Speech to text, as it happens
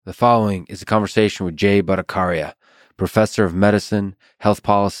The following is a conversation with Jay Bhattacharya, Professor of Medicine, Health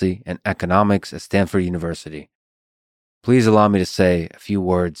Policy, and Economics at Stanford University. Please allow me to say a few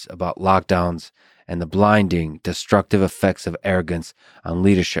words about lockdowns and the blinding, destructive effects of arrogance on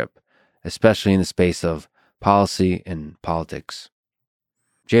leadership, especially in the space of policy and politics.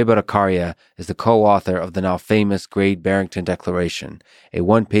 Jay Bhattacharya is the co-author of the now famous Great Barrington Declaration, a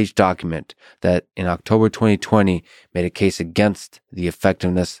one-page document that in October 2020 made a case against the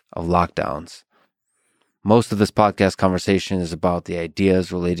effectiveness of lockdowns. Most of this podcast conversation is about the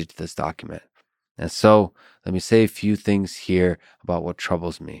ideas related to this document. And so, let me say a few things here about what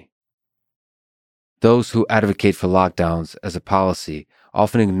troubles me. Those who advocate for lockdowns as a policy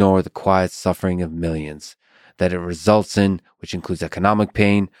often ignore the quiet suffering of millions that it results in, which includes economic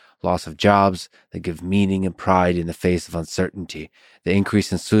pain, loss of jobs that give meaning and pride in the face of uncertainty, the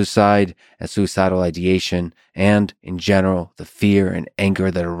increase in suicide and suicidal ideation, and, in general, the fear and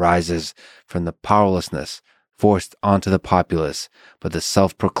anger that arises from the powerlessness forced onto the populace by the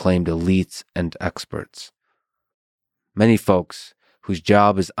self-proclaimed elites and experts. Many folks whose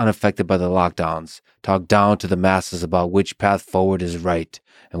job is unaffected by the lockdowns talk down to the masses about which path forward is right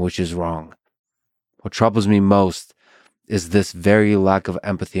and which is wrong. What troubles me most is this very lack of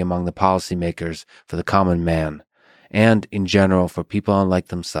empathy among the policymakers for the common man, and in general for people unlike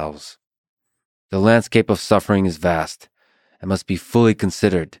themselves. The landscape of suffering is vast and must be fully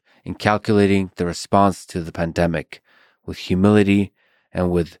considered in calculating the response to the pandemic with humility and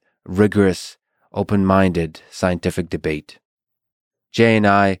with rigorous, open-minded scientific debate. Jay and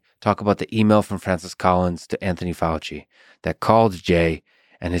I talk about the email from Francis Collins to Anthony Fauci that called Jay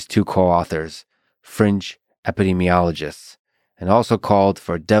and his two co-authors fringe epidemiologists, and also called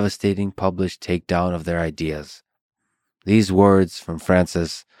for a devastating published takedown of their ideas. These words from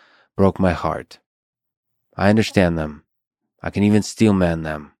Francis broke my heart. I understand them. I can even steelman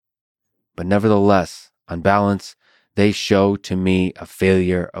them. But nevertheless, on balance, they show to me a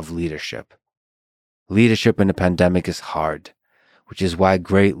failure of leadership. Leadership in a pandemic is hard, which is why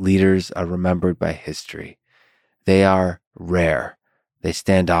great leaders are remembered by history. They are rare. They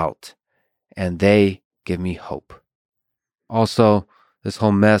stand out. And they give me hope. Also, this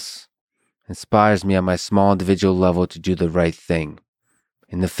whole mess inspires me on my small individual level to do the right thing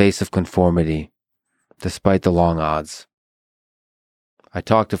in the face of conformity, despite the long odds. I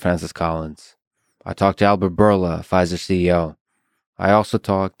talked to Francis Collins. I talked to Albert Bourla, Pfizer CEO. I also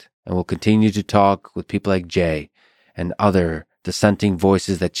talked and will continue to talk with people like Jay and other dissenting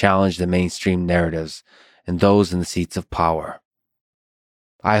voices that challenge the mainstream narratives and those in the seats of power.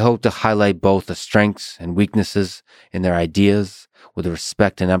 I hope to highlight both the strengths and weaknesses in their ideas with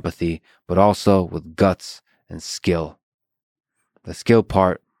respect and empathy, but also with guts and skill. The skill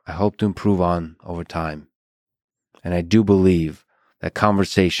part I hope to improve on over time. And I do believe that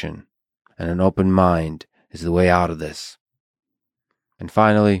conversation and an open mind is the way out of this. And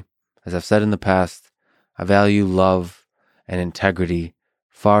finally, as I've said in the past, I value love and integrity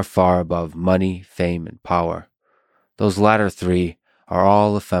far, far above money, fame, and power. Those latter three are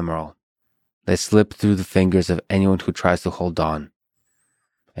all ephemeral. They slip through the fingers of anyone who tries to hold on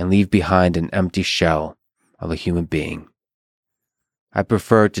and leave behind an empty shell of a human being. I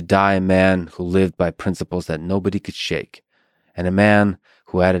prefer to die a man who lived by principles that nobody could shake, and a man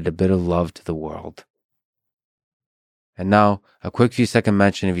who added a bit of love to the world. And now, a quick few second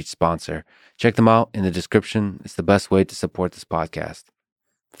mention of each sponsor. Check them out in the description. It's the best way to support this podcast.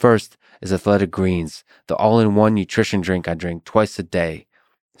 First is Athletic Greens, the all-in-one nutrition drink I drink twice a day.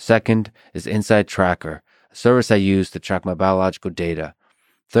 Second is Inside Tracker, a service I use to track my biological data.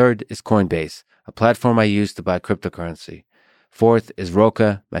 Third is Coinbase, a platform I use to buy cryptocurrency. Fourth is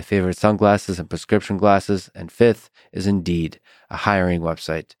Roka, my favorite sunglasses and prescription glasses. And fifth is Indeed, a hiring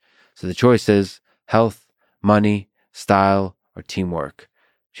website. So the choice is health, money, style, or teamwork.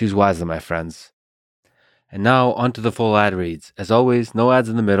 Choose wisely, my friends. And now, onto the full ad reads. As always, no ads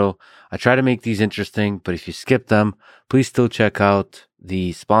in the middle. I try to make these interesting, but if you skip them, please still check out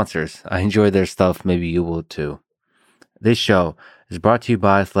the sponsors. I enjoy their stuff. Maybe you will too. This show is brought to you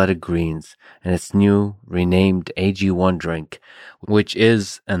by Athletic Greens and its new, renamed AG1 drink, which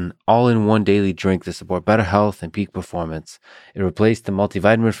is an all-in-one daily drink to support better health and peak performance. It replaced the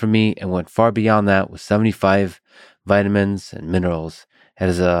multivitamin for me and went far beyond that with 75 vitamins and minerals. It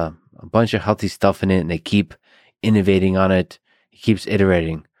has a bunch of healthy stuff in it, and they keep innovating on it. It keeps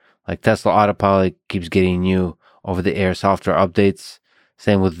iterating. Like Tesla Autopilot keeps getting new over-the-air software updates.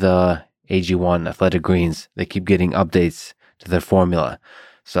 Same with the AG1 Athletic Greens. They keep getting updates to their formula.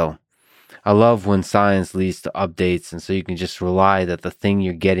 So I love when science leads to updates, and so you can just rely that the thing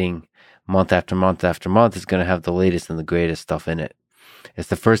you're getting month after month after month is going to have the latest and the greatest stuff in it. It's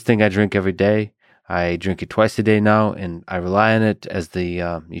the first thing I drink every day. I drink it twice a day now, and I rely on it as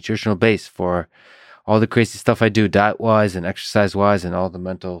the nutritional base for all the crazy stuff I do diet-wise and exercise-wise and all the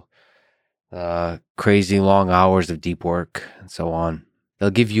mental crazy long hours of deep work and so on. They'll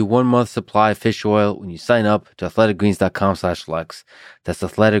give you 1 month supply of fish oil when you sign up to athleticgreens.com/Lex. That's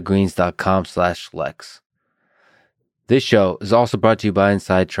athleticgreens.com/Lex. This show is also brought to you by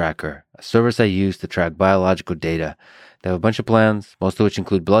Inside Tracker, a service I use to track biological data. They have a bunch of plans, most of which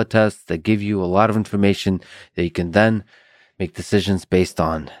include blood tests that give you a lot of information that you can then make decisions based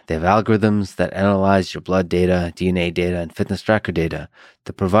on. They have algorithms that analyze your blood data, DNA data, and fitness tracker data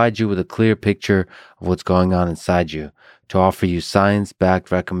to provide you with a clear picture of what's going on inside you, to offer you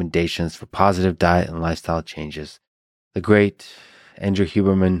science-backed recommendations for positive diet and lifestyle changes. The great Andrew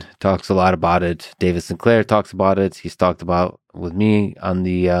Huberman talks a lot about it. David Sinclair talks about it. He's talked about with me on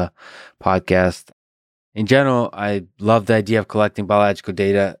the podcast. In general, I love the idea of collecting biological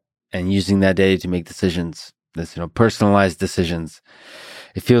data and using that data to make decisions. This, personalized decisions.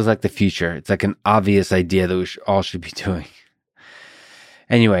 It feels like the future. It's like an obvious idea that we all should be doing.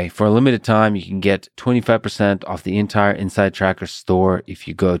 Anyway, for a limited time, you can get 25% off the entire Inside Tracker store if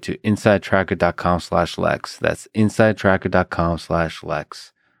you go to insidetracker.com/Lex. That's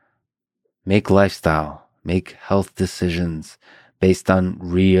insidetracker.com/Lex. Make lifestyle, make health decisions based on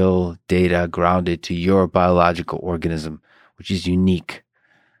real data grounded to your biological organism, which is unique.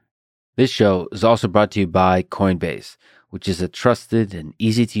 This show is also brought to you by Coinbase, which is a trusted and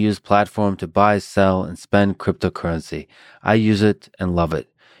easy-to-use platform to buy, sell, and spend cryptocurrency. I use it and love it.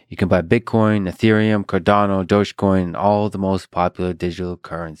 You can buy Bitcoin, Ethereum, Cardano, Dogecoin, and all the most popular digital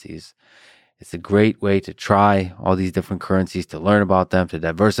currencies. It's a great way to try all these different currencies, to learn about them, to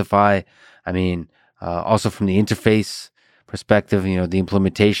diversify. Also from the interface perspective, the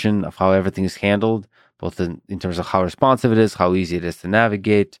implementation of how everything is handled, both in terms of how responsive it is, how easy it is to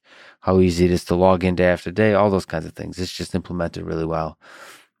navigate, how easy it is to log in day after day, all those kinds of things. It's just implemented really well.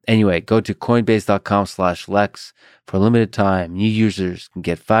 Anyway, go to coinbase.com/Lex. For a limited time, new users can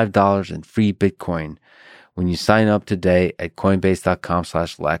get $5 in free Bitcoin when you sign up today at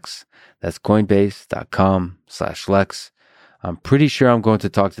coinbase.com/Lex. That's coinbase.com/Lex. I'm pretty sure I'm going to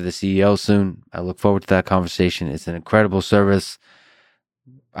talk to the CEO soon. I look forward to that conversation. It's an incredible service.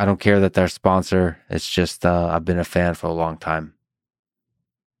 I don't care that they're a sponsor. It's just I've been a fan for a long time.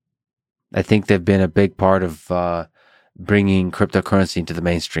 I think they've been a big part of bringing cryptocurrency into the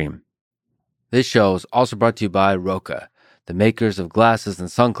mainstream. This show is also brought to you by Roka, the makers of glasses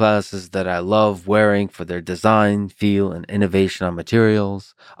and sunglasses that I love wearing for their design, feel, and innovation on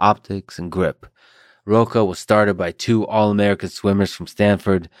materials, optics, and grip. Roka was started by 2 All-American swimmers from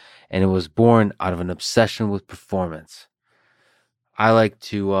Stanford, and it was born out of an obsession with performance. I like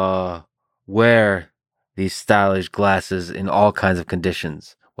to wear these stylish glasses in all kinds of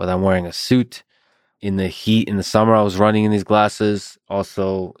conditions, whether I'm wearing a suit, in the heat in the summer, I was running in these glasses.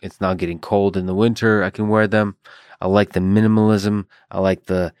 Also, it's now getting cold in the winter. I can wear them. I like the minimalism. I like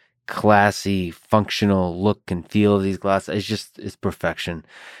the classy, functional look and feel of these glasses. It's perfection.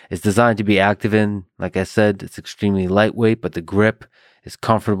 It's designed to be active in. Like I said, it's extremely lightweight, but the grip is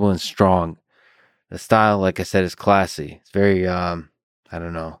comfortable and strong. The style, like I said, is classy. It's very,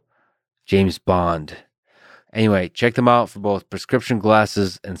 James Bond. Anyway, check them out for both prescription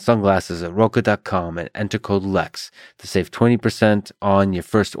glasses and sunglasses at Roka.com and enter code LEX to save 20% on your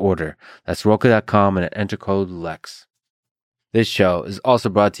first order. That's Roka.com and enter code LEX. This show is also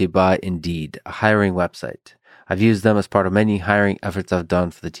brought to you by Indeed, a hiring website. I've used them as part of many hiring efforts I've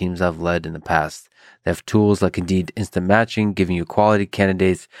done for the teams I've led in the past. They have tools like Indeed Instant Matching, giving you quality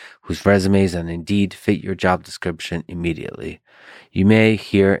candidates whose resumes on Indeed fit your job description immediately. You may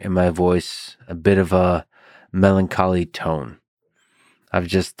hear in my voice a bit of a melancholy tone. I've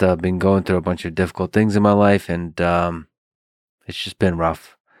just been going through a bunch of difficult things in my life, and it's just been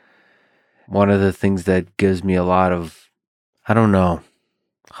rough. One of the things that gives me a lot of,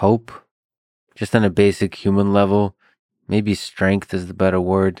 hope, just on a basic human level, maybe strength is the better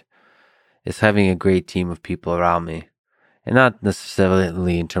word, is having a great team of people around me. And not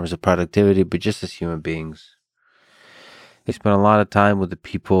necessarily in terms of productivity, but just as human beings. You spend a lot of time with the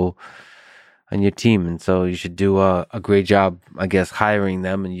people on your team, and so you should do a great job, I guess, hiring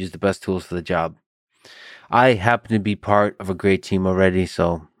them and use the best tools for the job. I happen to be part of a great team already,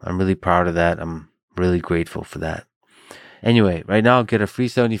 so I'm really proud of that. I'm really grateful for that. Anyway, right now, get a free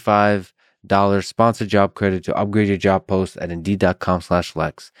 $75 sponsored job credit to upgrade your job post at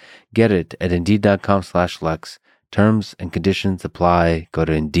Indeed.com/Lex. Get it at Indeed.com/Lex. Terms and conditions apply. Go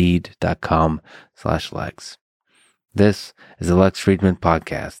to Indeed.com/Lex. This is the Lex Friedman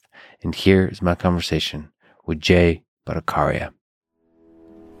Podcast, and here is my conversation with Jay Bhattacharya.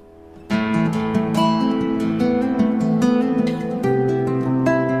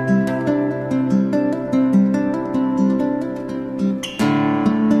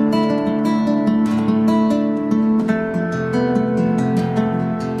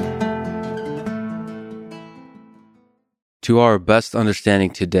 To our best understanding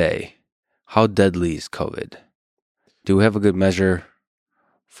today, how deadly is COVID? Do we have a good measure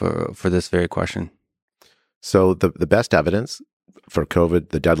for this very question? So the best evidence for COVID,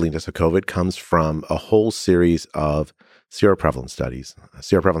 the deadliness of COVID, comes from a whole series of seroprevalence studies.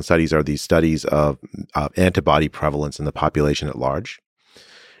 Seroprevalence studies are these studies of antibody prevalence in the population at large.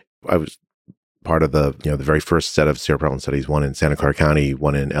 I was part of the very first set of seroprevalence studies, one in Santa Clara County,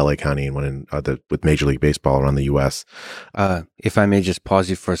 one in LA County, and one in with Major League Baseball around the U.S. If I may just pause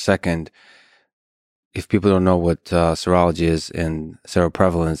you for a second, if people don't know what serology is and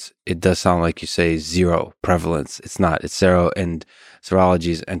seroprevalence, it does sound like you say zero prevalence. It's not. It's sero and serology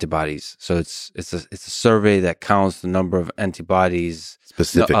is antibodies. So it's a survey that counts the number of antibodies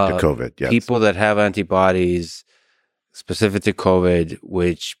specific to COVID. Yes. People that have antibodies specific to COVID,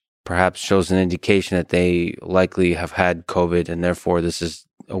 which perhaps shows an indication that they likely have had COVID, and therefore this is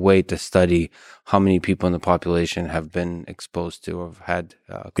a way to study how many people in the population have been exposed to or have had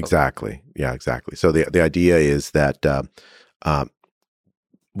COVID. Exactly. Yeah, exactly. So the idea is that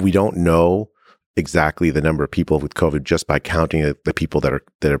we don't know exactly the number of people with COVID just by counting the people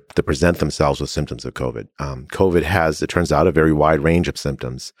that present themselves with symptoms of COVID. COVID has, it turns out, a very wide range of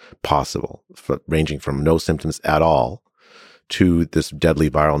symptoms possible, ranging from no symptoms at all to this deadly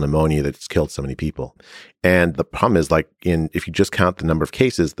viral pneumonia that's killed so many people. And the problem is, if you just count the number of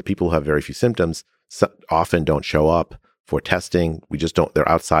cases, the people who have very few symptoms often don't show up for testing. They're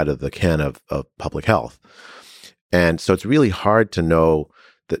outside of the ken of public health. And so it's really hard to know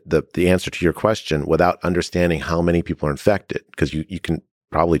the answer to your question without understanding how many people are infected, because you can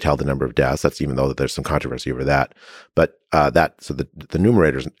probably tell the number of deaths. That's even though there's some controversy over that. But the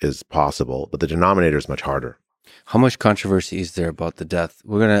numerator is possible, but the denominator is much harder. How much controversy is there about the death?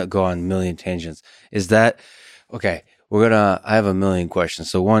 We're going to go on a million tangents. Is that, okay, I have a million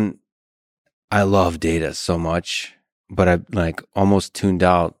questions. So one, I love data so much, but I almost tuned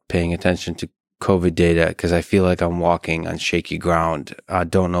out paying attention to COVID data because I feel like I'm walking on shaky ground. I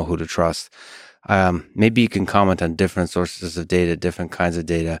don't know who to trust. Maybe you can comment on different sources of data, different kinds of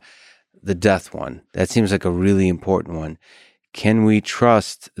data. The death one, that seems like a really important one. Can we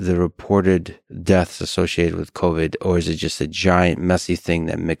trust the reported deaths associated with COVID, or is it just a giant messy thing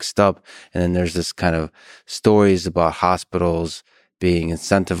that mixed up? And then there's this kind of stories about hospitals being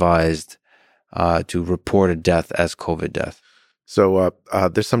incentivized to report a death as COVID death. So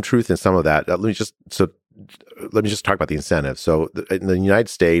there's some truth in some of that. Let me just talk about the incentive. So in the United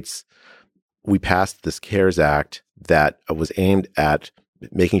States, we passed this CARES Act that was aimed at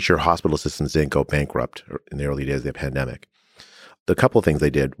making sure hospital systems didn't go bankrupt in the early days of the pandemic. The couple of things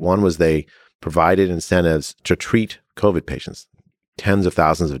they did. One was they provided incentives to treat COVID patients, tens of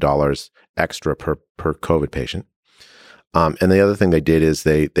thousands of dollars extra per COVID patient. And the other thing they did is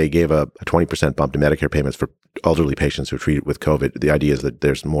they gave a 20% bump to Medicare payments for elderly patients who are treated with COVID. The idea is that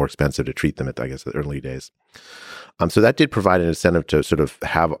there's more expensive to treat them at, I guess, the early days. So that did provide an incentive to sort of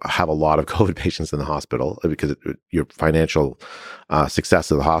have a lot of COVID patients in the hospital, because your financial success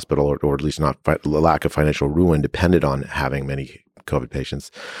of the hospital, or at least not the lack of financial ruin, depended on having many COVID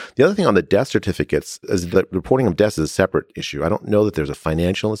patients. The other thing on the death certificates is that reporting of deaths is a separate issue. I don't know that there's a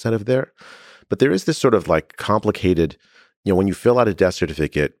financial incentive there, but there is this sort of complicated, when you fill out a death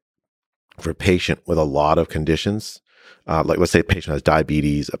certificate for a patient with a lot of conditions, let's say a patient has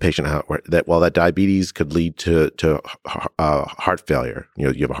diabetes, that diabetes could lead to heart failure.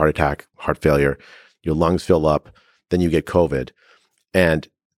 You have a heart attack, heart failure, your lungs fill up, then you get COVID, and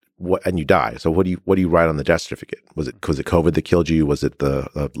you die. So what do you write on the death certificate? Was it COVID that killed you? Was it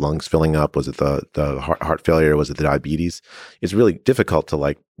the lungs filling up? Was it the heart failure? Was it the diabetes? It's really difficult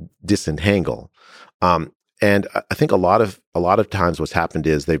to disentangle. And I think a lot of times what's happened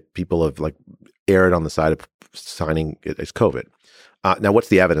is people have erred on the side of signing it as COVID. Now, what's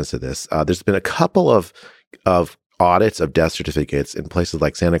the evidence of this? There's been a couple of audits of death certificates in places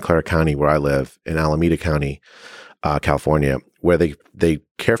like Santa Clara County, where I live, in Alameda County, California, where they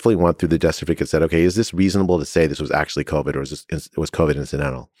carefully went through the death certificate and said, okay, is this reasonable to say this was actually COVID, or was COVID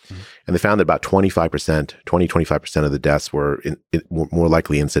incidental? Mm-hmm. And they found that about 25% of the deaths were more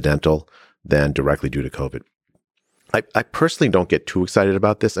likely incidental than directly due to COVID. I personally don't get too excited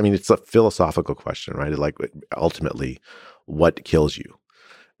about this. I mean, it's a philosophical question, right? Ultimately, what kills you?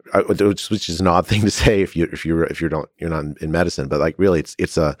 Which is an odd thing to say if you're not in medicine, but really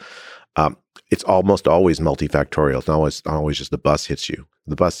it's almost always multifactorial. It's not always just the bus hits you.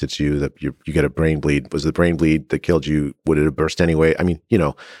 The bus hits you, that you get a brain bleed. Was the brain bleed that killed you? Would it have burst anyway? I mean,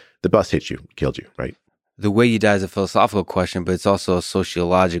 the bus hit you, killed you, right? The way you die is a philosophical question, but it's also a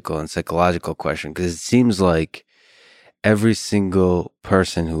sociological and psychological question, because it seems like every single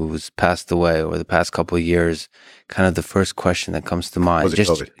person who's passed away over the past couple of years, kind of the first question that comes to mind Was it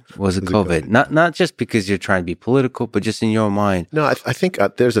COVID? Was it COVID? Not just because you're trying to be political, but just in your mind. No, I think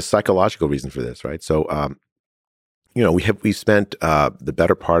there's a psychological reason for this, right? So, we spent the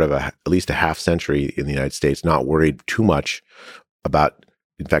better part of at least a half century in the United States not worried too much about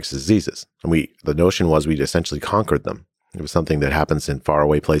infectious diseases, and the notion was we'd essentially conquered them. It was something that happens in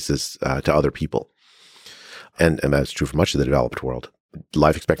faraway places to other people. And that's true for much of the developed world.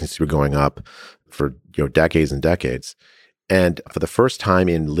 Life expectancy were going up for decades and decades. And for the first time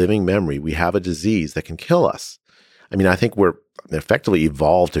in living memory, we have a disease that can kill us. I mean, I think we're effectively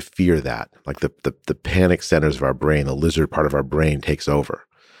evolved to fear that. Like the panic centers of our brain, the lizard part of our brain takes over.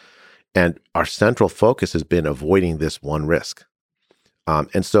 And our central focus has been avoiding this one risk.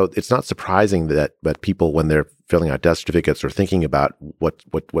 And so it's not surprising that people, when they're filling out death certificates or thinking about what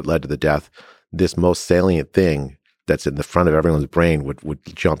led to the death, this most salient thing that's in the front of everyone's brain would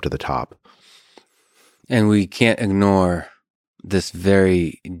jump to the top. And we can't ignore this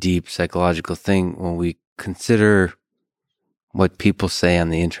very deep psychological thing when we consider what people say on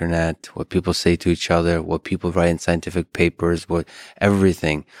the internet, what people say to each other, what people write in scientific papers,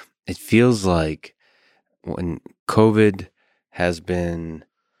 everything. It feels like when COVID has been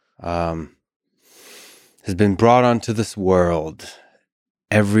brought onto this world,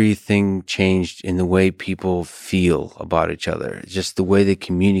 everything changed in the way people feel about each other, just the way they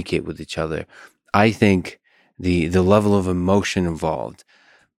communicate with each other. I think the level of emotion involved,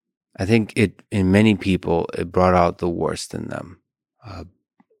 I think in many people, it brought out the worst in them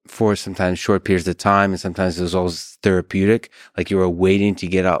for sometimes short periods of time. And sometimes it was always therapeutic. Like you were waiting to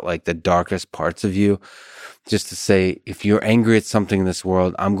get out like the darkest parts of you, just to say, if you're angry at something in this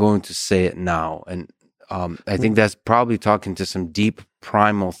world, I'm going to say it now. And I think that's probably talking to some deep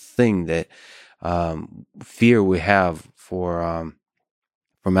primal thing that fear we have for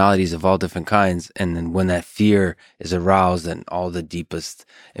maladies of all different kinds. And then when that fear is aroused and all the deepest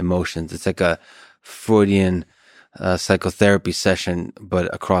emotions, it's like a Freudian psychotherapy session,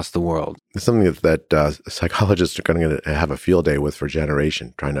 but across the world. It's something that psychologists are going to have a field day with for a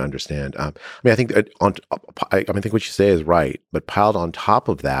generation, trying to understand. I think I think what you say is right, but piled on top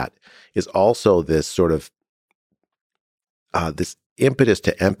of that is also this sort of this impetus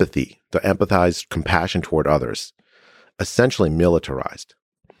to empathy, to empathize, compassion toward others, essentially militarized,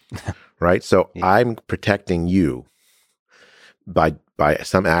 right? So yeah. I'm protecting you by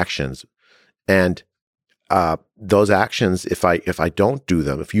some actions, and those actions, if I don't do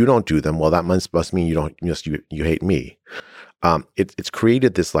them, if you don't do them, well, that must mean you hate me. It's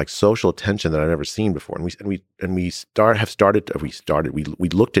created this like social tension that I've never seen before, and we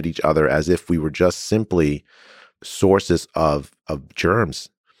looked at each other as if we were just simply sources of germs,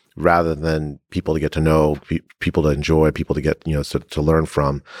 rather than people to get to know, people to enjoy, people to get to learn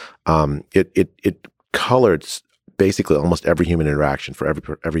from. It colored basically almost every human interaction for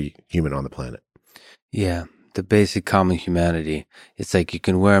every human on the planet. Yeah, the basic common humanity. It's like you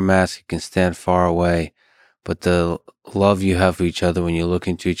can wear a mask, you can stand far away, but the love you have for each other when you look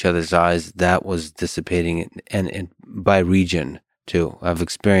into each other's eyes, that was dissipating, and by region too. I've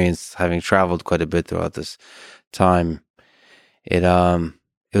experienced, having traveled quite a bit throughout this time, it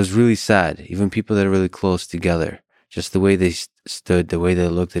was really sad. Even people that are really close together, just the way they stood, the way they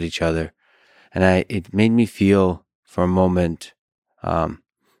looked at each other, and it made me feel for a moment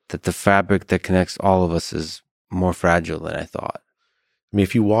that the fabric that connects all of us is more fragile than I thought. I mean,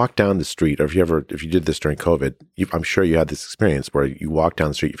 if you walk down the street, or if you did this during COVID, I'm sure you had this experience where you walk down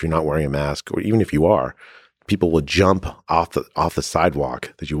the street, if you're not wearing a mask, or even if you are, people will jump off the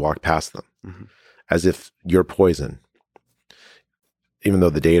sidewalk that you walk past them, mm-hmm. as if you're poison. Even though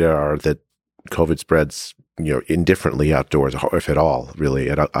the data are that COVID spreads, indifferently outdoors, if at all, really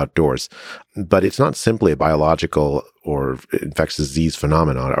outdoors. But it's not simply a biological or infectious disease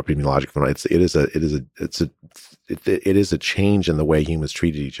phenomenon or epidemiological phenomenon. It is a change in the way humans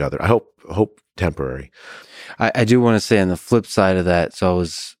treated each other. I hope temporary. I do want to say on the flip side of that, so I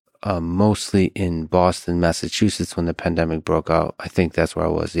was mostly in Boston, Massachusetts when the pandemic broke out. I think that's where I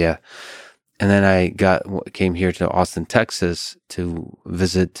was, yeah. And then I came here to Austin, Texas to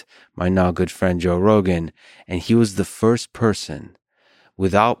visit my now good friend Joe Rogan. And he was the first person,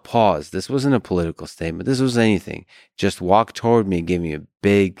 without pause, this wasn't a political statement, this was anything, just walked toward me and gave me a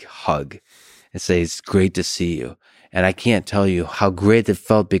big hug and say, "It's great to see you." And I can't tell you how great it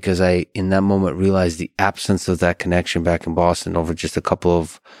felt, because I, in that moment, realized the absence of that connection back in Boston over just a couple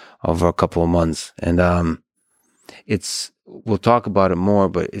of months. And we'll talk about it more,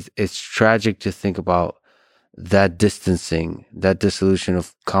 but it's tragic to think about that distancing, that dissolution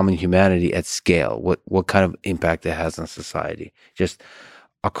of common humanity at scale, what kind of impact it has on society, just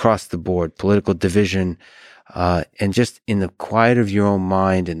across the board, political division, and just in the quiet of your own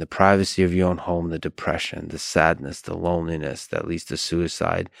mind, in the privacy of your own home, the depression, the sadness, the loneliness that leads to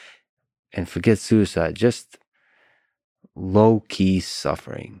suicide, and forget suicide, just low-key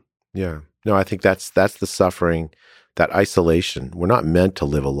suffering. Yeah. No, I think that's the suffering, that isolation. We're not meant to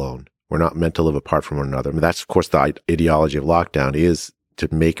live alone. We're not meant to live apart from one another. I mean, that's, of course, the ideology of lockdown is to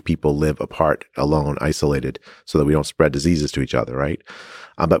make people live apart, alone, isolated, so that we don't spread diseases to each other, right?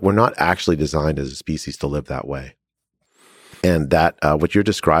 But we're not actually designed as a species to live that way. And that what you're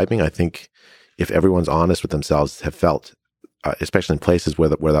describing, I think, if everyone's honest with themselves, have felt, especially in places where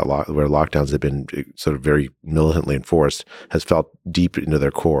lockdowns have been sort of very militantly enforced, has felt deep into their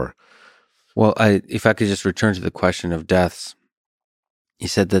core. Well, if I could just return to the question of deaths, you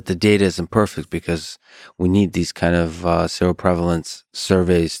said that the data is imperfect because we need these kind of seroprevalence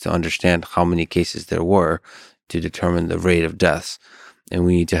surveys to understand how many cases there were to determine the rate of deaths. And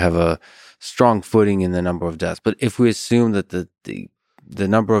we need to have a strong footing in the number of deaths. But if we assume that the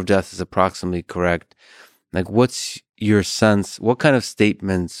number of deaths is approximately correct, like what's your sense, what kind of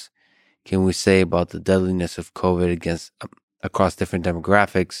statements can we say about the deadliness of COVID across different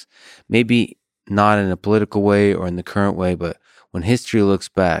demographics? Maybe not in a political way or in the current way, but when history looks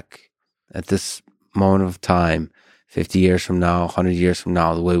back at this moment of time, 50 years from now, 100 years from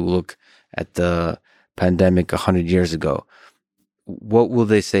now, the way we look at the pandemic 100 years ago, what will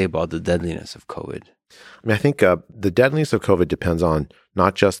they say about the deadliness of COVID? I mean, I think the deadliness of COVID depends on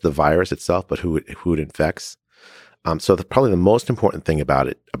not just the virus itself, but who it infects. So probably the most important thing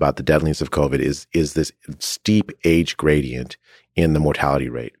about the deadliness of COVID is this steep age gradient in the mortality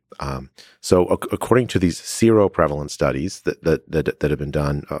rate. So according to these seroprevalence studies that have been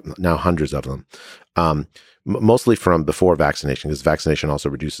done, now hundreds of them, mostly from before vaccination, because vaccination also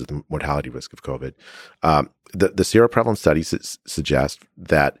reduces the mortality risk of COVID. The seroprevalence studies suggest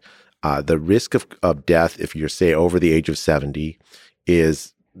that the risk of death, if you're, say, over the age of 70,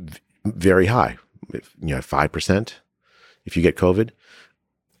 is very high. 5% if you get COVID.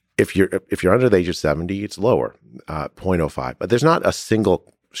 If you're under the age of 70, it's lower, 0.05. But there's not a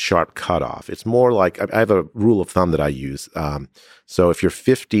single sharp cutoff. It's more like, I have a rule of thumb that I use. So if you're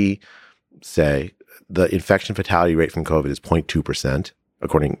 50, say, the infection fatality rate from COVID is 0.2%,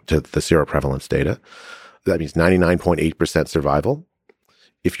 according to the seroprevalence data. That means 99.8% survival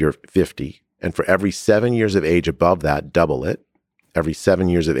if you're 50. And for every 7 years of age above that, double it. Every 7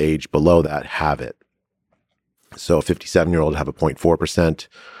 years of age below that, halve it. So a 57-year-old would have a 0.4%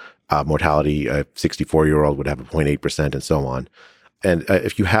 mortality. A 64-year-old would have a 0.8%, and so on. And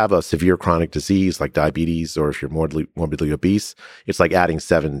if you have a severe chronic disease like diabetes, or if you're morbidly obese, it's like adding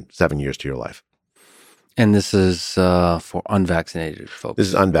seven years to your life. And this is for unvaccinated folks. This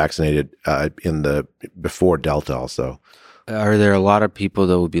is unvaccinated before Delta also. Are there a lot of people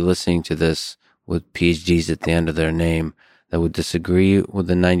that would be listening to this with PhDs at the end of their name that would disagree with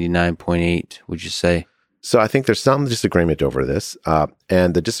the 99.8, would you say? So I think there's some disagreement over this,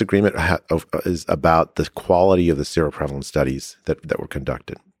 and the disagreement is about the quality of the seroprevalence studies that were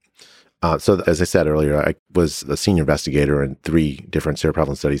conducted. So as I said earlier, I was a senior investigator in 3 different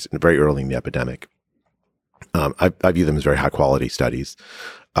seroprevalence studies very early in the epidemic. I view them as very high quality studies.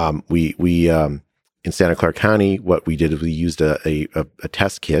 We in Santa Clara County, what we did is we used a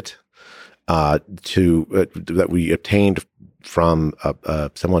test kit that we obtained from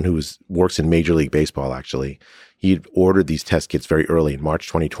someone who works in Major League Baseball. Actually, he ordered these test kits very early in March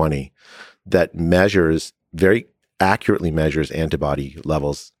 2020 that very accurately measures antibody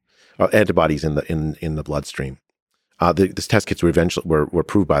levels, antibodies in the bloodstream. These test kits were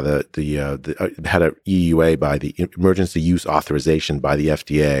approved by had a EUA by the Emergency Use Authorization by the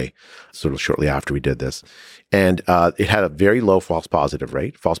FDA, sort of shortly after we did this, and it had a very low false positive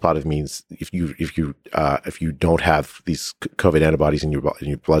rate. False positive means if you don't have these COVID antibodies in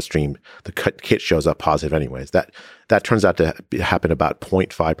your bloodstream, the kit shows up positive anyways. That turns out to happen about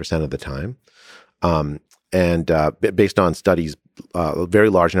 0.5% of the time, and based on studies, a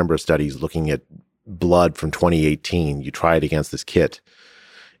very large number of studies looking at blood from 2018, you try it against this kit,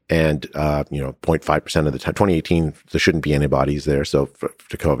 and 0.5% of the time, 2018, there shouldn't be antibodies there, so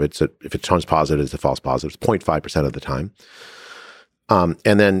to COVID. So if it turns positive, it's a false positive. It's 0.5% of the time.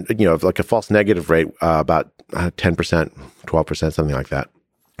 And then like a false negative rate, about 10%, 12%, something like that.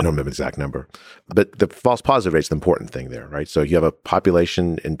 I don't remember the exact number, but the false positive rate is the important thing there, right? So you have a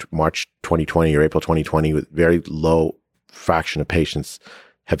population in March 2020 or April 2020 with very low fraction of patients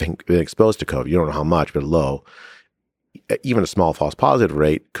having been exposed to COVID. You don't know how much, but low. Even a small false positive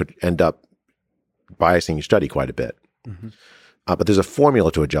rate could end up biasing your study quite a bit. Mm-hmm. But there's a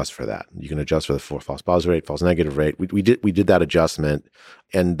formula to adjust for that. You can adjust for the false positive rate, false negative rate. We did that adjustment,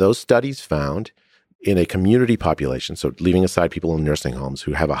 and those studies found in a community population, so leaving aside people in nursing homes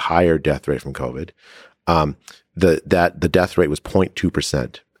who have a higher death rate from COVID, the death rate was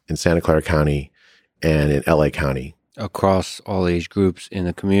 0.2% in Santa Clara County and in LA County. Across all age groups in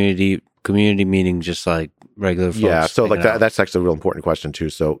the community meaning just like regular folks. Yeah, so like that's actually a real important question too.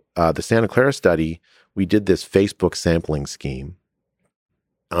 So the Santa Clara study, we did this Facebook sampling scheme,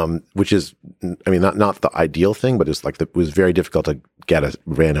 which is, I mean, not the ideal thing, but it's like it was very difficult to get a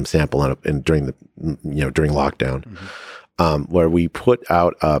random sample during lockdown, where we put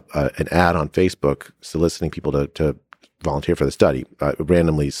out an ad on Facebook soliciting people to volunteer for the study, a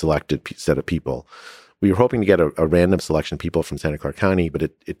randomly selected set of people. We were hoping to get a random selection of people from Santa Clara County, but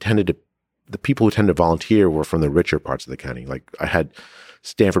it tended to, the people who tended to volunteer were from the richer parts of the county. Like I had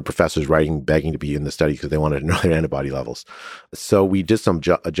Stanford professors begging to be in the study because they wanted to know their antibody levels. So we did some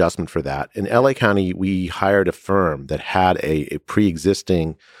adjustment for that. In LA County, we hired a firm that had a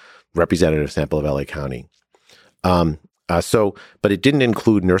pre-existing representative sample of LA County. But it didn't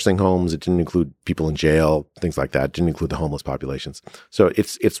include nursing homes. It didn't include people in jail, things like that. It didn't include the homeless populations. So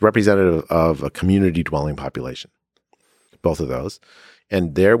it's representative of a community dwelling population, both of those.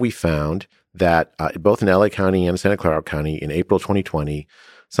 And there we found that both in LA County and Santa Clara County in April 2020,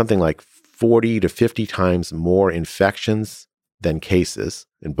 something like 40 to 50 times more infections than cases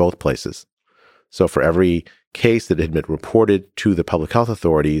in both places. So for every case that had been reported to the public health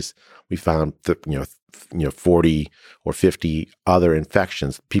authorities, we found 40 or 50 other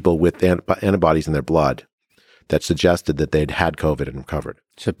infections, people with antibodies in their blood that suggested that they'd had COVID and recovered.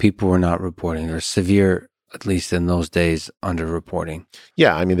 So people were not reporting, or severe, at least in those days, underreporting.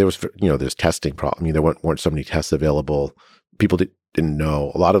 Yeah, I mean, there's testing problem. I mean, there weren't so many tests available. People didn't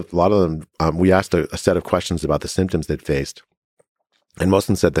know. A lot of them. We asked a set of questions about the symptoms they'd faced, and most of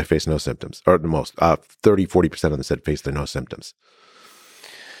them said they faced no symptoms, or the most 30-40% of them said faced no symptoms.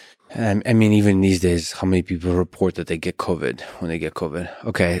 I mean, even these days, how many people report that they get COVID when they get COVID?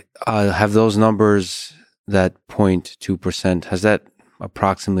 Okay, have those numbers, that 0.2%, has that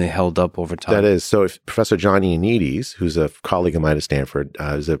approximately held up over time? That is. So if Professor John Ioannidis, who's a colleague of mine at Stanford,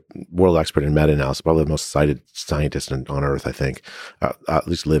 is a world expert in meta-analysis, probably the most cited scientist on Earth, I think, at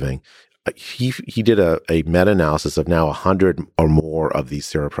least living. He did a meta-analysis of now 100 or more of these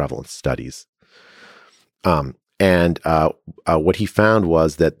seroprevalence studies. And what he found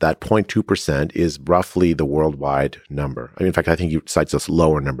was that 0.2% is roughly the worldwide number. I mean, in fact, I think he cites a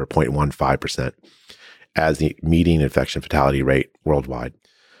lower number, 0.15%, as the median infection fatality rate worldwide.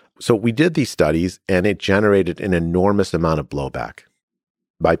 So we did these studies, and it generated an enormous amount of blowback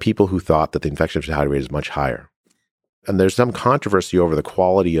by people who thought that the infection fatality rate is much higher. And there's some controversy over the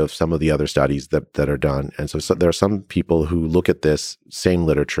quality of some of the other studies that are done. And so there are some people who look at this same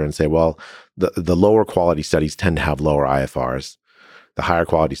literature and say, well, the lower quality studies tend to have lower IFRs. The higher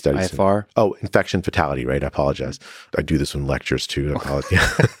quality studies. IFR? Infection fatality rate. I apologize. I do this in lectures too. I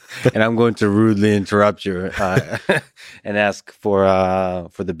apologize. And I'm going to rudely interrupt you and ask for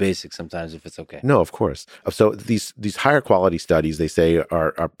the basics sometimes, if it's okay. No, of course. So these higher quality studies, they say,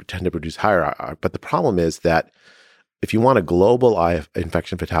 are tend to produce higher. But the problem is that if you want a global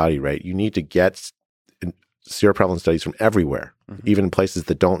infection fatality rate, you need to get seroprevalence studies from everywhere, even in places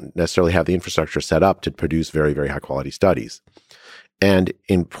that don't necessarily have the infrastructure set up to produce very, very high quality studies. And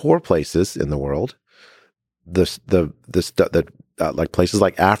in poor places in the world, like places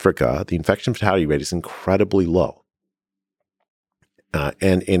like Africa, the infection fatality rate is incredibly low.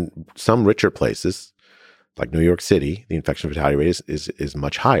 And in some richer places, like New York City, the infection fatality rate is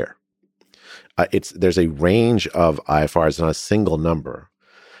much higher. There's a range of IFRs, not a single number.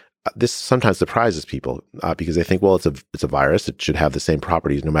 This sometimes surprises people because they think, well, it's a virus; it should have the same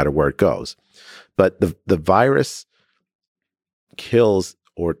properties no matter where it goes. But the virus kills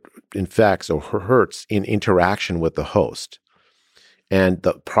or infects or hurts in interaction with the host, and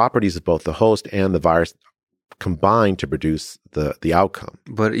the properties of both the host and the virus combine to produce the outcome.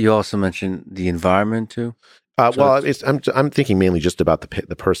 But you also mentioned the environment too. I'm thinking mainly just about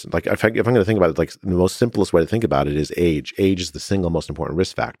the person. Like if I'm going to think about it, like the most simplest way to think about it is age. Age is the single most important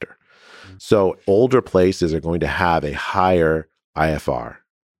risk factor. Mm-hmm. So older places are going to have a higher IFR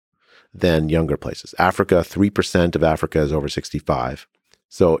than younger places. Africa, 3% of Africa is over 65.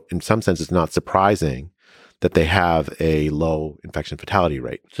 So in some sense, it's not surprising that they have a low infection fatality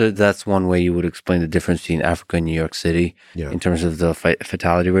rate. So that's one way you would explain the difference between Africa and New York City in terms of the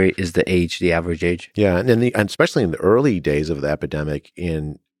fatality rate is the age, the average age. Yeah, and especially in the early days of the epidemic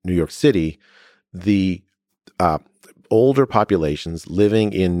in New York City, the older populations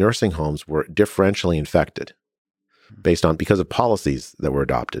living in nursing homes were differentially infected because of policies that were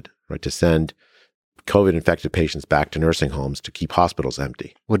adopted, right, to send COVID-infected patients back to nursing homes to keep hospitals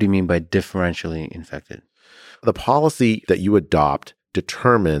empty. What do you mean by differentially infected? The policy that you adopt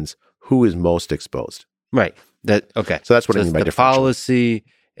determines who is most exposed. Right. Okay. So that's what I mean by the differential. policy,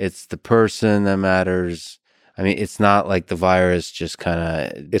 it's the person that matters. I mean, it's not like the virus just kind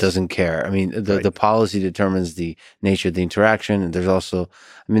of doesn't care. I mean, the policy determines the nature of the interaction. And there's also,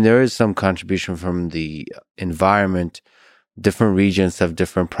 I mean, there is some contribution from the environment. Different regions have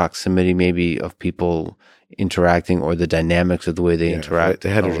different proximity, maybe, of people interacting or the dynamics of the way they interact. The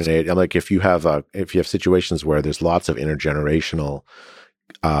heterogeneity. I'm like, if you have situations where there's lots of intergenerational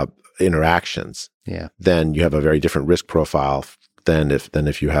interactions, then you have a very different risk profile than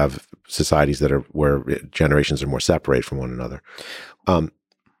if you have societies that are where generations are more separated from one another.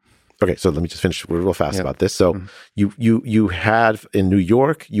 Okay, so let me just finish real fast about this. So you had in New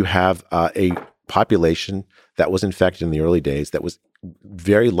York, you have a population that was infected in the early days that was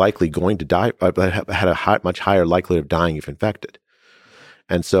very likely going to die, had a much higher likelihood of dying if infected.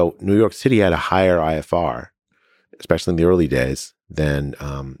 And so New York City had a higher IFR, especially in the early days, than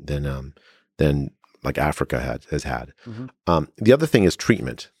like Africa has had. Mm-hmm. The other thing is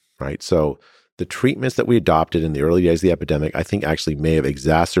treatment, right? So the treatments that we adopted in the early days of the epidemic, I think actually may have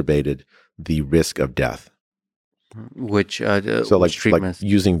exacerbated the risk of death. Which treatments? Like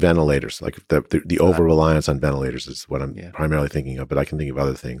using ventilators, like the over reliance on ventilators is what I'm primarily thinking of, but I can think of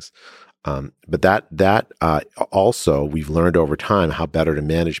other things. But that also we've learned over time how better to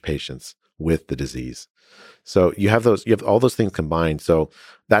manage patients with the disease. So you have all those things combined. So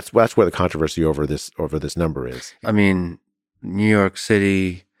that's where the controversy over this number is. I mean, New York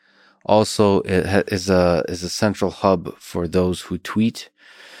City also is a central hub for those who tweet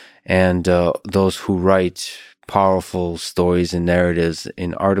and those who write powerful stories and narratives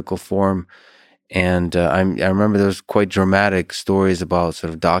in article form. And I remember there was quite dramatic stories about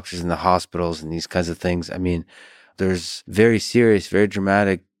sort of doctors in the hospitals and these kinds of things. I mean, there's very serious, very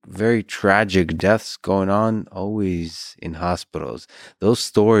dramatic, very tragic deaths going on always in hospitals. Those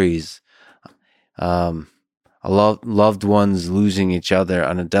stories, loved ones losing each other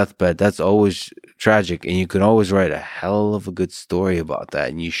on a deathbed, that's always tragic. And you can always write a hell of a good story about that.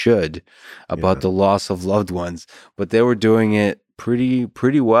 And you should, about the loss of loved ones. But they were doing it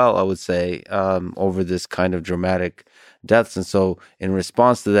pretty well, I would say, over this kind of dramatic deaths. And so in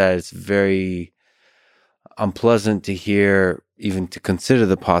response to that, it's very unpleasant to hear, even to consider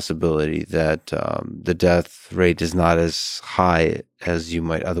the possibility that the death rate is not as high as you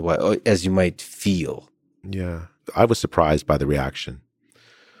might feel. Yeah, I was surprised by the reaction,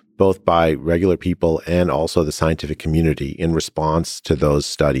 both by regular people and also the scientific community in response to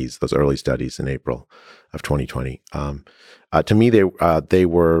those early studies in April of 2020. To me, they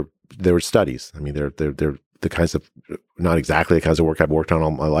were studies. I mean, they're the kinds of, not exactly the kinds of work I've worked on all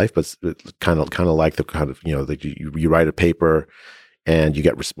my life, but kind of like the kind of, that you write a paper and you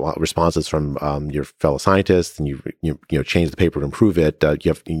get responses from your fellow scientists, and you change the paper to improve it.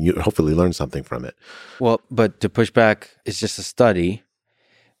 You hopefully learn something from it. Well, but to push back, it's just a study.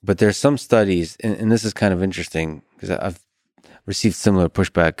 But there's some studies, and this is kind of interesting because I've received similar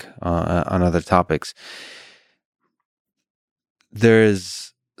pushback on other topics.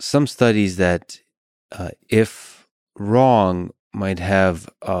 There's some studies that, if wrong, might have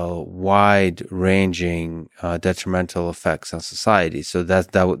wide-ranging detrimental effects on society. So that's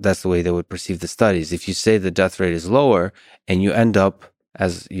the way they would perceive the studies. If you say the death rate is lower, and you end up,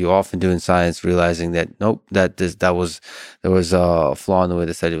 as you often do in science, realizing that nope, there was a flaw in the way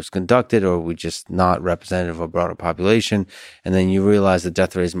the study was conducted, or we just not representative of a broader population, and then you realize the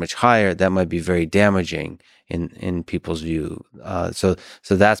death rate is much higher, that might be very damaging in people's view. So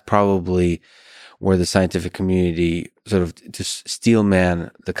that's probably where the scientific community sort of to steelman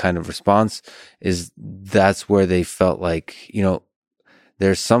the kind of response is. That's where they felt like,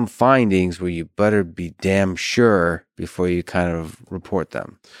 there's some findings where you better be damn sure before you kind of report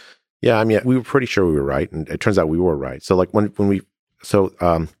them. Yeah, I mean, we were pretty sure we were right, and it turns out we were right. So, like when we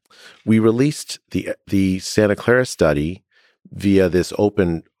released the Santa Clara study via this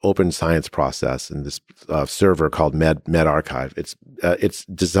open science process and this server called medRxiv. It's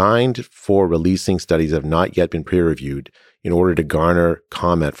designed for releasing studies that have not yet been peer reviewed in order to garner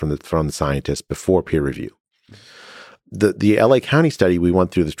comment from the scientists before peer review. The LA County study, we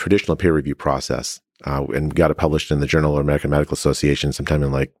went through the traditional peer review process and got it published in the Journal of American Medical Association sometime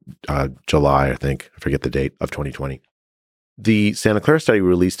in July, I think. I forget the date of 2020. The Santa Clara study we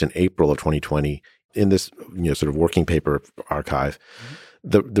released in April of 2020 in this sort of working paper archive.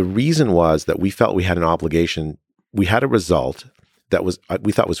 Mm-hmm. The reason was that we felt we had an obligation we had a result that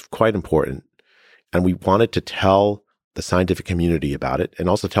we thought was quite important, and we wanted to tell the scientific community about it and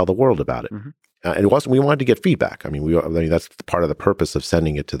also tell the world about it. And we wanted to get feedback. I mean, that's part of the purpose of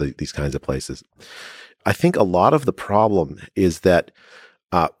sending it to these kinds of places. I think a lot of the problem is that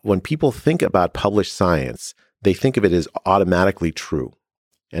when people think about published science, they think of it as automatically true.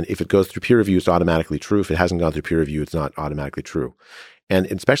 And if it goes through peer review, it's automatically true. If it hasn't gone through peer review, it's not automatically true. And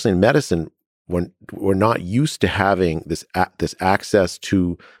especially in medicine, when we're not used to having this access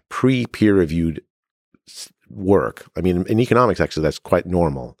to pre-peer reviewed work. I mean, in economics, actually, that's quite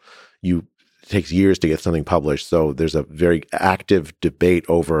normal. It takes years to get something published. So there's a very active debate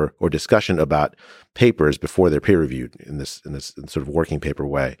over or discussion about papers before they're peer reviewed in this sort of working paper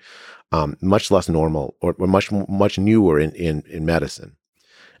way. Much less normal or much newer in medicine.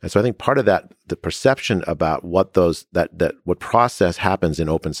 And so I think part of that, the perception about what what process happens in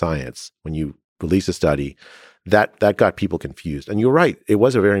open science when you release a study, that got people confused. And you're right, it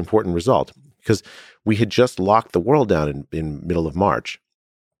was a very important result because we had just locked the world down in middle of March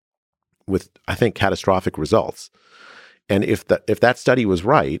with, I think, catastrophic results. And if that study was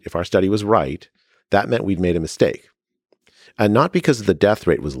right, if our study was right, that meant we'd made a mistake. And not because the death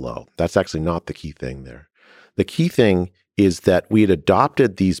rate was low. That's actually not the key thing there. The key thing is that we had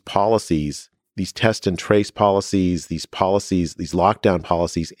adopted these policies, these test and trace policies, these lockdown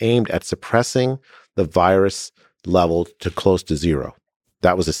policies aimed at suppressing the virus level to close to zero.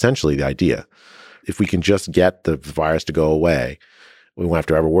 That was essentially the idea. If we can just get the virus to go away, we won't have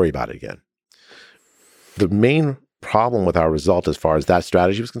to ever worry about it again. The main problem with our result as far as that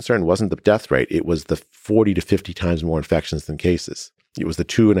strategy was concerned wasn't the death rate. It was the 40 to 50 times more infections than cases. It was the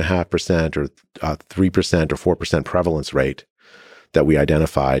 2.5% or 3% or 4% prevalence rate that we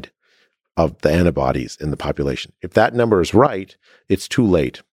identified of the antibodies in the population. If that number is right, it's too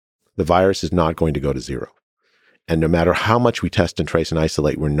late. The virus is not going to go to zero. And no matter how much we test and trace and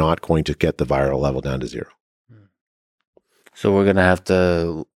isolate, we're not going to get the viral level down to zero. So we're going to have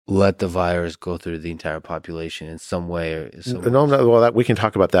to let the virus go through the entire population in some way. No, well, we can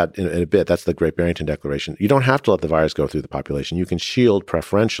talk about that in a bit. That's the Great Barrington Declaration. You don't have to let the virus go through the population. You can shield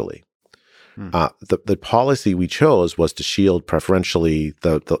preferentially. The policy we chose was to shield preferentially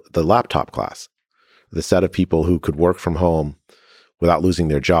the laptop class, the set of people who could work from home without losing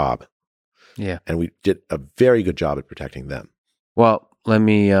their job. Yeah. And we did a very good job at protecting them. Well, let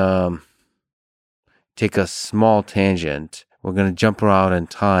me take a small tangent. We're going to jump around in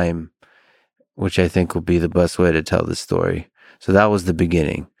time, which I think will be the best way to tell this story. So that was the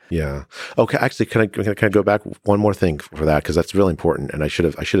beginning. Yeah. Okay. Actually, can I go back one more thing for that? Because that's really important. And I should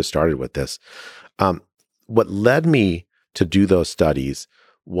have started with this. What led me to do those studies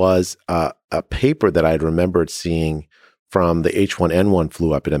was a paper that I had remembered seeing from the H1N1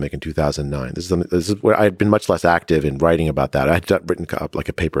 flu epidemic in 2009. This is where I had been much less active in writing about that. I had written up like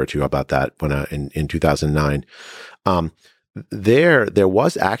a paper or two about that when in 2009. There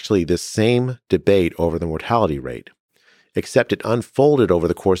was actually this same debate over the mortality rate, except it unfolded over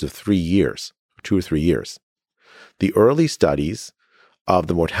the course of 3 years, 2 or 3 years. The early studies of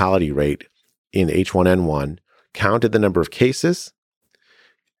the mortality rate in H1N1 counted the number of cases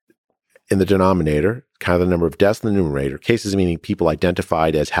in the denominator, counted the number of deaths in the numerator, cases meaning people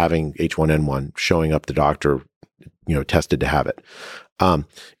identified as having H1N1 showing up the doctor, tested to have it.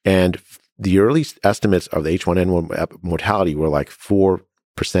 And the early estimates of the H1N1 mortality were like 4%,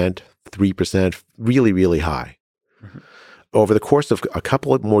 3%, really, really high. Mm-hmm. Over the course of a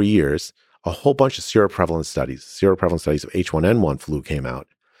couple of more years, a whole bunch of seroprevalence studies of H1N1 flu came out.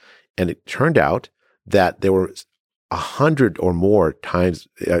 And it turned out that there were 100 or more times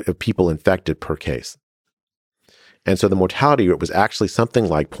of people infected per case. And so the mortality rate was actually something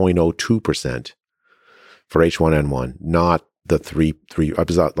like 0.02% for H1N1, not the three, like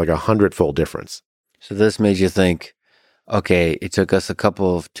 100-fold difference. So this made you think, okay, it took us a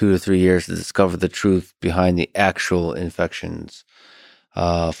couple of 2 to 3 years to discover the truth behind the actual infections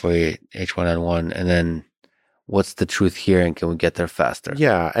for H1N1, and then what's the truth here, and can we get there faster?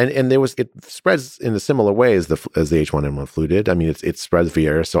 Yeah, and it spreads in a similar way as the H1N1 flu did. I mean, it spreads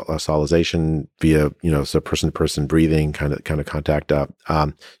via aerosolization, via so person to person breathing, kind of contact up,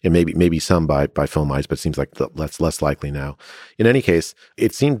 and maybe some by fomites, but it seems like that's less likely now. In any case,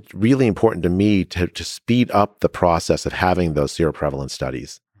 it seemed really important to me to speed up the process of having those seroprevalence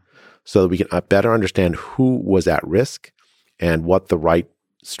studies, so that we can better understand who was at risk and what the right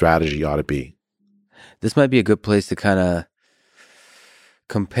strategy ought to be. This might be a good place to kind of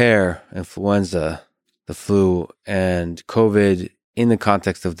compare influenza, the flu, and COVID in the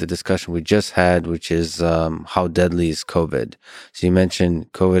context of the discussion we just had, which is how deadly is COVID. So you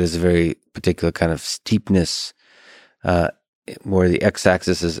mentioned COVID is a very particular kind of steepness uh, where the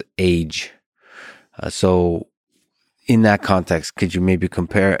x-axis is age. So in that context, could you maybe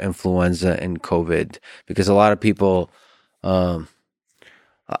compare influenza and COVID? Because a lot of people,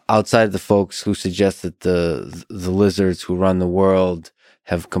 outside of the folks who suggest that the lizards who run the world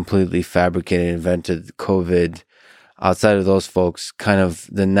have completely fabricated and invented COVID, outside of those folks, kind of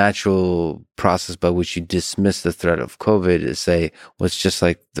the natural process by which you dismiss the threat of COVID is say, well, it's just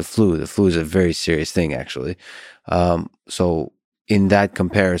like the flu. The flu is a very serious thing, actually. So in that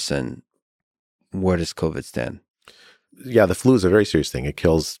comparison, where does COVID stand? Yeah, the flu is a very serious thing. It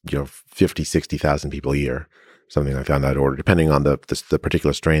kills, 50, 60,000 people a year, something like that in that order, depending on the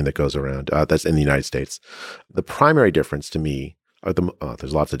particular strain that goes around. That's in the United States. The primary difference to me,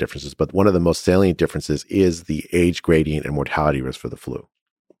 there's lots of differences, but one of the most salient differences is the age gradient and mortality risk for the flu.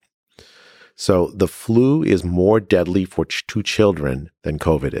 So the flu is more deadly to children than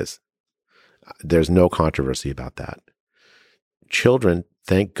COVID is. There's no controversy about that. Children,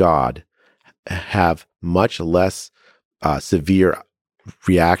 thank God, have much less severe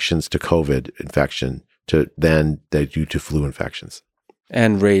reactions to COVID infection than they do to flu infections.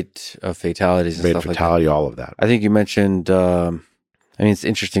 And rate of fatalities and rate stuff of fatality, like that. All of that. I think you mentioned, it's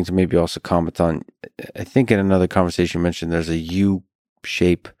interesting to maybe also comment on, I think in another conversation you mentioned there's a U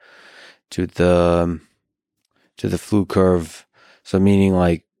shape to the flu curve. So meaning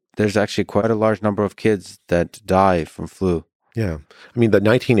like there's actually quite a large number of kids that die from flu. Yeah. The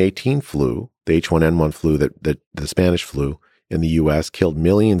 1918 flu, the H1N1 flu, the Spanish flu in the U.S. killed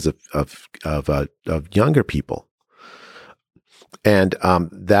millions of younger people. And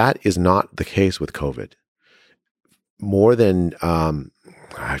that is not the case with COVID. More than, I'm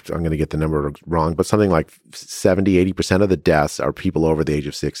going to get the number wrong, but something like 70, 80% of the deaths are people over the age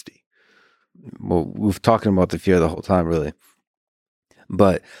of 60. Well, we've talking about the fear the whole time, really.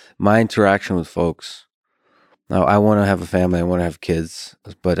 But my interaction with folks, now I want to have a family, I want to have kids,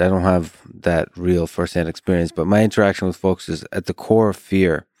 but I don't have that real firsthand experience. But my interaction with folks is at the core of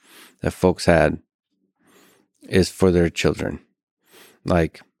fear that folks had is for their children.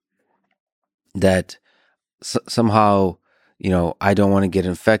 Like that somehow, I don't want to get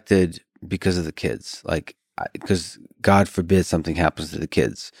infected because of the kids. Like, because God forbid something happens to the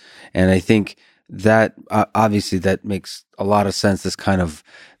kids. And I think that obviously that makes a lot of sense. This kind of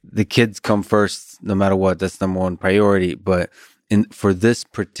the kids come first, no matter what. That's number one priority. But for this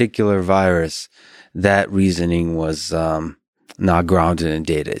particular virus, that reasoning was not grounded in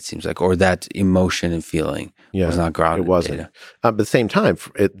data. It seems like, or that emotion and feeling was not grounded. It wasn't. In data. But at the same time,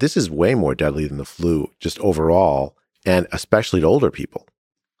 this is way more deadly than the flu, just overall, and especially to older people.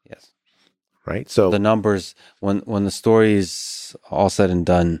 Yes. Right. So the numbers, when the story is all said and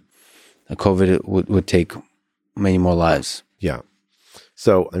done, COVID would take many more lives. Yeah.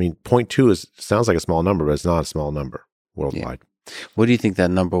 So, 0.2 sounds like a small number, but it's not a small number worldwide. Yeah. What do you think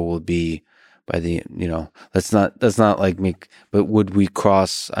that number will be by the, let's not like make, but would we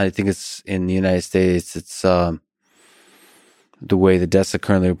cross, I think it's in the United States, it's the way the deaths are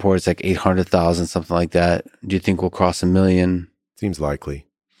currently reported, it's like 800,000, something like that. Do you think we'll cross 1 million? Seems likely.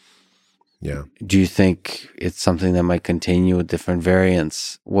 Yeah. Do you think it's something that might continue with different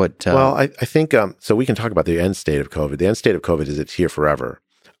variants? Well, I think, so we can talk about the end state of COVID. The end state of COVID is it's here forever.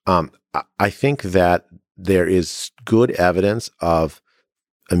 I think that there is good evidence of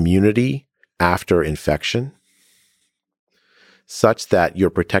immunity after infection, such that you're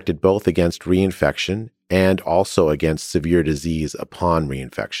protected both against reinfection and also against severe disease upon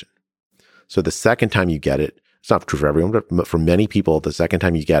reinfection. So the second time you get it, it's not true for everyone, but for many people, the second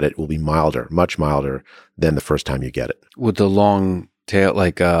time you get it will be milder, much milder than the first time you get it. With the long tail,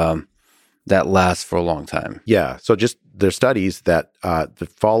 like that lasts for a long time. Yeah. So just there's studies that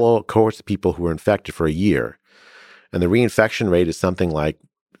follow cohorts of people who were infected for a year, and the reinfection rate is something like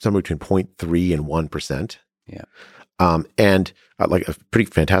somewhere between 0.3 and 1%. Yeah. And like a pretty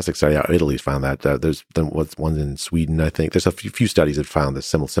fantastic study out of Italy's found that. There's one in Sweden, I think. There's a few studies that found this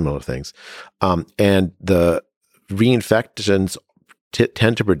similar things. And the reinfections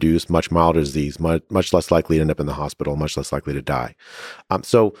tend to produce much milder disease, much less likely to end up in the hospital, much less likely to die.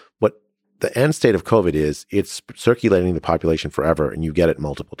 So what the end state of COVID is, it's circulating the population forever, and you get it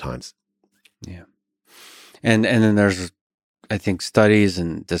multiple times. Yeah. And then there's, I think, studies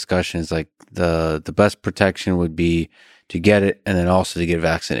and discussions like the best protection would be to get it and then also to get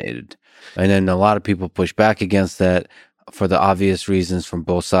vaccinated. And then a lot of people push back against that for the obvious reasons from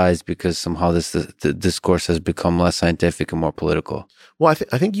both sides, because somehow the discourse has become less scientific and more political. Well,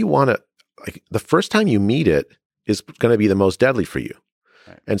 I think you want to, like, the first time you meet it is going to be the most deadly for you.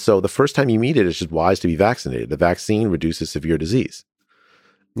 Right. And so the first time you meet it, it's just wise to be vaccinated. The vaccine reduces severe disease.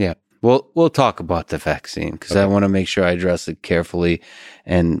 Yeah. We'll talk about the vaccine because I want to make sure I address it carefully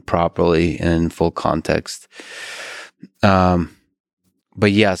and properly and in full context.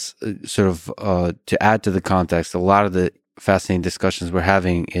 But yes, sort of to add to the context, a lot of the fascinating discussions we're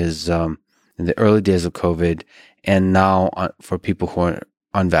having is in the early days of COVID and now for people who are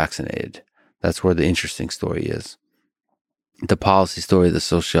unvaccinated. That's where the interesting story is. The policy story, the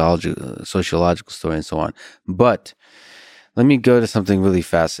sociological story, and so on. But let me go to something really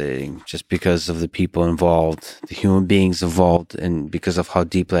fascinating just because of the people involved, the human beings involved, and because of how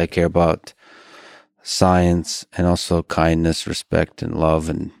deeply I care about science and also kindness, respect, and love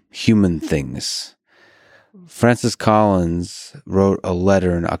and human things. Francis Collins wrote a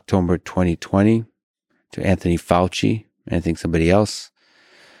letter in October 2020 to Anthony Fauci, and I think somebody else.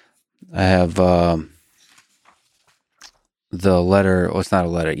 I have the letter, it's not a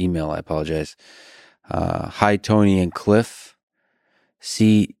letter, email, I apologize. Hi, Tony and Cliff,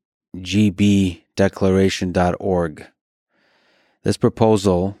 cgbdeclaration.org. This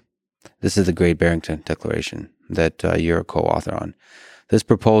proposal, this is the Great Barrington Declaration that you're a co-author on. This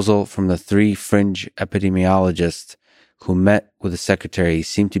proposal from the 3 fringe epidemiologists who met with the secretary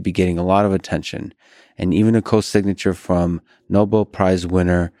seemed to be getting a lot of attention, and even a co-signature from Nobel Prize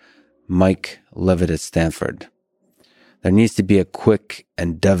winner Mike Levitt at Stanford. There needs to be a quick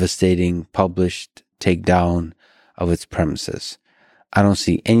and devastating published takedown of its premises. I don't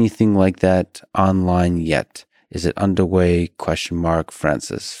see anything like that online yet. Is it underway?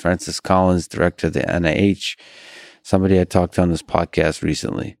 Francis Collins, director of the NIH. Somebody I talked to on this podcast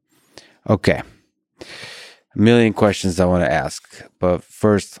recently. Okay. A million questions I want to ask. But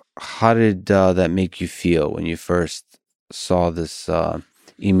first, how did that make you feel when you first saw this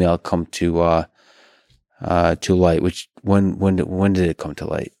email come to light? When did it come to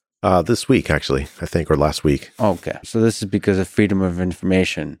light? This week, actually, I think, or last week. Okay. So this is because of freedom of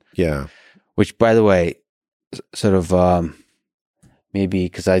information. Yeah. Which, by the way, sort of maybe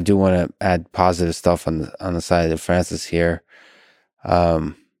because I do want to add positive stuff on the side of Francis here.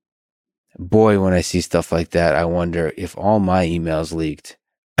 Boy, when I see stuff like that, I wonder if all my emails leaked.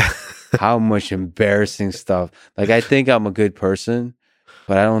 How much embarrassing stuff. Like, I think I'm a good person,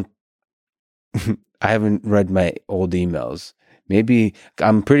 but I haven't read my old emails. Maybe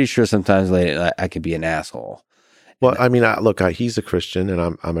I'm pretty sure sometimes later I could be an asshole. Well, I mean, look, he's a Christian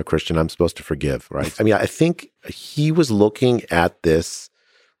and I'm a Christian. I'm supposed to forgive, right? I mean, I think he was looking at this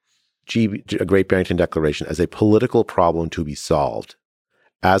Great Barrington Declaration as a political problem to be solved,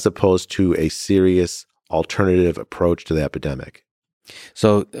 as opposed to a serious alternative approach to the epidemic.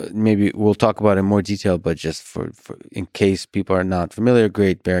 So maybe we'll talk about it in more detail, but just for in case people are not familiar,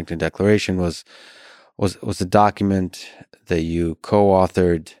 Great Barrington Declaration was a document that you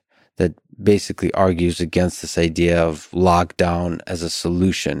co-authored that basically argues against this idea of lockdown as a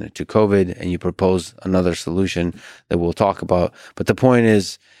solution to COVID, and you propose another solution that we'll talk about. But the point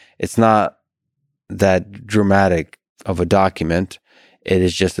is, it's not that dramatic of a document. It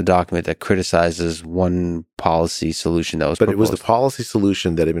is just a document that criticizes one policy solution that was proposed. But it was the policy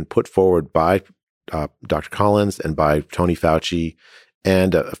solution that had been put forward by Dr. Collins and by Tony Fauci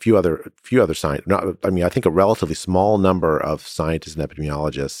and a few other scientists. I think a relatively small number of scientists and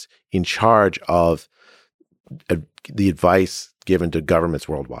epidemiologists in charge of the advice given to governments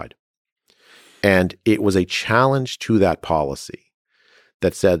worldwide. And it was a challenge to that policy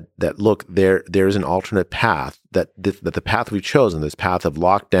that said that, look, there is an alternate path, that the path we've chosen, this path of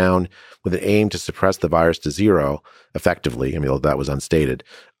lockdown with an aim to suppress the virus to zero effectively, I mean, that was unstated,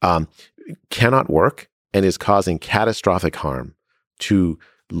 cannot work and is causing catastrophic harm to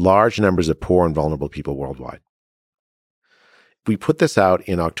large numbers of poor and vulnerable people worldwide. We put this out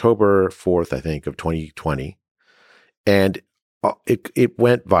in October 4th, I think, of 2020, and it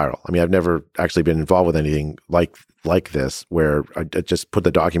went viral. I mean, I've never actually been involved with anything like this, where I just put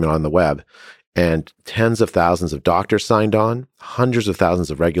the document on the web and tens of thousands of doctors signed on, hundreds of thousands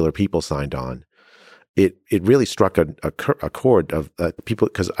of regular people signed on. It really struck a chord of people,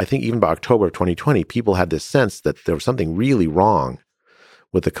 because I think even by October of 2020, people had this sense that there was something really wrong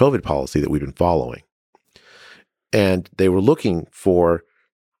with the COVID policy that we've been following. And they were looking for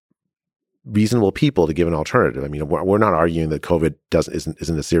reasonable people to give an alternative. I mean, we're not arguing that COVID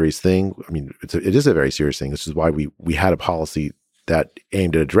isn't a serious thing. I mean, it is a very serious thing. This is why we had a policy that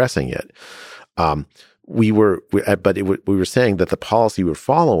aimed at addressing it. We were saying that the policy we're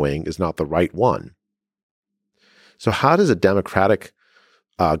following is not the right one. So how does a democratic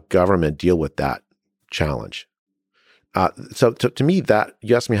government deal with that challenge? So to me, that,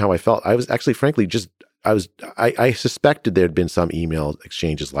 you asked me how I felt. I was actually, frankly, I suspected there had been some email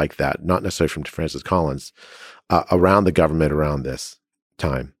exchanges like that, not necessarily from Francis Collins, around the government around this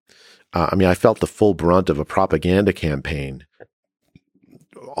time. I felt the full brunt of a propaganda campaign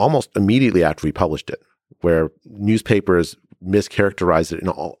almost immediately after we published it, where newspapers mischaracterized it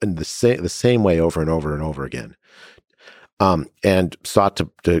in the same way over and over and over again, and sought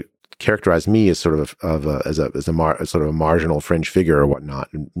to characterize me as sort of a marginal fringe figure or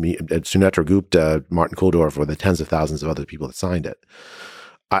whatnot. And Sunetra Gupta, Martin Kulldorff, or the tens of thousands of other people that signed it.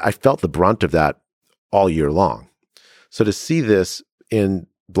 I felt the brunt of that all year long. So to see this in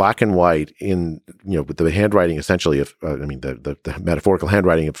black and white, with the handwriting essentially of, the metaphorical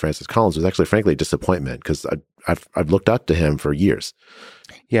handwriting of Francis Collins, was actually, frankly, a disappointment, because I've looked up to him for years.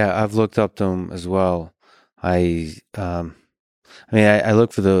 Yeah, I've looked up to him as well. I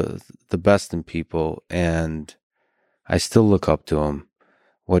look for the best in people, and I still look up to him.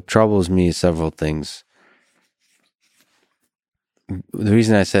 What troubles me is several things. The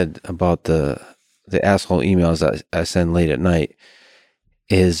reason I said about the asshole emails I send late at night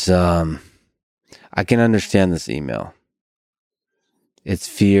is I can understand this email. It's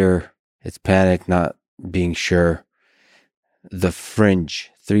fear, it's panic, not being sure. The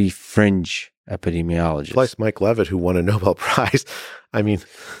three fringe epidemiologists. Plus Mike Levitt, who won a Nobel Prize.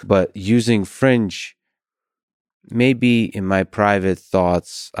 But using fringe, maybe in my private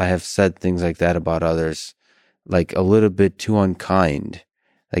thoughts, I have said things like that about others, like a little bit too unkind.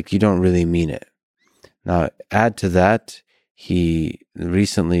 Like, you don't really mean it. Now, add to that, he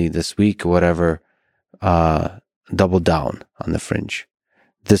recently, this week or whatever, doubled down on the fringe.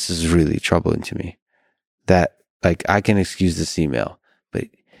 This is really troubling to me. That, like, I can excuse this email, but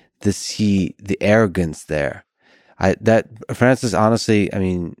the arrogance there, Francis, honestly,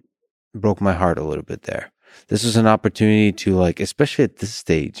 broke my heart a little bit there. This was an opportunity to, like, especially at this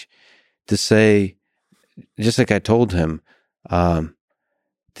stage, to say, just like I told him,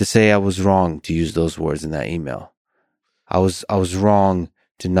 to say I was wrong to use those words in that email. I was wrong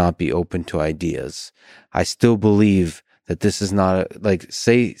to not be open to ideas. I still believe that this is not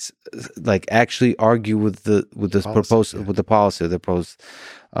actually argue with the proposal, with the policy, the proposed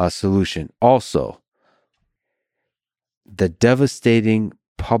solution. Also, the devastating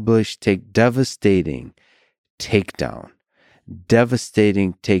takedown.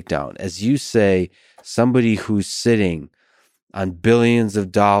 As you say, somebody who's sitting on billions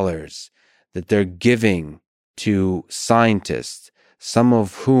of dollars that they're giving to scientists, some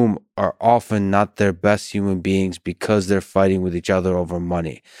of whom are often not their best human beings because they're fighting with each other over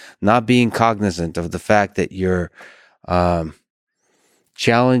money, not being cognizant of the fact that you're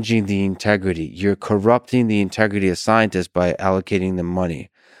challenging the integrity, you're corrupting the integrity of scientists by allocating them money.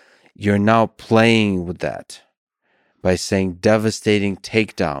 You're now playing with that by saying devastating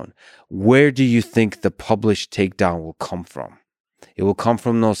takedown. Where do you think the published takedown will come from? It will come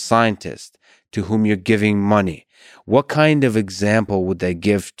from those scientists to whom you're giving money. What kind of example would they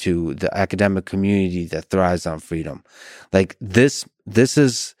give to the academic community that thrives on freedom? Like this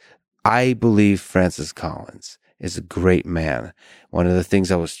is, I believe Francis Collins is a great man. One of the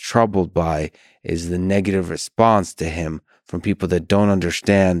things I was troubled by is the negative response to him from people that don't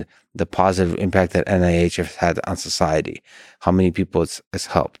understand the positive impact that NIH has had on society, how many people it's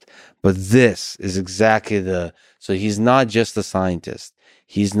helped. But this is exactly so he's not just a scientist.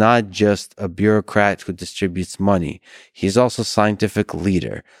 He's not just a bureaucrat who distributes money. He's also a scientific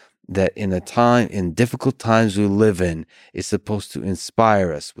leader that in difficult times we live in, is supposed to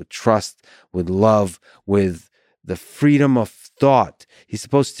inspire us with trust, with love, with the freedom of thought. He's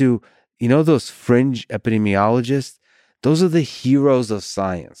supposed to, those fringe epidemiologists, those are the heroes of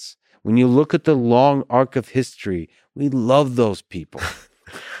science. When you look at the long arc of history, we love those people.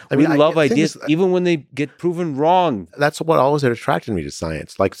 We love ideas, even when they get proven wrong. That's what always had attracted me to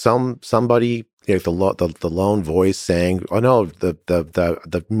science. Like somebody, the lone voice saying, "Oh no,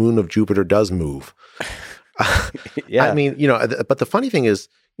 the moon of Jupiter does move." Yeah. But the funny thing is,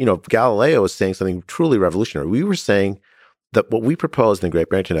 Galileo was saying something truly revolutionary. We were saying that what we proposed in the Great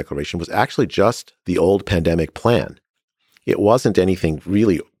Barrington Declaration was actually just the old pandemic plan. It wasn't anything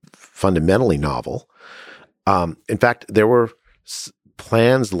really fundamentally novel. In fact, there were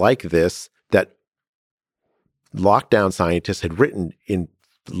plans like this that lockdown scientists had written in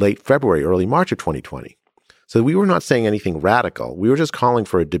late February, early March of 2020. So we were not saying anything radical. We were just calling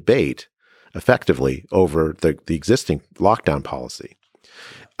for a debate, effectively, over the existing lockdown policy.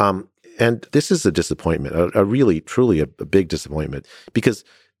 And this is a disappointment, a really, truly a big disappointment, because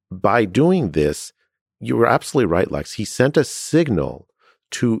by doing this, you were absolutely right, Lex. He sent a signal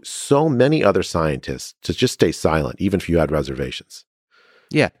to so many other scientists to just stay silent, even if you had reservations.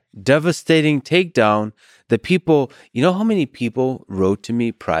 Yeah. Devastating takedown. The people, how many people wrote to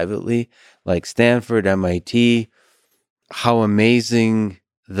me privately, like Stanford, MIT, how amazing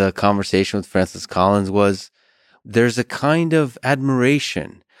the conversation with Francis Collins was there's a kind of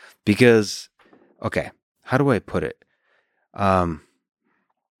admiration because, okay, how do I put it? A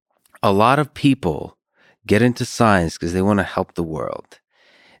lot of people get into science because they want to help the world.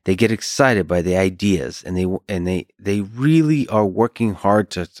 They get excited by the ideas, and they really are working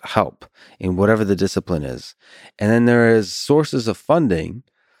hard to help in whatever the discipline is. And then there is sources of funding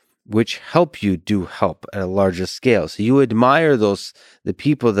which help you do help at a larger scale. So you admire the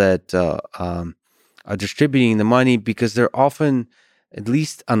people that are distributing the money because they're often, at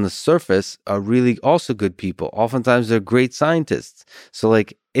least on the surface, are really also good people. Oftentimes they're great scientists. So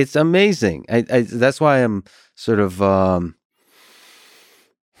like, it's amazing. That's why I'm sort of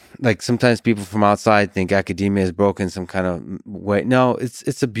like sometimes people from outside think academia is broken some kind of way. No,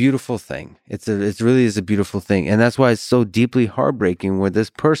 it's a beautiful thing. It really is a beautiful thing. And that's why it's so deeply heartbreaking where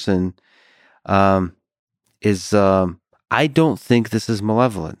this person is, I don't think this is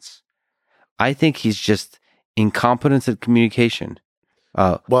malevolence. I think he's just incompetence at communication.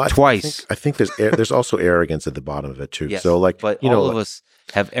 Twice. I think there's also arrogance at the bottom of it too. Yes, so like, but all of us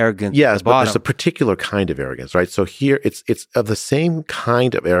have arrogance. Yes, at the but bottom. there's a particular kind of arrogance, right? So here it's of the same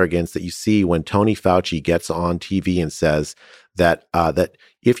kind of arrogance that you see when Tony Fauci gets on TV and says that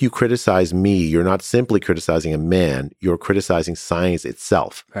if you criticize me, you're not simply criticizing a man, you're criticizing science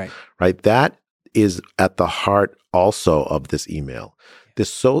itself. Right? That is at the heart also of this email.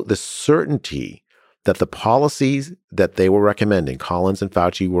 This certainty that the policies that they were recommending, Collins and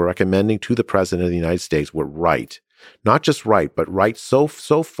Fauci were recommending to the president of the United States were right. Not just right, but right so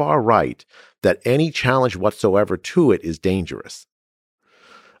far right that any challenge whatsoever to it is dangerous.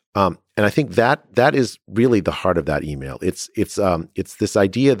 And I think that is really the heart of that email. It's this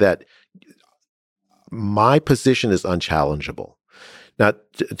idea that my position is unchallengeable. Now,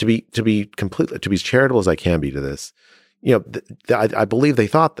 to be as charitable as I can be to this, I believe they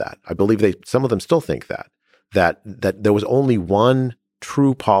thought that. I believe some of them still think that there was only one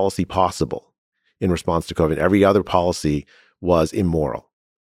true policy possible in response to COVID. Every other policy was immoral.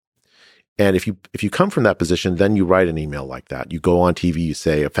 And if you come from that position, then you write an email like that. You go on TV, you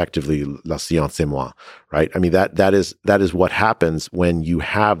say effectively, la science c'est moi, right? I mean, that is what happens when you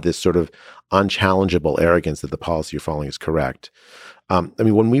have this sort of unchallengeable arrogance that the policy you're following is correct. I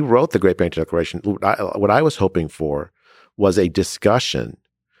mean, when we wrote the Great Barrington Declaration, what I was hoping for was a discussion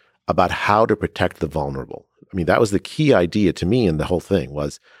about how to protect the vulnerable. I mean, that was the key idea to me in the whole thing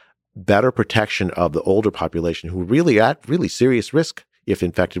was better protection of the older population who were really at really serious risk if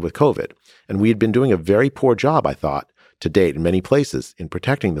infected with COVID. And we had been doing a very poor job, I thought, to date in many places in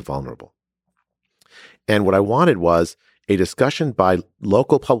protecting the vulnerable. And what I wanted was a discussion by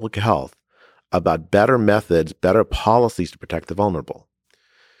local public health about better methods, better policies to protect the vulnerable.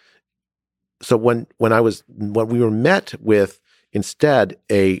 So when we were met with instead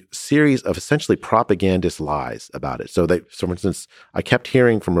a series of essentially propagandist lies about it. So for instance, I kept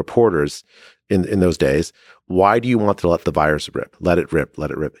hearing from reporters in those days, why do you want to let the virus rip? Let it rip, let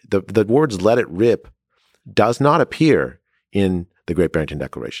it rip. The words let it rip does not appear in the Great Barrington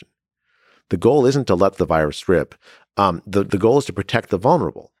Declaration. The goal isn't to let the virus rip. The goal is to protect the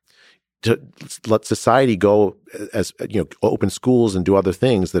vulnerable. To let society go as, open schools and do other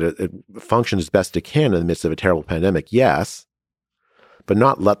things that it function as best it can in the midst of a terrible pandemic. Yes, but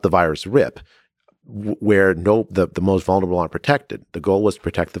not let the virus rip where the most vulnerable aren't protected. The goal was to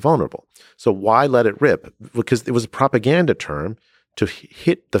protect the vulnerable. So why let it rip? Because it was a propaganda term to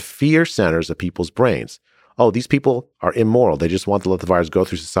hit the fear centers of people's brains. Oh, these people are immoral. They just want to let the virus go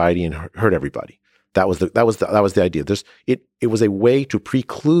through society and hurt everybody. That was the idea. It was a way to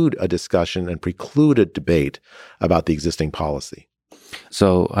preclude a discussion and preclude a debate about the existing policy.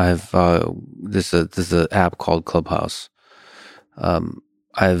 So I've this is an app called Clubhouse.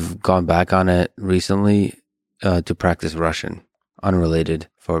 I've gone back on it recently to practice Russian, unrelated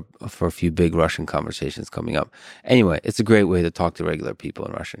for a few big Russian conversations coming up. Anyway, it's a great way to talk to regular people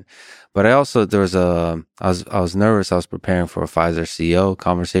in Russian. But I also I was nervous. I was preparing for a Pfizer CEO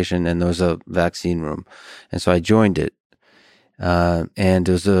conversation, and there was a vaccine room, and so I joined it. And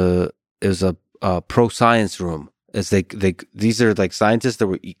it was a pro science room. It's these are like scientists that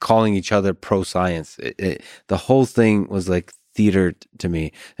were calling each other pro science. The whole thing was like theater to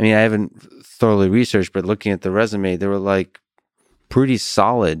me. I mean, I haven't thoroughly researched, but looking at the resume, they were like pretty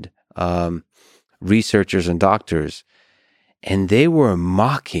solid researchers and doctors, and they were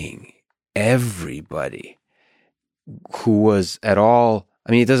mocking everybody who was at all.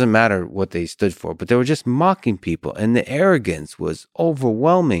 I mean, it doesn't matter what they stood for, but they were just mocking people, and the arrogance was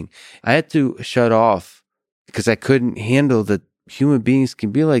overwhelming. I had to shut off because I couldn't handle the human beings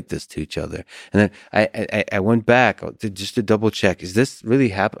can be like this to each other. And then I went back just to double check. Is this really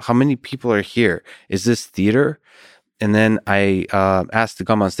happen? How many people are here? Is this theater? And then I asked to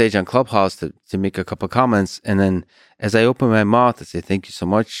come on stage on Clubhouse to make a couple of comments. And then as I open my mouth, I say, thank you so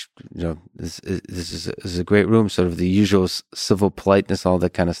much. This is a great room, sort of the usual civil politeness, all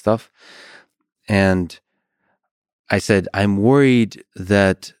that kind of stuff. And I said, I'm worried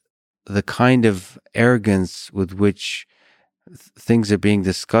that the kind of arrogance with which things are being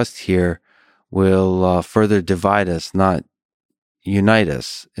discussed here will further divide us, not unite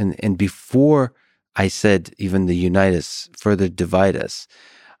us. And before I said even the unite us, further divide us,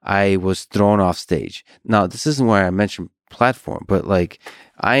 I was thrown off stage. Now, this isn't where I mentioned platform, but like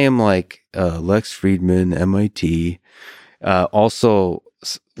I am like Lex Friedman, MIT, also,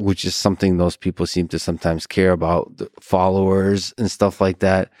 which is something those people seem to sometimes care about, the followers and stuff like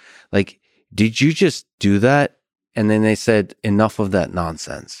that. Like, did you just do that? And then they said, enough of that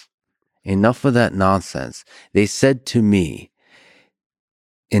nonsense. Enough of that nonsense. They said to me,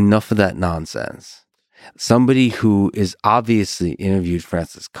 enough of that nonsense. Somebody who is obviously interviewed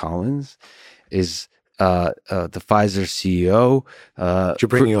Francis Collins, is the Pfizer CEO. You're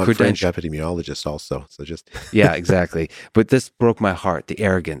bringing on French epidemiologists also. So just yeah, exactly. But this broke my heart, the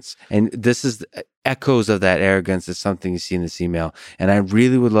arrogance. And this is echoes of that arrogance is something you see in this email. And I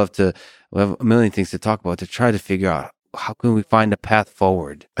really would love to, we have a million things to talk about, to try to figure out how can we find a path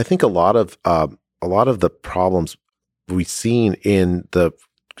forward. I think a lot of the problems we've seen in the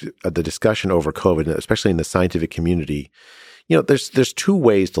discussion over COVID, especially in the scientific community, there's two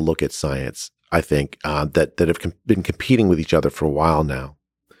ways to look at science, I think, that have been competing with each other for a while now.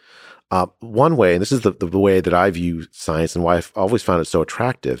 One way, and this is the way that I view science and why I've always found it so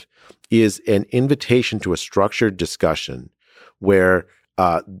attractive, is an invitation to a structured discussion where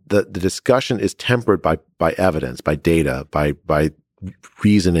the discussion is tempered by evidence, by data, by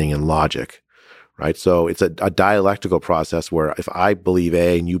reasoning and logic. Right. So it's a dialectical process where if I believe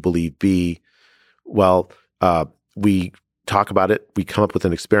A and you believe B, well, we talk about it. We come up with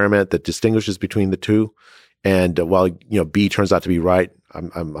an experiment that distinguishes between the two. And while, B turns out to be right,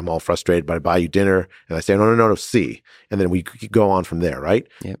 I'm all frustrated, but I buy you dinner and I say, no, C. And then we go on from there. Right.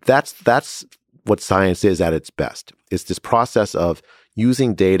 Yep. That's what science is at its best. It's this process of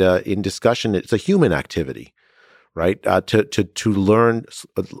using data in discussion. It's a human activity. Right, to learn,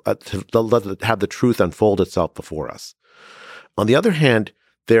 to have the truth unfold itself before us. On the other hand,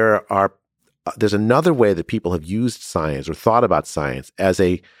 there's another way that people have used science or thought about science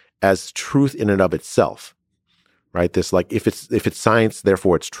as truth in and of itself. Right, this like if it's science,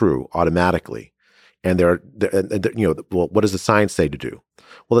 therefore it's true automatically. And well, what does the science say to do?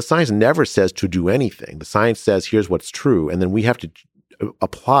 Well, the science never says to do anything. The science says here's what's true, and then we have to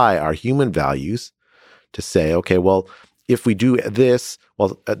apply our human values to say, okay, well, if we do this,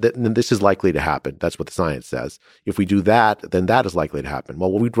 well, then this is likely to happen. That's what the science says. If we do that, then that is likely to happen.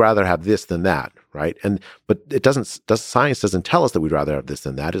 Well, we'd rather have this than that, right? But it science doesn't tell us that we'd rather have this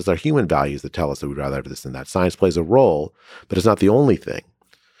than that. It's our human values that tell us that we'd rather have this than that. Science plays a role, but it's not the only thing.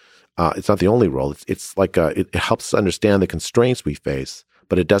 It's not the only role. It's like it helps us understand the constraints we face,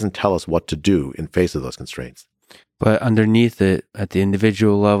 but it doesn't tell us what to do in face of those constraints. But underneath it, at the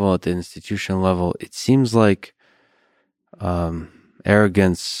individual level, at the institutional level, it seems like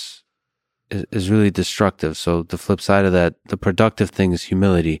arrogance is really destructive. So the flip side of that, the productive thing is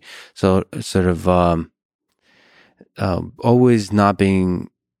humility. So sort of always not being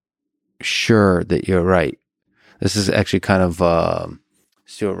sure that you're right. This is actually kind of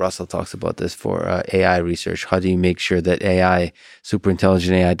Stuart Russell talks about this for AI research. How do you make sure that AI, super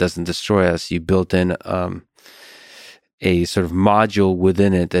intelligent AI, doesn't destroy us? You built in a sort of module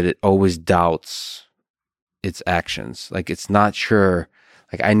within it that it always doubts its actions. Like it's not sure.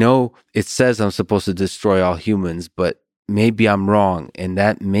 Like I know it says I'm supposed to destroy all humans, but maybe I'm wrong. And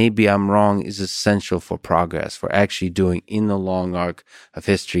that maybe I'm wrong is essential for progress, for actually doing in the long arc of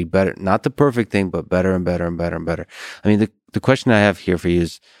history better, not the perfect thing, but better and better and better and better. I mean, the question I have here for you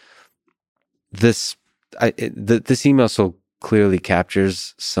is this email so clearly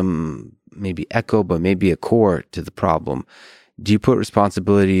captures some maybe echo, but maybe a core to the problem. Do you put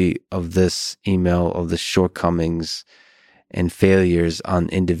responsibility of this email, of the shortcomings and failures on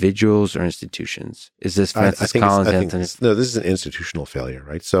individuals or institutions? Is this Francis Collins, Anthony? No, this is an institutional failure,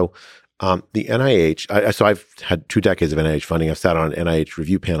 right? So the NIH, so I've had 2 decades of NIH funding. I've sat on NIH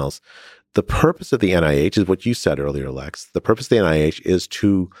review panels. The purpose of the NIH is what you said earlier, Lex. The purpose of the NIH is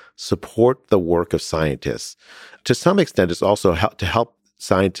to support the work of scientists. To some extent, it's also to help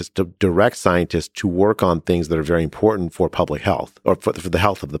scientists, to direct scientists to work on things that are very important for public health or for the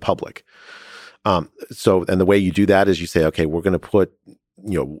health of the public. And the way you do that is you say, okay, we're going to put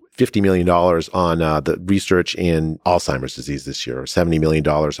 $50 million on the research in Alzheimer's disease this year, or $70 million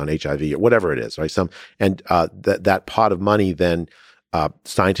on HIV, or whatever it is, right? That pot of money, then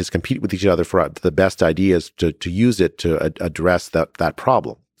scientists compete with each other for the best ideas to use it to address that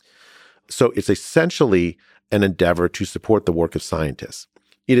problem. So it's essentially an endeavor to support the work of scientists.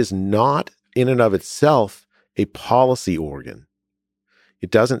 It is not in and of itself a policy organ. It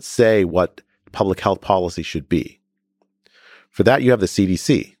doesn't say what public health policy should be. For that, you have the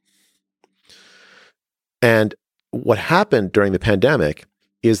CDC. And what happened during the pandemic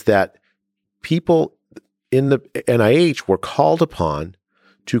is that people in the NIH were called upon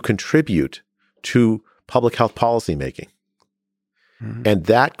to contribute to public health policy making. Mm-hmm. And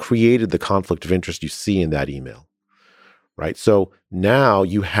that created the conflict of interest you see in that email, right? So now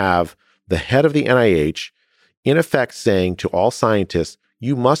you have the head of the NIH in effect saying to all scientists,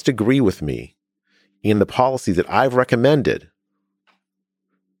 you must agree with me in the policy that I've recommended,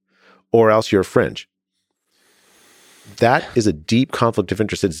 or else you're a fringe. That is a deep conflict of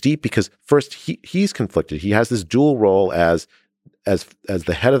interest. It's deep because first he's conflicted. He has this dual role as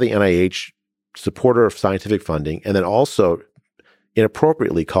the head of the NIH, supporter of scientific funding, and then also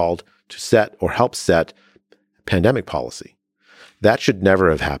inappropriately called to set or help set pandemic policy. That should never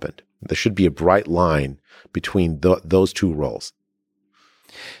have happened. There should be a bright line between those two roles.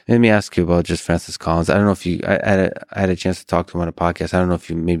 Let me ask you about just Francis Collins. I don't know if I had a chance to talk to him on a podcast. I don't know if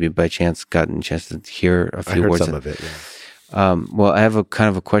you maybe by chance gotten a chance to hear a few words. I heard some of it, yeah. Well, I have a kind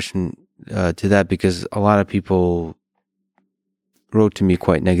of a question to that, because a lot of people wrote to me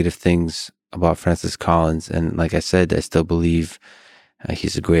quite negative things about Francis Collins. And like I said, I still believe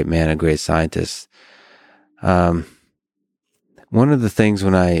he's a great man, a great scientist. One of the things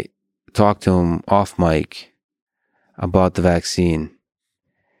when I talked to him off mic about the vaccine,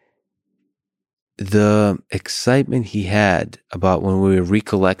 the excitement he had about when we were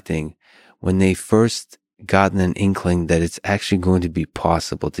recollecting when they first gotten an inkling that it's actually going to be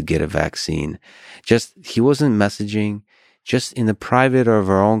possible to get a vaccine. He wasn't messaging, just in the private of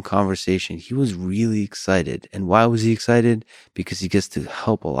our own conversation, he was really excited. And why was he excited? Because he gets to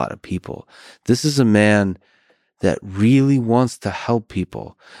help a lot of people. This is a man that really wants to help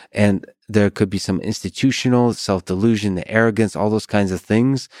people. And there could be some institutional self-delusion, the arrogance, all those kinds of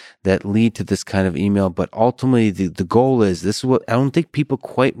things that lead to this kind of email. But ultimately, the goal is, this is what, I don't think people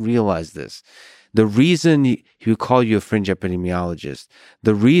quite realize this. The reason he would call you a fringe epidemiologist,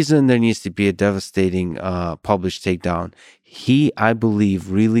 the reason there needs to be a devastating published takedown, I believe,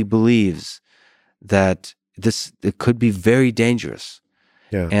 really believes that it could be very dangerous.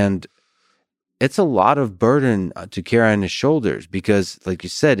 Yeah. And it's a lot of burden to carry on his shoulders, because, like you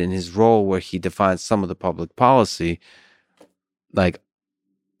said, in his role where he defines some of the public policy,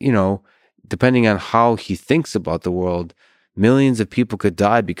 depending on how he thinks about the world, millions of people could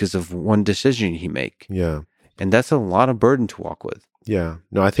die because of one decision he make. Yeah. And that's a lot of burden to walk with. Yeah.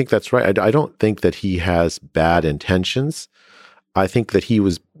 No, I think that's right. I don't think that he has bad intentions. I think that he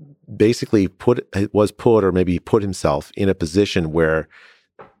was basically put himself in a position where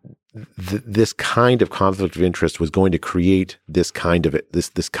this kind of conflict of interest was going to create this kind of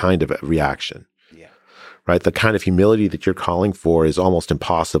a reaction. Yeah. Right? The kind of humility that you're calling for is almost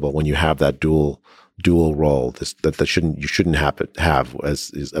impossible when you have that dual role you shouldn't have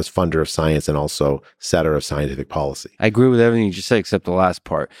as funder of science and also setter of scientific policy. I agree with everything you just said except the last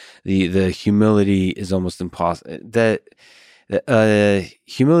part. The humility is almost impossible.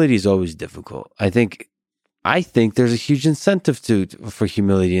 Humility is always difficult. I think there's a huge incentive for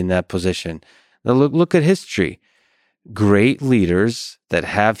humility in that position. Now look at history. Great leaders that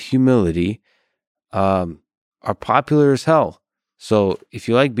have humility are popular as hell. So if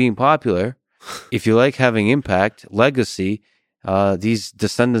you like being popular, if you like having impact, legacy, these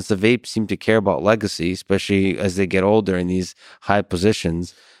descendants of apes seem to care about legacy, especially as they get older in these high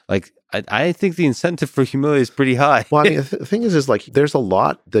positions. Like, I think the incentive for humility is pretty high. Well, I mean, the thing is like, there's a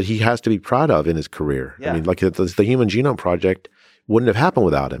lot that he has to be proud of in his career. Yeah. I mean, like the Human Genome Project wouldn't have happened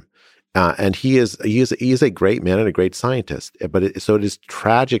without him. And he is a great man and a great scientist. So it is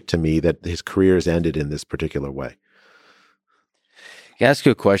tragic to me that his career has ended in this particular way. Can I ask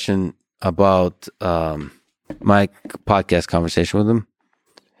you a question about my podcast conversation with him?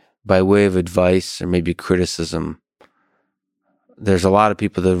 By way of advice or maybe criticism, there's a lot of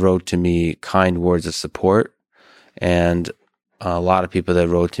people that wrote to me kind words of support, and a lot of people that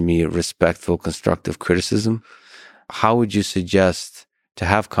wrote to me respectful, constructive criticism. How would you suggest to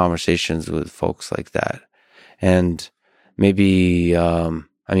have conversations with folks like that? And maybe,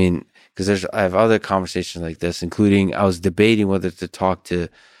 because I have other conversations like this, including I was debating whether to talk to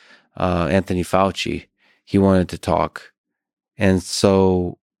Anthony Fauci. He wanted to talk. And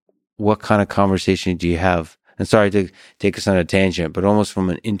so what kind of conversation do you have? And sorry to take us on a tangent, but almost from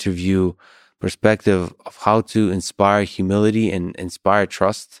an interview perspective of how to inspire humility and inspire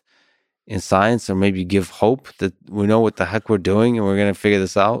trust in science, or maybe give hope that we know what the heck we're doing and we're going to figure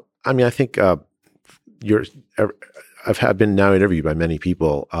this out? I mean, I think I've been now interviewed by many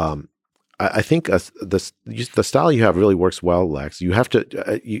people. I think the style you have really works well, Lex. You have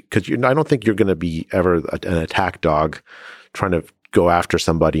to, because I don't think you're going to be ever an attack dog trying to go after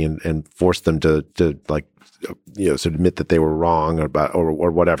somebody and force them to like, sort of admit that they were wrong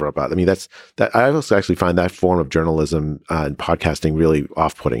or whatever about. I mean, that I also actually find that form of journalism and podcasting really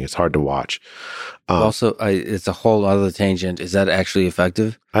off-putting. It's hard to watch. Also, it's a whole other tangent. Is that actually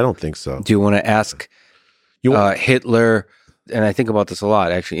effective? I don't think so. Do you want to ask Hitler? And I think about this a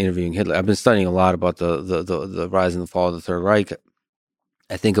lot, actually interviewing Hitler. I've been studying a lot about the rise and the fall of the Third Reich.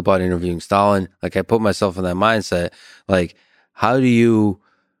 I think about interviewing Stalin. Like, I put myself in that mindset. Like, how do you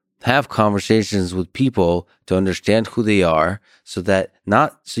have conversations with people to understand who they are, so that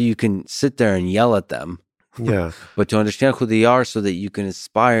not so you can sit there and yell at them, but to understand who they are so that you can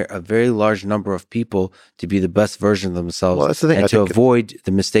inspire a very large number of people to be the best version of themselves, well, that's the thing. And to avoid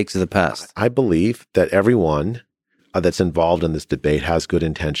the mistakes of the past. I believe that everyone that's involved in this debate has good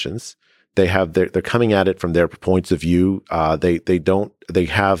intentions. They're coming at it from their points of view. They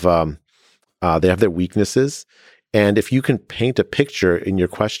have their weaknesses. And if you can paint a picture in your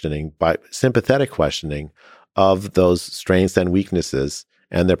questioning by sympathetic questioning of those strengths and weaknesses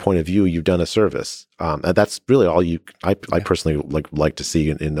and their point of view, you've done a service. And that's really all I personally like to see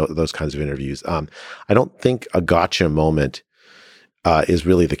in those kinds of interviews. I don't think a gotcha moment is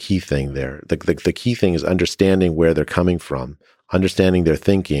really the key thing there. The key thing is understanding where they're coming from, understanding their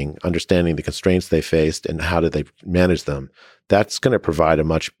thinking, understanding the constraints they faced, and how did they manage them. That's going to provide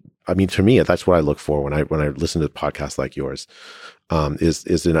to me, that's what I look for when I listen to podcasts like yours,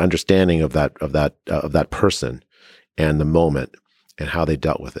 is an understanding of that person and the moment and how they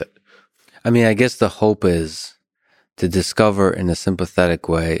dealt with it. I mean, I guess the hope is to discover in a sympathetic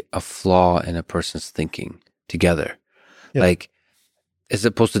way a flaw in a person's thinking together. Yeah. Like, as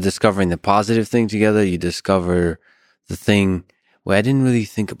opposed to discovering the positive thing together, you discover the thing. Well, I didn't really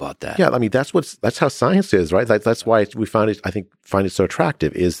think about that. Yeah, I mean, that's how science is, right? That's why we find it so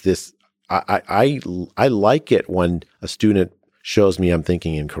attractive. Is this? I like it when a student shows me I'm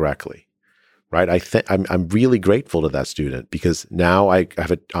thinking incorrectly, right? I'm really grateful to that student because now I have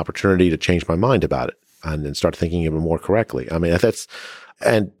an opportunity to change my mind about it and start thinking even more correctly. I mean,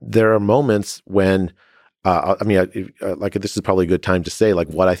 and there are moments when, this is probably a good time to say like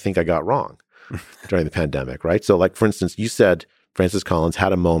what I think I got wrong during the pandemic, right? So, like for instance, you said Francis Collins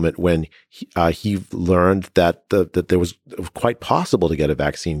had a moment when he learned that that it was quite possible to get a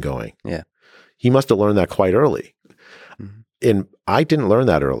vaccine going. Yeah, he must have learned that quite early. Mm-hmm. And I didn't learn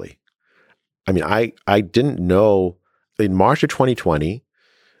that early. I mean, I didn't know in March of 2020.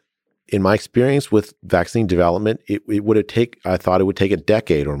 In my experience with vaccine development, I thought it would take a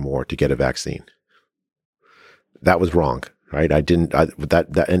decade or more to get a vaccine. That was wrong. Right.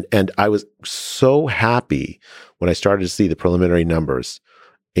 And I was so happy when I started to see the preliminary numbers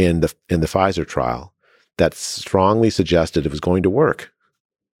in the Pfizer trial that strongly suggested it was going to work.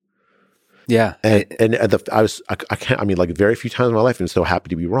 Yeah. Very few times in my life, I'm so happy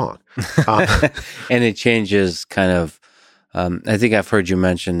to be wrong. And it changes kind of, I think I've heard you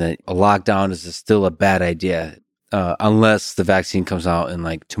mention that a lockdown is still a bad idea, unless the vaccine comes out in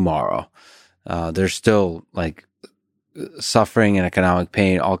like tomorrow. There's still like suffering and economic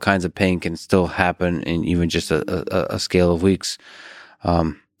pain, all kinds of pain can still happen in even just a scale of weeks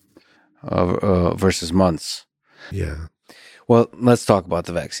versus months. Yeah. Well, let's talk about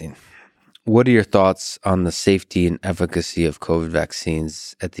the vaccine. What are your thoughts on the safety and efficacy of COVID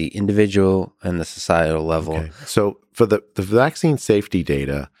vaccines at the individual and the societal level? Okay. So for the vaccine safety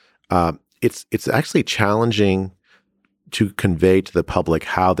data, it's actually challenging to convey to the public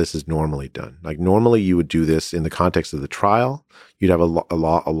how this is normally done. Like normally you would do this in the context of the trial. You'd have a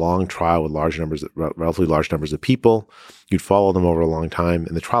long trial with relatively large numbers of people. You'd follow them over a long time,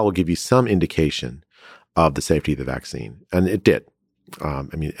 and the trial will give you some indication of the safety of the vaccine. And it did.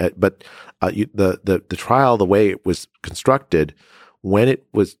 The trial, the way it was constructed, when it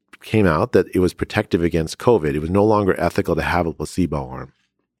came out that it was protective against COVID, it was no longer ethical to have a placebo arm.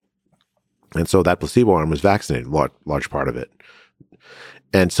 And so that placebo arm was vaccinated, large part of it.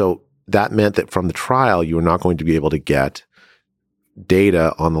 And so that meant that from the trial, you were not going to be able to get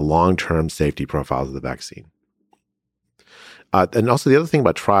data on the long-term safety profiles of the vaccine. And also the other thing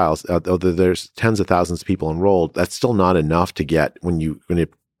about trials, although there's tens of thousands of people enrolled, that's still not enough to get when you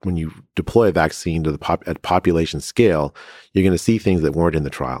when you deploy a vaccine to at population scale, you're going to see things that weren't in the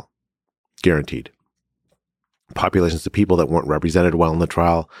trial, guaranteed. Populations of people that weren't represented well in the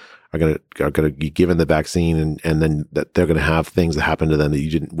trial are going to be given the vaccine, and then that they're going to have things that happen to them that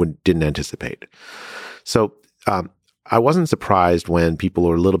you didn't anticipate. So I wasn't surprised when people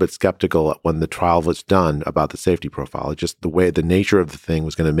were a little bit skeptical when the trial was done about the safety profile. Just the nature of the thing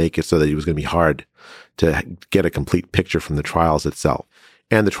was going to make it so that it was going to be hard to get a complete picture from the trials itself.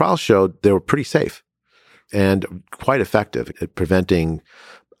 And the trials showed they were pretty safe and quite effective at preventing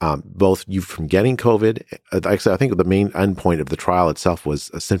both you from getting COVID. Actually, I think the main endpoint of the trial itself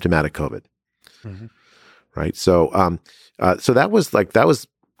was a symptomatic COVID, right? So, so that was, it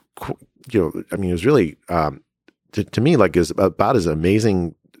was really, to me, like, is about as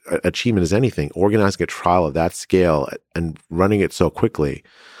amazing achievement as anything, organizing a trial of that scale and running it so quickly.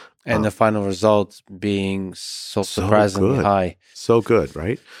 And the final results being so surprisingly high. So good,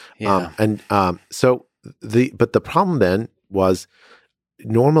 right? Yeah. But the problem then was,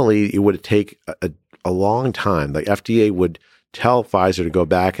 normally it would take a long time. The FDA would tell Pfizer to go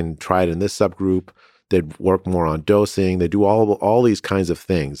back and try it in this subgroup. They'd work more on dosing. They do all these kinds of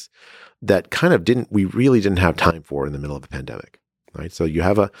things that we really didn't have time for in the middle of a pandemic, right? So you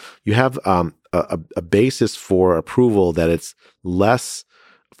have a basis for approval that it's less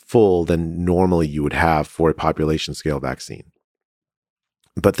full than normally you would have for a population scale vaccine.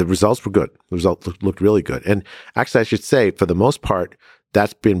 But the results were good. The results looked really good. And actually, I should say, for the most part,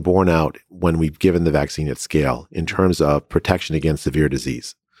 that's been borne out when we've given the vaccine at scale in terms of protection against severe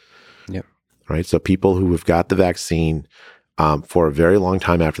disease. Yep. Right. So people who have got the vaccine for a very long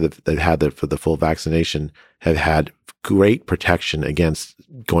time after they've had for the full vaccination have had great protection against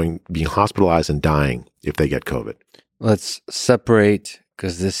being hospitalized and dying if they get COVID. Let's separate,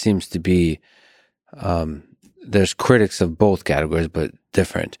 because this seems to be, there's critics of both categories, but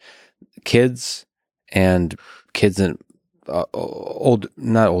different. Kids and not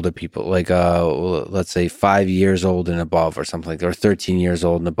older people, like let's say 5 years old and above, or something like that, or 13 years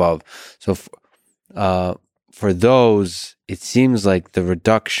old and above. So for those, it seems like the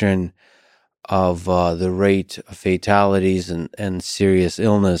reduction of the rate of fatalities and serious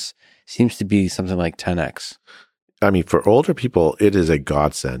illness seems to be something like 10x. I mean, for older people, it is a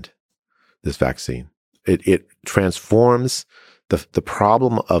godsend, this vaccine. It transforms the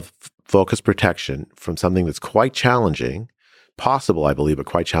problem of focus protection from something that's quite challenging, possible, I believe, but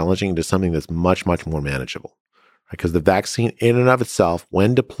quite challenging, to something that's much, much more manageable. Right? Because the vaccine in and of itself,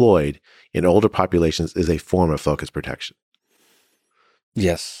 when deployed in older populations, is a form of focus protection.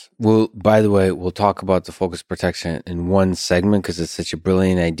 Yes. Well, by the way, we'll talk about the focus protection in one segment because it's such a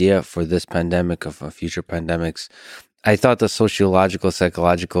brilliant idea for this pandemic, of future pandemics. I thought the sociological,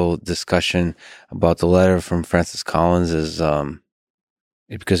 psychological discussion about the letter from Francis Collins is,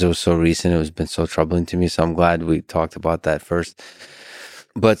 because it was so recent, it was been so troubling to me. So I'm glad we talked about that first.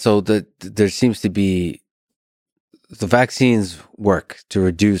 But so there seems to be, the vaccines work to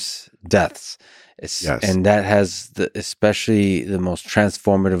reduce deaths. Yes. And that has especially the most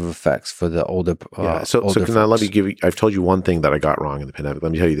transformative effects for the older. So older now let folks. me give you, I've told you one thing that I got wrong in the pandemic.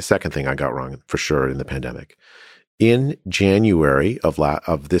 Let me tell you the second thing I got wrong for sure in the pandemic. In January of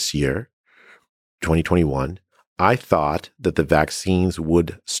this year, 2021, I thought that the vaccines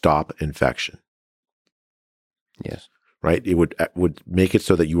would stop infection. Yes. Right? It would make it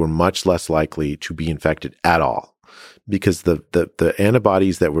so that you were much less likely to be infected at all, because the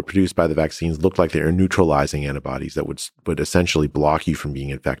antibodies that were produced by the vaccines looked like they were neutralizing antibodies that would essentially block you from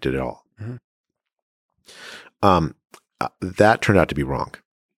being infected at all. Mm-hmm. That turned out to be wrong.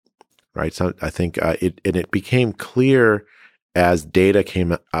 Right? So I think it became clear as data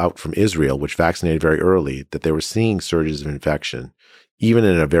came out from Israel, which vaccinated very early, that they were seeing surges of infection, even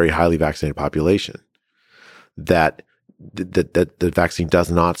in a very highly vaccinated population, that the vaccine does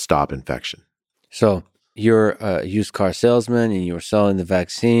not stop infection. So you're a used car salesman and you were selling the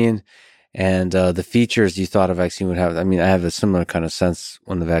vaccine, and the features you thought a vaccine would have. I mean, I have a similar kind of sense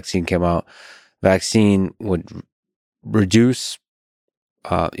when the vaccine came out. Vaccine would reduce,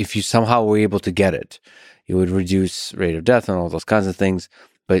 if you somehow were able to get it, it would reduce rate of death and all those kinds of things,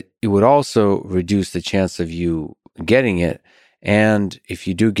 but it would also reduce the chance of you getting it. And if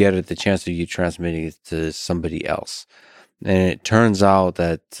you do get it, the chance of you transmitting it to somebody else. And it turns out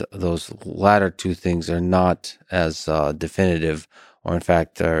that those latter two things are not as definitive, or in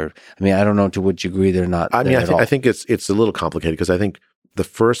fact are, I mean, I don't know to what degree they're not. I mean, I think it's a little complicated, because I think the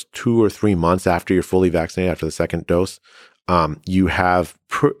first 2 or 3 months after you're fully vaccinated, after the second dose, you have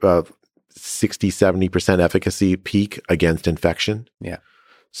 60-70% efficacy peak against infection. Yeah.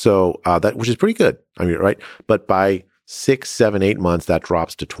 So which is pretty good. I mean, right? But by 6, 7, 8 months, that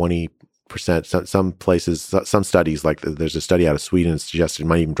drops to 20%. Some places, some studies, like there's a study out of Sweden that suggests it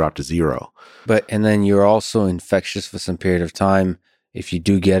might even drop to 0. And then you're also infectious for some period of time if you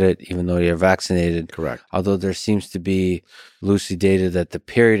do get it, even though you're vaccinated. Correct. Although there seems to be loosely data that the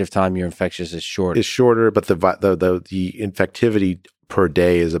period of time you're infectious is shorter. It's shorter, but the infectivity per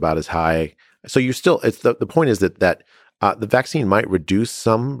day is about as high. So you still, the point is that the vaccine might reduce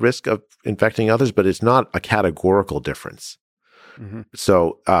some risk of infecting others, but it's not a categorical difference. Mm-hmm.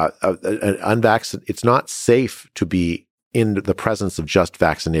 So it's not safe to be in the presence of just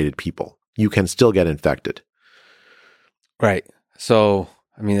vaccinated people. You can still get infected. Right. So,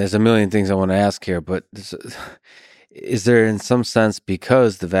 I mean, there's a million things I want to ask here, but is there in some sense,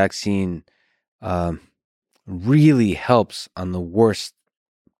 because the vaccine really helps on the worst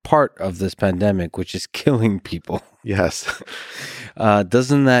part of this pandemic, which is killing people? Yes.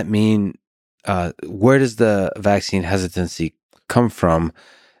 Doesn't that mean, where does the vaccine hesitancy come from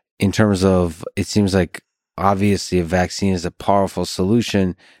in terms of, it seems like obviously a vaccine is a powerful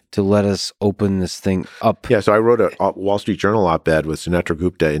solution to let us open this thing up? Yeah, so I wrote a Wall Street Journal op-ed with Sunetra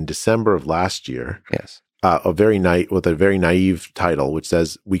Gupta in December of last year. Yes. With a very naive title, which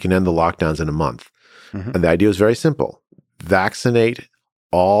says, we can end the lockdowns in a month. Mm-hmm. And the idea is very simple. Vaccinate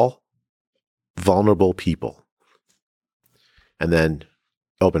all vulnerable people and then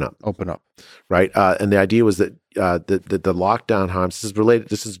open up. Right? And the idea was that the lockdown harms,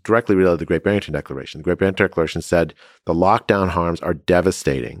 this is directly related to the Great Barrington Declaration. The Great Barrington Declaration said the lockdown harms are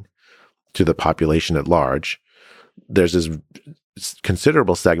devastating to the population at large. There's this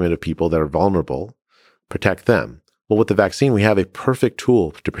considerable segment of people that are vulnerable. Protect them. Well, with the vaccine, we have a perfect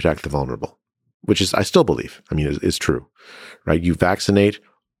tool to protect the vulnerable, which is, I still believe, is true, right? You vaccinate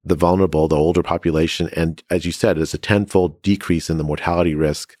the vulnerable, the older population, and as you said, it's a 10-fold decrease in the mortality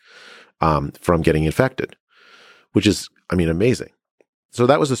risk from getting infected, which is, amazing. So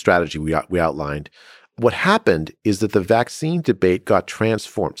that was the strategy we outlined. What happened is that the vaccine debate got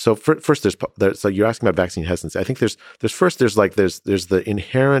transformed. So first, so you're asking about vaccine hesitancy. I think there's the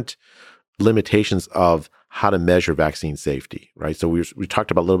inherent limitations of how to measure vaccine safety, right? So we talked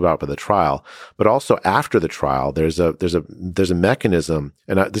about a little bit about the trial, but also after the trial, there's a mechanism,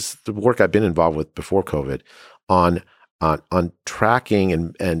 and this is the work I've been involved with before COVID, on tracking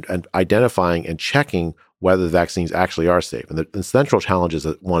and identifying and checking whether the vaccines actually are safe. And the central challenge is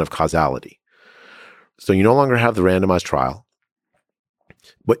one of causality. So you no longer have the randomized trial,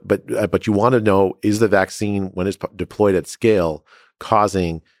 but you want to know, is the vaccine, when it's deployed at scale,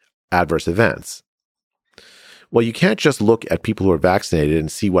 causing adverse events? Well, you can't just look at people who are vaccinated and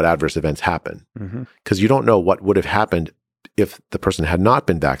see what adverse events happen, because you don't know what would have happened if the person had not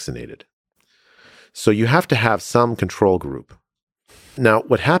been vaccinated. So you have to have some control group. Now,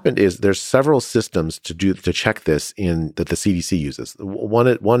 what happened is there's several systems to check this that the CDC uses.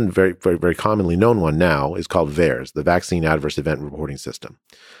 One very, very, very commonly known one now is called VAERS, the Vaccine Adverse Event Reporting System.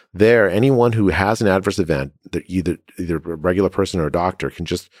 There, anyone who has an adverse event, either a regular person or a doctor, can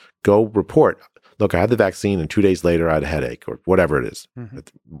just go report, look, I had the vaccine and 2 days later I had a headache, or whatever it is.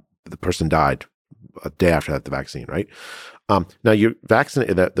 The person died a day after the vaccine, right? Now,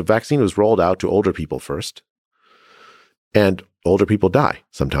 the vaccine was rolled out to older people first, and older people die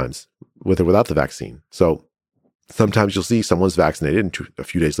sometimes with or without the vaccine. So sometimes you'll see someone's vaccinated and a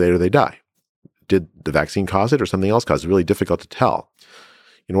few days later they die. Did the vaccine cause it or something else cause it? It's really difficult to tell.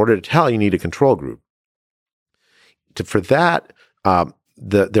 In order to tell, you need a control group. For that,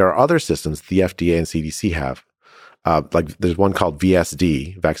 there are other systems the FDA and CDC have. Like there's one called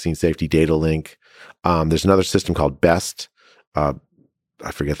VSD, Vaccine Safety Data Link. There's another system called BEST. I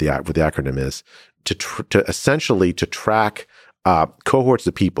forget what the acronym is, to essentially track cohorts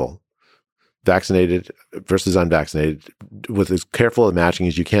of people, vaccinated versus unvaccinated, with as careful a matching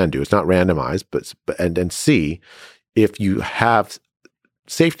as you can do. It's not randomized, and see if you have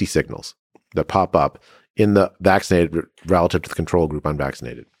safety signals that pop up in the vaccinated relative to the control group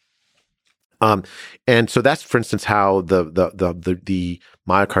unvaccinated. And so that's, for instance, how the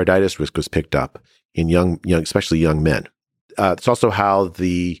myocarditis risk was picked up in young, especially young men. It's also how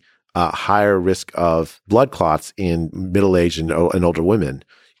the higher risk of blood clots in middle-aged and older women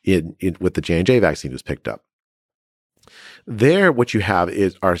with the J&J vaccine was picked up. There, what you have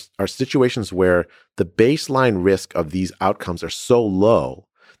are situations where the baseline risk of these outcomes are so low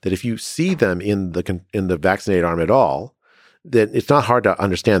that if you see them in the vaccinated arm at all, then it's not hard to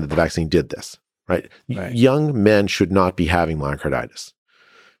understand that the vaccine did this, right? Young men should not be having myocarditis.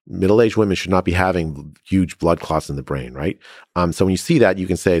 middle-aged women should not be having huge blood clots in the brain, right? So when you see that, you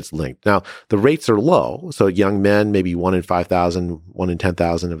can say it's linked. Now, the rates are low. So young men, maybe 1 in 5,000, 1 in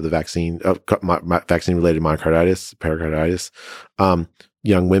 10,000 of the vaccine-related pericarditis.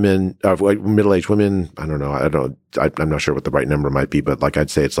 Young women, middle-aged women, I don't know. I'm not sure what the right number might be, but like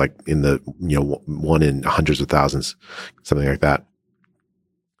I'd say it's like in the, 1 in hundreds of thousands, something like that.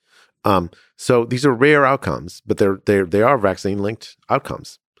 So these are rare outcomes, but they are vaccine-linked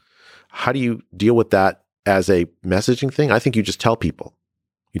outcomes. How do you deal with that as a messaging thing? I think you just tell people.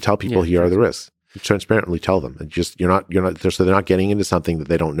 You tell people here are the risks. You transparently tell them, and just you're not so they're not getting into something that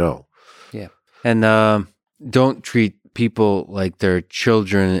they don't know. Yeah, and don't treat people like they're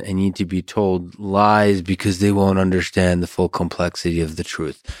children and need to be told lies because they won't understand the full complexity of the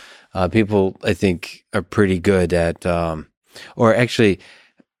truth. People, I think, are pretty good at, or actually,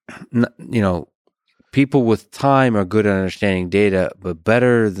 people with time are good at understanding data, but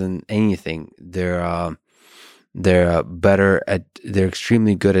better than anything, they're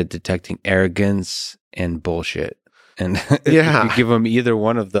extremely good at detecting arrogance and bullshit. And if you give them either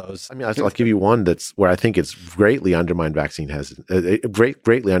one of those. I mean, I'll give you one that's where I think it's greatly undermined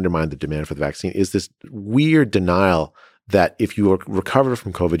greatly undermined the demand for the vaccine is this weird denial that if you recover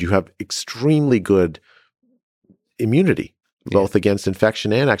from COVID, you have extremely good immunity, both against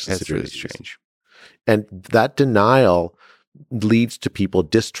infection and actually That's really strange. And that denial leads to people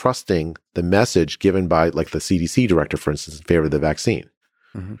distrusting the message given by, like, the CDC director, for instance, in favor of the vaccine.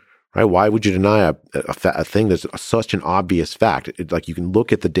 Mm-hmm. Right? Why would you deny a thing that's such an obvious fact? Like, you can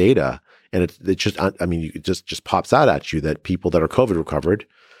look at the data, and it just pops out at you that people that are COVID recovered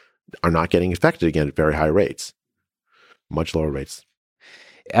are not getting infected again at very high rates, much lower rates.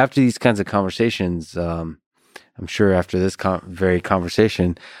 After these kinds of conversations, I'm sure after this very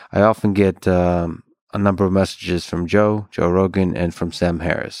conversation, I often get a number of messages from Joe Rogan, and from Sam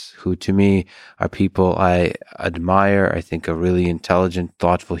Harris, who to me are people I admire. I think are really intelligent,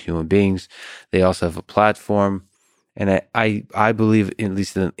 thoughtful human beings. They also have a platform. And I believe, at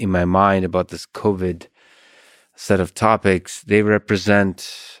least in my mind, about this COVID set of topics, they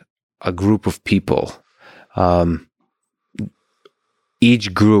represent a group of people.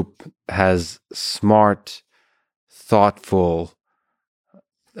 Each group has smart, thoughtful,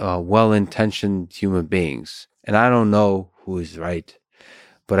 well-intentioned human beings. And I don't know who is right,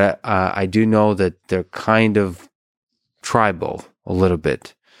 but I do know that they're kind of tribal a little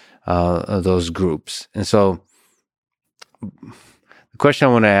bit, those groups. And so the question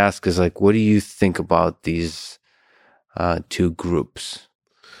I want to ask is, like, what do you think about these two groups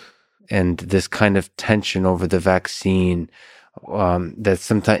and this kind of tension over the vaccine, that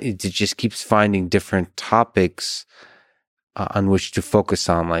sometimes it just keeps finding different topics on which to focus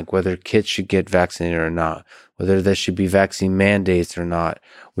on, like whether kids should get vaccinated or not, whether there should be vaccine mandates or not,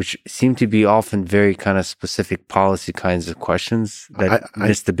 which seem to be often very kind of specific policy kinds of questions that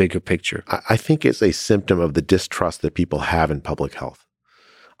miss the bigger picture. I think it's a symptom of the distrust that people have in public health.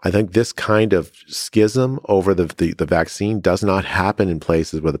 I think this kind of schism over the vaccine does not happen in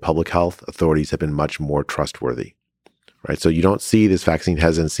places where the public health authorities have been much more trustworthy, right? So you don't see this vaccine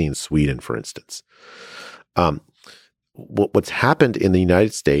hesitancy in Sweden, for instance. What's happened in the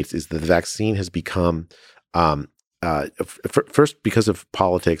United States is that the vaccine has become, first because of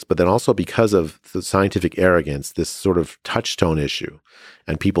politics, but then also because of the scientific arrogance, this sort of touchstone issue,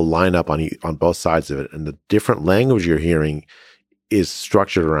 and people line up on both sides of it, and the different language you're hearing is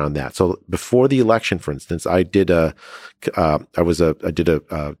structured around that. So before the election, for instance, I did a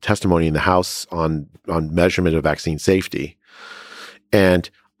testimony in the House on measurement of vaccine safety, and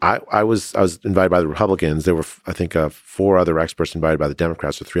I was invited by the Republicans. There were, I think, 4 other experts invited by the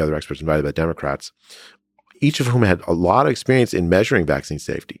Democrats, or 3 other experts invited by the Democrats, each of whom had a lot of experience in measuring vaccine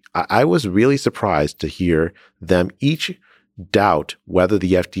safety. I was really surprised to hear them each doubt whether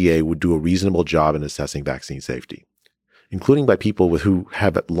the FDA would do a reasonable job in assessing vaccine safety, including by people who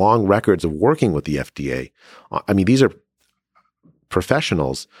have long records of working with the FDA. I mean, these are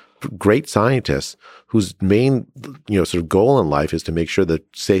professionals, great scientists whose main, sort of goal in life is to make sure that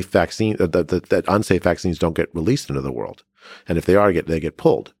safe vaccine, that unsafe vaccines don't get released into the world, and if they are, they get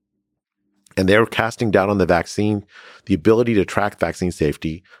pulled. And they're casting doubt on the vaccine, the ability to track vaccine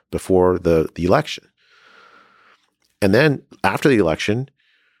safety before the election. And then after the election,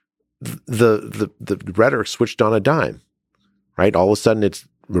 the rhetoric switched on a dime, right? All of a sudden, it's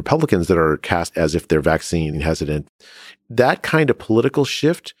Republicans that are cast as if they're vaccine hesitant. That kind of political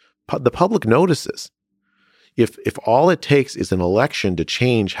shift, the public notices. If all it takes is an election to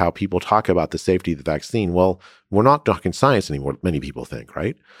change how people talk about the safety of the vaccine, well, we're not talking science anymore, many people think,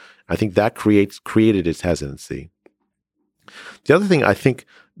 right? I think that created its hesitancy. The other thing I think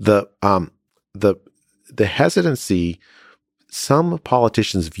The the hesitancy, some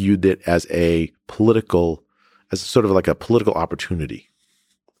politicians viewed it as sort of like a political opportunity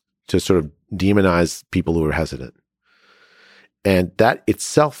to sort of demonize people who are hesitant. And that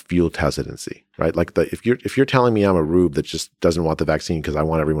itself fueled hesitancy, right? Like if you're telling me I'm a rube that just doesn't want the vaccine because I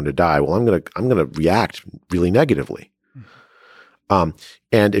want everyone to die, well, I'm gonna react really negatively. And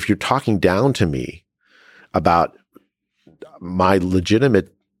if you're talking down to me about my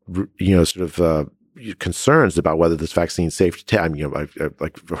legitimate, concerns about whether this vaccine is safe to take.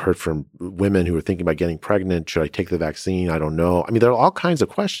 I've heard from women who are thinking about getting pregnant. Should I take the vaccine? I don't know. I mean, there are all kinds of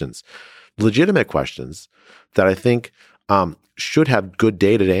questions, legitimate questions that I think should have good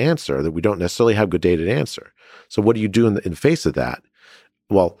data to answer that we don't necessarily have good data to answer. So what do you do in the face of that?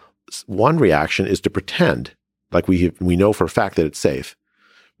 Well, one reaction is to pretend like we know for a fact that it's safe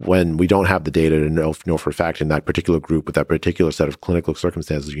when we don't have the data to know for a fact in that particular group with that particular set of clinical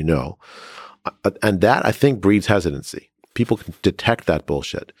circumstances, And that, I think, breeds hesitancy. People can detect that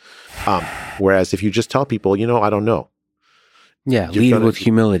bullshit. Whereas if you just tell people, I don't know. Yeah, lead with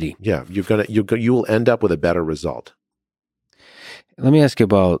humility. Yeah, you will end up with a better result. Let me ask you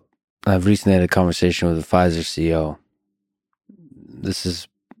about, I've recently had a conversation with the Pfizer CEO. This is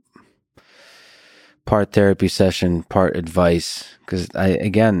part therapy session, part advice, because I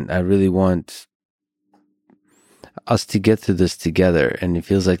really want us to get through this together. And it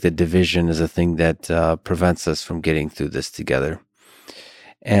feels like the division is a thing that prevents us from getting through this together.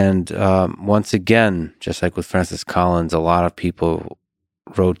 And once again, just like with Francis Collins, a lot of people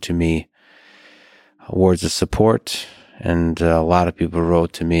wrote to me words of support, and a lot of people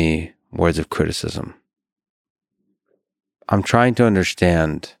wrote to me words of criticism. I'm trying to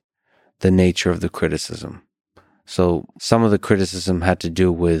understand the nature of the criticism. So some of the criticism had to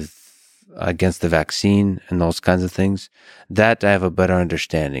do with against the vaccine and those kinds of things. That I have a better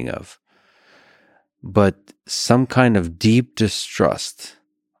understanding of. But some kind of deep distrust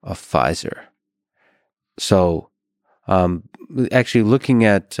of Pfizer. So actually looking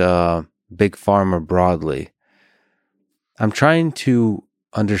at Big Pharma broadly, I'm trying to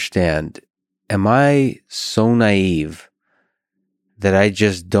understand, am I so naive that I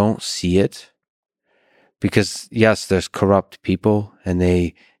just don't see it? Because yes, there's corrupt people and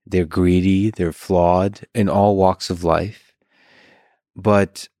they're greedy, they're flawed in all walks of life.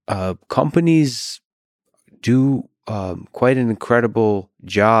 But companies do quite an incredible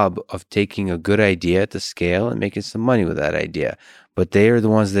job of taking a good idea at the scale and making some money with that idea. But they are the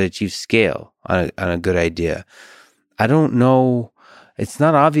ones that achieve scale on a good idea. I don't know. It's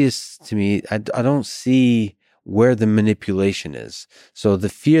not obvious to me. I don't see where the manipulation is. So the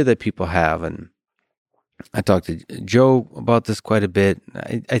fear that people have, and I talked to Joe about this quite a bit.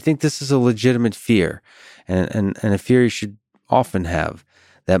 I think this is a legitimate fear, and a fear you should often have,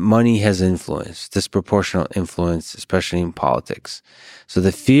 that money has influence, disproportionate influence, especially in politics. So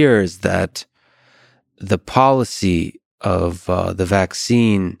the fear is that the policy of the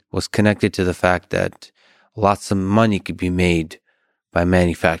vaccine was connected to the fact that lots of money could be made by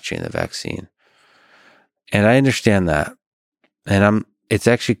manufacturing the vaccine. And I understand that. And it's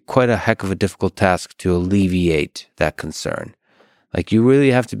actually quite a heck of a difficult task to alleviate that concern. Like, you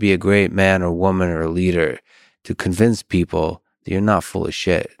really have to be a great man or woman or a leader to convince people that you're not full of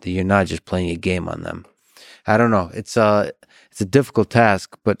shit, that you're not just playing a game on them. I don't know. It's a difficult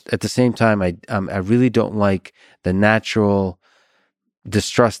task, but at the same time, I really don't like the natural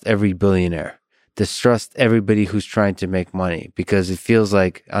distrust every billionaire, distrust everybody who's trying to make money, because it feels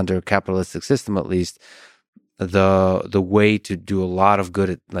like, under a capitalistic system at least, the way to do a lot of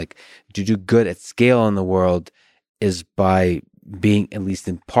good to do good at scale in the world is by being at least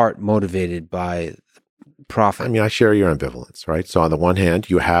in part motivated by profit. I mean, I share your ambivalence, right? So on the one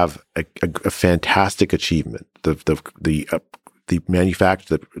hand, you have a fantastic achievement, the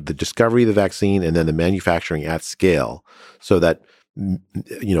discovery of the vaccine, and then the manufacturing at scale, so that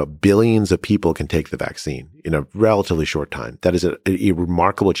billions of people can take the vaccine in a relatively short time. That is a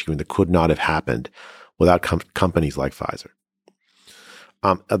remarkable achievement that could not have happened without companies like Pfizer.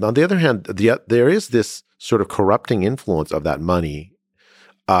 On the other hand, there is this sort of corrupting influence of that money.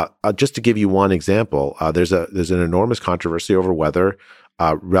 Just to give you one example, there's an enormous controversy over whether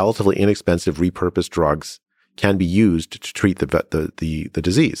relatively inexpensive repurposed drugs can be used to treat the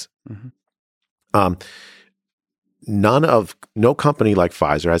disease. Mm-hmm. No company like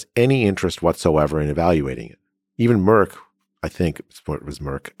Pfizer has any interest whatsoever in evaluating it. Even Merck, I think it was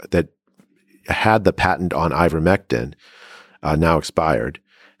Merck, that had the patent on ivermectin, now expired,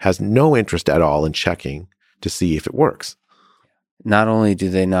 has no interest at all in checking to see if it works. Not only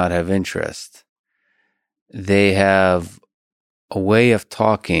do they not have interest, they have a way of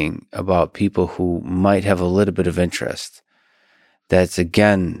talking about people who might have a little bit of interest that's,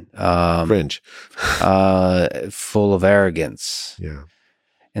 again, Fringe. full of arrogance. Yeah.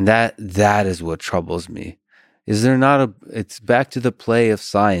 And that is what troubles me. Is there not it's back to the play of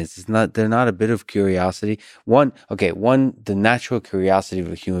science. They're not a bit of curiosity. One, the natural curiosity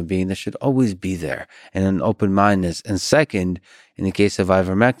of a human being that should always be there, and an open-mindedness. And second, in the case of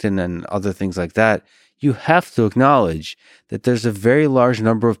ivermectin and other things like that, you have to acknowledge that there's a very large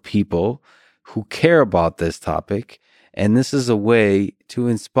number of people who care about this topic, and this is a way to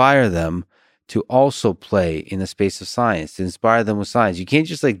inspire them to also play in the space of science, to inspire them with science. You can't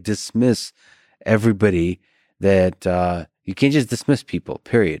just dismiss everybody. That you can't just dismiss people,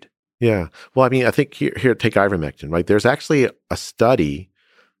 period. Yeah. Well, I mean, I think here take ivermectin, right? There's actually a study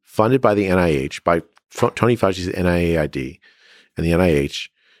funded by the NIH, by Tony Fauci's NIAID and the NIH,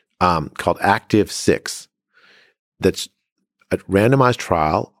 called Active-6. That's a randomized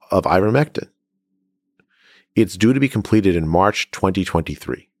trial of ivermectin. It's due to be completed in March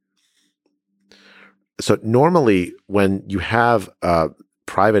 2023. So normally when you have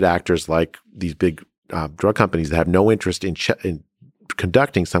private actors like these big drug companies that have no interest in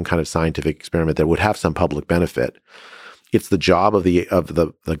conducting some kind of scientific experiment that would have some public benefit, it's the job of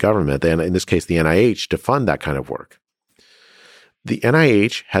the government, and in this case the NIH, to fund that kind of work. The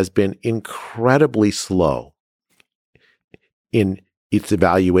NIH has been incredibly slow in its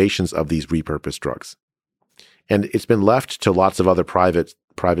evaluations of these repurposed drugs, and it's been left to lots of other private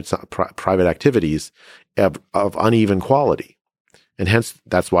activities of uneven quality, and hence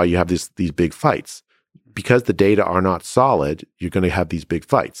that's why you have these big fights. Because the data are not solid, you're going to have these big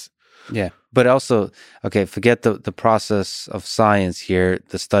fights. Yeah. But also, forget the process of science here,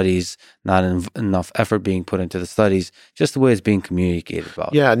 the studies, not enough effort being put into the studies, just the way it's being communicated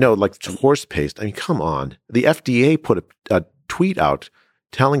about. Yeah, no, like horse paste. I mean, come on. The FDA put a tweet out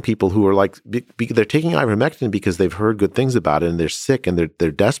telling people who are they're taking ivermectin because they've heard good things about it and they're sick and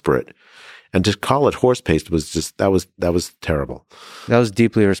they're desperate. And to call it horse paste was just that was terrible. That was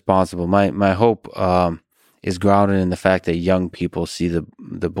deeply irresponsible. My hope is grounded in the fact that young people see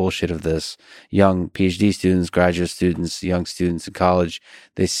the bullshit of this. Young PhD students, graduate students, young students in college,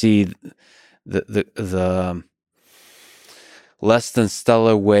 they see the less than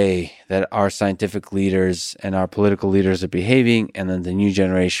stellar way that our scientific leaders and our political leaders are behaving, and then the new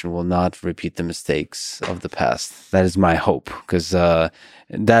generation will not repeat the mistakes of the past. That is my hope, because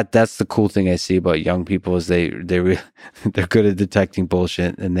that's the cool thing I see about young people is they're good at detecting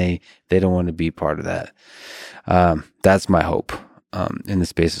bullshit, and they don't want to be part of that. That's my hope in the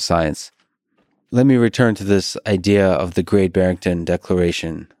space of science. Let me return to this idea of the Great Barrington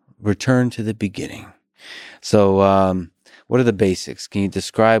Declaration. Return to the beginning. So, what are the basics? Can you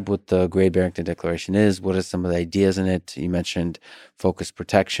describe what the Great Barrington Declaration is? What are some of the ideas in it? You mentioned focus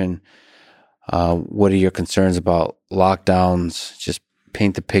protection. What are your concerns about lockdowns? Just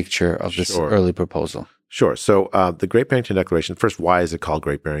paint the picture of this early proposal. Sure. So the Great Barrington Declaration, first, why is it called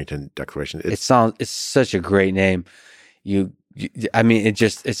Great Barrington Declaration? It's such a great name.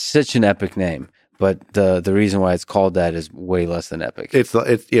 It's such an epic name. But the reason why it's called that is way less than epic. It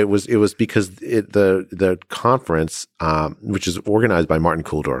was because the conference, which is organized by Martin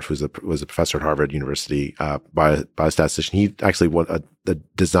Kulldorff, who was a professor at Harvard University, biostatistician. He actually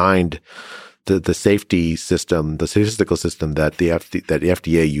designed the safety system, the statistical system that the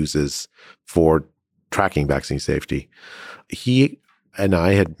FDA uses for tracking vaccine safety. He and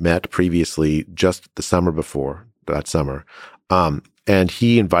I had met previously just the summer before that summer. And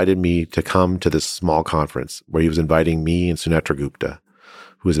he invited me to come to this small conference where he was inviting me and Sunetra Gupta,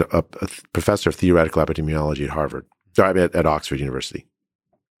 who is a professor of theoretical epidemiology at Oxford University.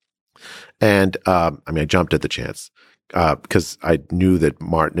 And I jumped at the chance because I knew that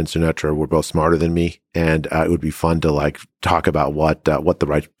Martin and Sunetra were both smarter than me, and it would be fun to talk about what the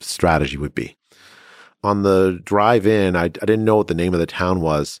right strategy would be. On the drive in, I didn't know what the name of the town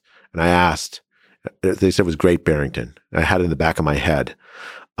was, and I asked. They said it was Great Barrington. I had it in the back of my head.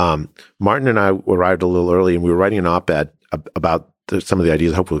 Martin and I arrived a little early, and we were writing an op-ed about some of the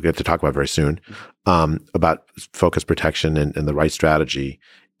ideas I hope we'll get to talk about very soon, about focus protection and the right strategy.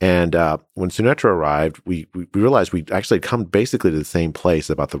 And when Sunetra arrived, we realized we'd actually come basically to the same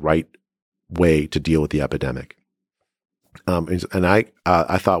place about the right way to deal with the epidemic. And I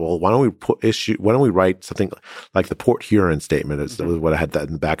thought, well, why don't we write something like the Port Huron Statement is what I had that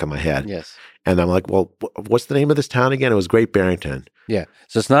in the back of my head. Yes. And I'm like, well, what's the name of this town again? It was Great Barrington. Yeah.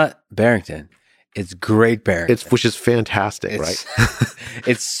 So it's not Barrington. It's Great Barrington. Which is fantastic, right?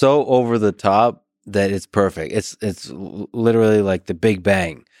 It's so over the top that it's perfect. It's literally like the Big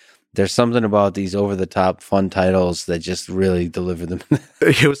Bang. There's something about these over-the-top fun titles that just really deliver them.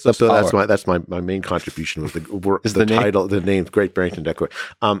 It was, so that's my main contribution was the title, the name, Great Barrington Declaration.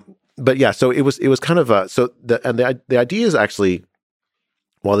 But yeah, so it was kind of the idea is actually,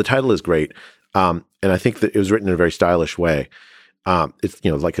 while the title is great, and I think that it was written in a very stylish way.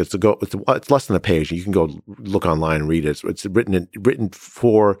 It's less than a page. You can go look online and read it. It's written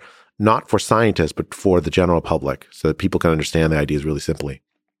for not for scientists, but for the general public, so that people can understand the ideas really simply.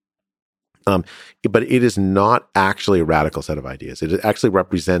 But it is not actually a radical set of ideas. It actually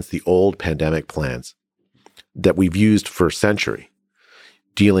represents the old pandemic plans that we've used for a century,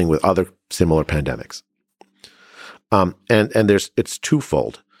 dealing with other similar pandemics. And it's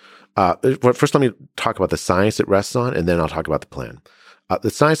twofold. First, let me talk about the science it rests on, and then I'll talk about the plan. The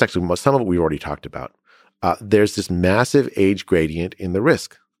science, actually, some of it we've already talked about. There's this massive age gradient in the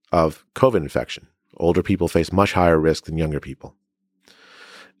risk of COVID infection. Older people face much higher risk than younger people.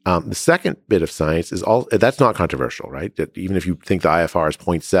 The second bit of science is that's not controversial, right? That even if you think the IFR is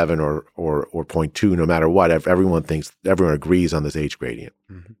 0.7 or 0.2, no matter what, everyone agrees on this age gradient.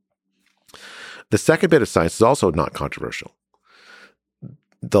 Mm-hmm. The second bit of science is also not controversial.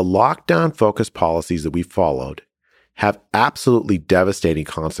 The lockdown-focused policies that we followed have absolutely devastating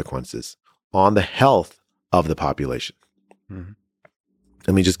consequences on the health of the population. Mm-hmm.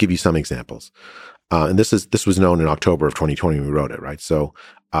 Let me just give you some examples. And this was known in October of 2020 when we wrote it, right? So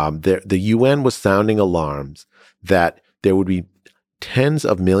the UN was sounding alarms that there would be tens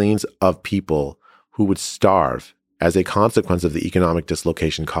of millions of people who would starve as a consequence of the economic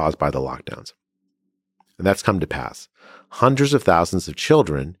dislocation caused by the lockdowns. And that's come to pass. Hundreds of thousands of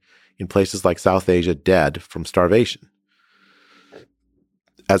children in places like South Asia dead from starvation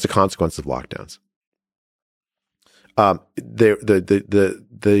as a consequence of lockdowns.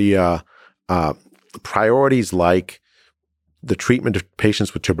 Priorities like the treatment of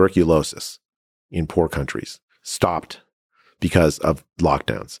patients with tuberculosis in poor countries stopped because of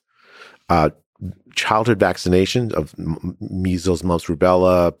lockdowns. Childhood vaccination of measles, mumps,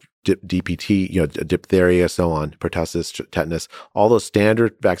 rubella, DPT, diphtheria, so on, pertussis, tetanus, all those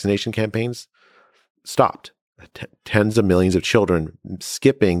standard vaccination campaigns stopped. Tens of millions of children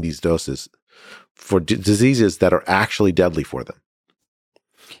skipping these doses for diseases that are actually deadly for them.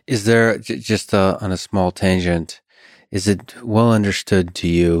 Is there, just on a small tangent, is it well understood to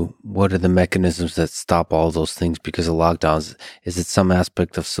you what are the mechanisms that stop all those things because of lockdowns? Is it some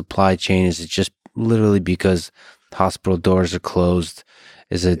aspect of supply chain? Is it just literally because hospital doors are closed?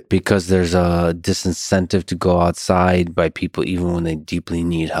 Is it because there's a disincentive to go outside by people even when they deeply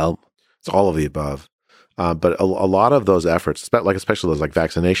need help? It's all of the above. But a lot of those efforts, especially those like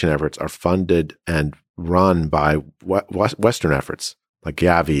vaccination efforts, are funded and run by Western efforts. Like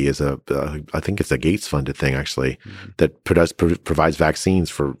Gavi is I think it's a Gates-funded thing actually, that provides vaccines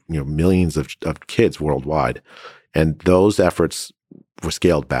for millions of kids worldwide, and those efforts were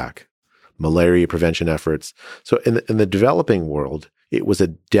scaled back. Malaria prevention efforts. So in the developing world, it was a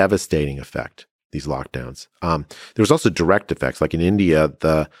devastating effect. These lockdowns. There was also direct effects, like in India,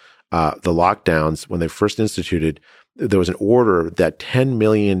 the lockdowns when they first instituted, there was an order that 10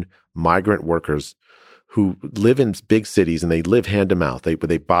 million migrant workers who live in big cities and they live hand to mouth. They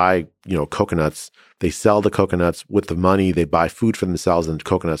buy, coconuts. They sell the coconuts with the money. They buy food for themselves and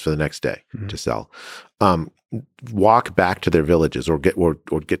coconuts for the next day to sell. Walk back to their villages or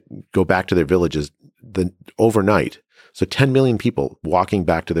go back to their villages overnight. So 10 million people walking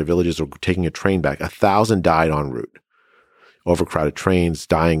back to their villages or taking a train back. 1,000 died en route. Overcrowded trains,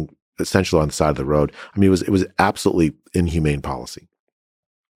 dying essentially on the side of the road. I mean, it was absolutely inhumane policy.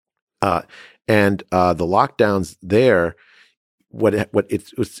 And the lockdowns there,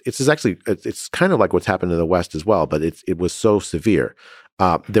 it's kind of like what's happened in the West as well, but it was so severe.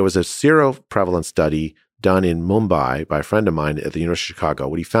 There was a seroprevalence study done in Mumbai by a friend of mine at the University of Chicago.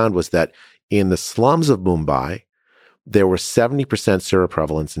 What he found was that in the slums of Mumbai, there were 70%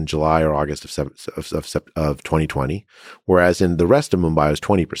 seroprevalence in July or August of 2020, whereas in the rest of Mumbai it was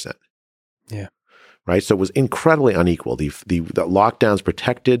 20%. Yeah. Right. So it was incredibly unequal. The lockdowns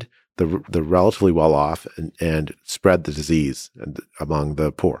protected the relatively well off and spread the disease among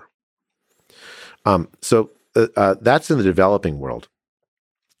the poor. So that's in the developing world.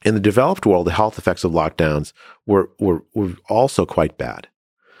 In the developed world, the health effects of lockdowns were also quite bad.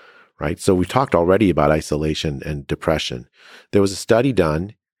 Right. So we've talked already about isolation and depression. There was a study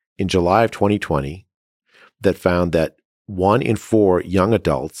done in July of 2020 that found that 1 in 4 young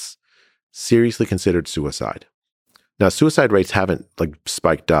adults seriously considered suicide. Now, suicide rates haven't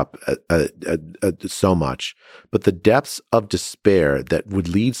spiked up so much, but the depths of despair that would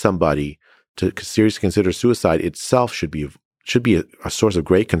lead somebody to seriously consider suicide itself should be should be a source of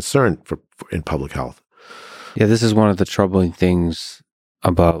great concern in public health. Yeah, this is one of the troubling things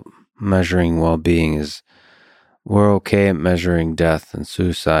about measuring well-being is we're okay at measuring death and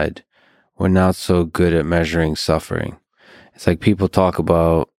suicide. We're not so good at measuring suffering. It's like people talk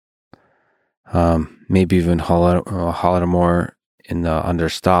about maybe even Holodomor under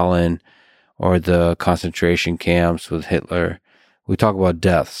Stalin or the concentration camps with Hitler. We talk about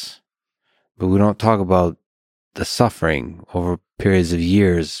deaths, but we don't talk about the suffering over periods of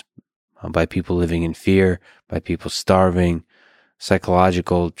years by people living in fear, by people starving,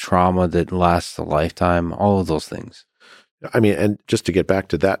 psychological trauma that lasts a lifetime, all of those things. I mean, and just to get back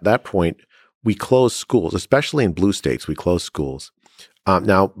to that point, we closed schools, especially in blue states, we closed schools.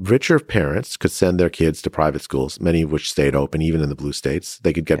 Now, richer parents could send their kids to private schools, many of which stayed open, even in the blue states.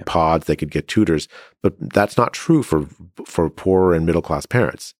 They could get pods, they could get tutors, but that's not true for poorer and middle-class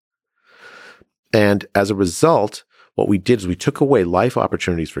parents. And as a result, what we did is we took away life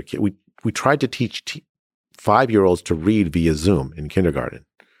opportunities for kids. We tried to teach 5-year-olds to read via Zoom in kindergarten,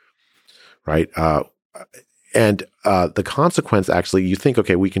 right? And the consequence, actually, you think,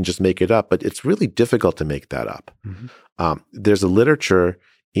 okay, we can just make it up, but it's really difficult to make that up. Mm-hmm. There's a literature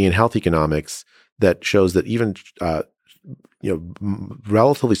in health economics that shows that even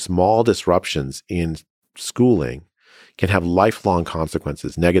relatively small disruptions in schooling can have lifelong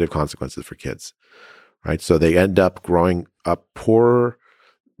consequences, negative consequences for kids, right? So they end up growing up poorer.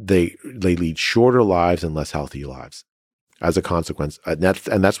 They lead shorter lives and less healthy lives as a consequence. And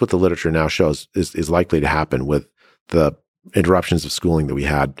that's what the literature now shows is likely to happen with the interruptions of schooling that we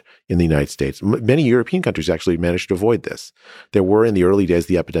had in the United States. Many European countries actually managed to avoid this. There were, in the early days of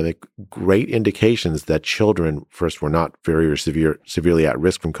the epidemic, great indications that children, first, were not very severely at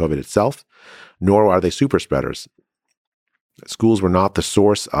risk from COVID itself, nor are they super spreaders. Schools were not the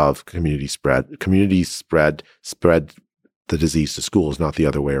source of community spread. Communities spread the disease to schools, not the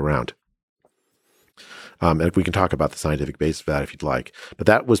other way around. And we can talk about the scientific basis of that if you'd like. But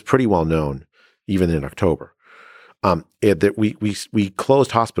that was pretty well known even in October. That we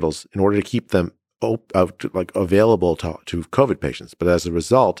closed hospitals in order to keep them available to COVID patients. But as a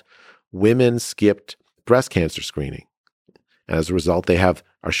result, women skipped breast cancer screening. And as a result, they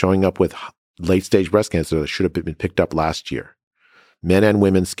are showing up with late-stage breast cancer that should have been picked up last year. Men and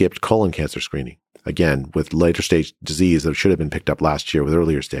women skipped colon cancer screening, again, with later-stage disease that should have been picked up last year with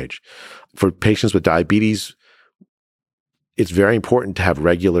earlier stage. For patients with diabetes, it's very important to have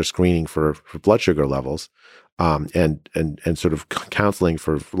regular screening for blood sugar levels and sort of counseling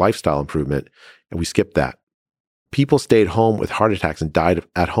for lifestyle improvement, and we skipped that. People stayed home with heart attacks and died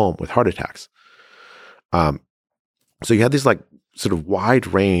at home with heart attacks. So you had this sort of wide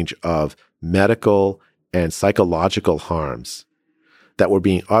range of medical and psychological harms that were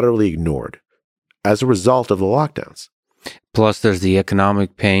being utterly ignored as a result of the lockdowns. Plus, there's the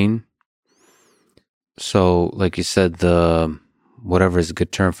economic pain. So, like you said, whatever is a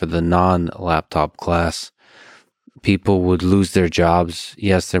good term for the non-laptop class, people would lose their jobs.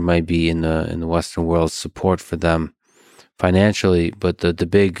 Yes, there might be in the Western world support for them financially, but the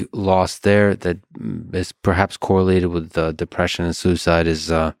big loss there that is perhaps correlated with depression and suicide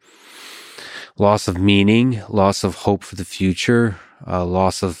is loss of meaning, loss of hope for the future,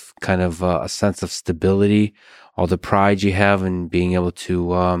 loss of kind of a sense of stability, all the pride you have in being able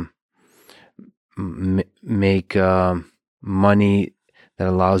to make money that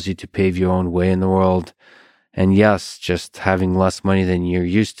allows you to pave your own way in the world. And yes, just having less money than you're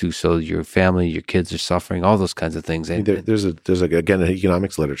used to, so your family, your kids are suffering, all those kinds of things. There's again, an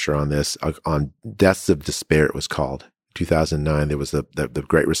economics literature on this, on deaths of despair, it was called. 2009, there was the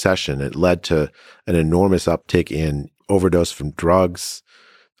Great Recession. It led to an enormous uptick in overdose from drugs,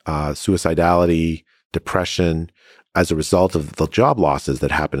 suicidality, depression, as a result of the job losses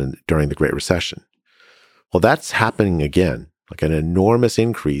that happened during the Great Recession. Well, that's happening again, like an enormous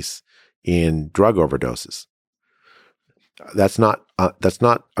increase in drug overdoses. That's not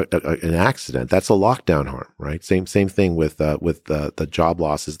an accident. That's a lockdown harm, right? Same thing with the job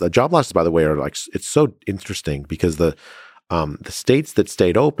losses. The job losses, by the way, are it's so interesting because the states that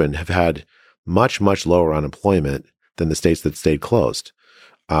stayed open have had much lower unemployment than the states that stayed closed.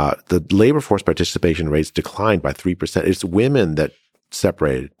 The labor force participation rates declined by 3%. It's women that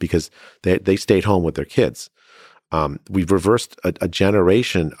separated because they stayed home with their kids. We've reversed a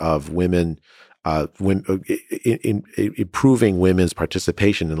generation of women. In improving women's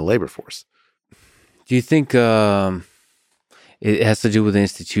participation in the labor force. Do you think it has to do with the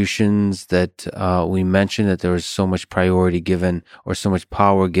institutions that we mentioned, that there was so much priority given or so much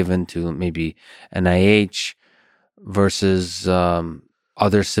power given to maybe NIH versus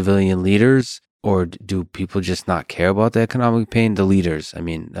other civilian leaders? or do people just not care about the economic pain? The leaders, I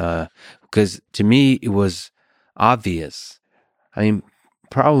mean, because to me, it was obvious. I mean,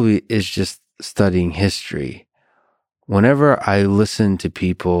 probably it's just studying history. Whenever I listen to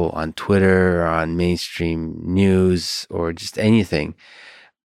people on Twitter or on mainstream news or just anything,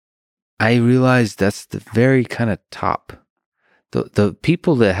 I realize that's the very kind of top. The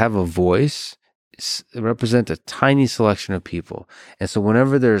people that have a voice represent a tiny selection of people. And so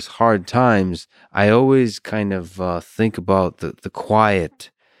whenever there's hard times, I always kind of think about the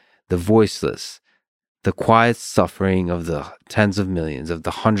quiet, the voiceless, the quiet suffering of the tens of millions, of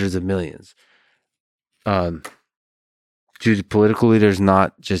the hundreds of millions. Do the political leaders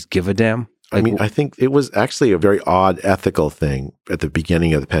not just give a damn? I mean, I think it was actually a very odd ethical thing at the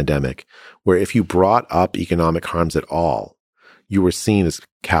beginning of the pandemic, where if you brought up economic harms at all, you were seen as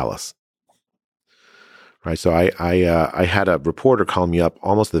callous. Right. So I had a reporter call me up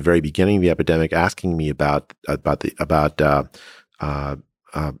almost at the very beginning of the epidemic, asking me about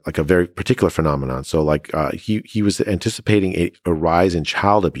like a very particular phenomenon. So he was anticipating a rise in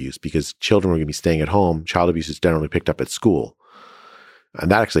child abuse because children were going to be staying at home. Child abuse is generally picked up at school. And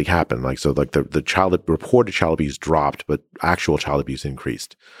that actually happened. The reported child abuse dropped, but actual child abuse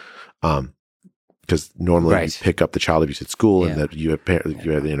increased. Because normally you pick up the child abuse at school and that you have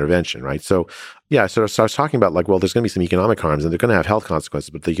the intervention, right? So I was talking about there's going to be some economic harms and they're going to have health consequences,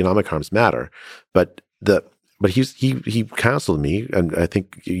 but the economic harms matter. But he counseled me, and I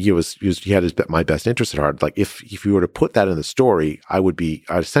think he had my best interest at heart. Like if you were to put that in the story, I'd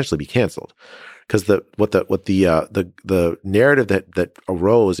essentially be canceled. Because the narrative that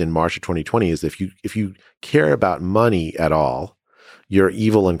arose in March of 2020 is if you care about money at all, you're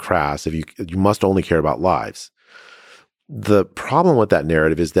evil and crass. If you must only care about lives. The problem with that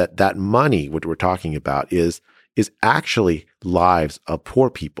narrative is that money, what we're talking about, is actually lives of poor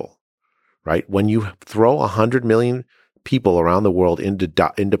people, right? When you throw 100 million people around the world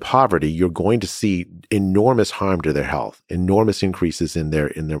into poverty, you're going to see enormous harm to their health, enormous increases in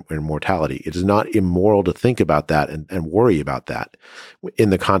their mortality. It is not immoral to think about that and worry about that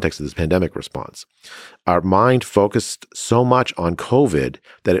in the context of this pandemic response. Our mind focused so much on COVID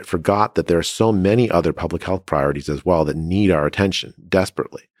that it forgot that there are so many other public health priorities as well that need our attention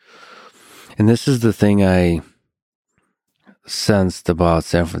desperately. And this is the thing I sensed about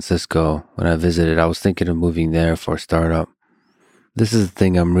San Francisco when I visited. I was thinking of moving there for a startup. This is the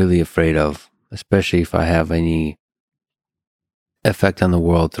thing I'm really afraid of, especially if I have any effect on the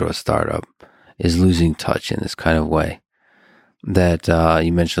world through a startup, is losing touch in this kind of way. That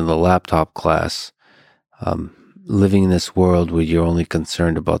you mentioned the laptop class, living in this world where you're only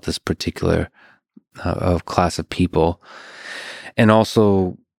concerned about this particular class of people. And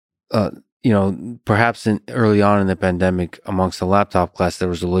also, perhaps early on in the pandemic, amongst the laptop class, there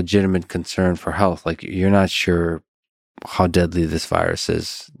was a legitimate concern for health. Like, you're not sure how deadly this virus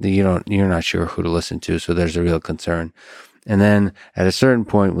is. You're not sure who to listen to. So there's a real concern. And then at a certain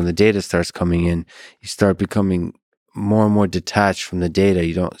point, when the data starts coming in, you start becoming more and more detached from the data.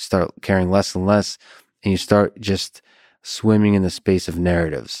 You don't start caring less and less, and you start just swimming in the space of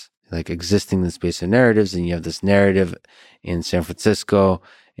narratives, like existing in the space of narratives. And you have this narrative in San Francisco,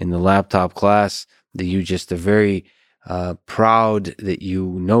 in the laptop class, that you just are very proud that you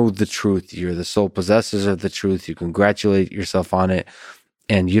know the truth. You're the sole possessors of the truth. You congratulate yourself on it.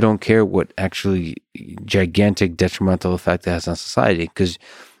 And you don't care what actually gigantic detrimental effect it has on society, because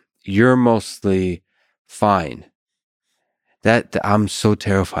you're mostly fine. That I'm so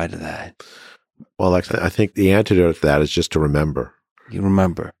terrified of that. Well, I think the antidote to that is just to remember. You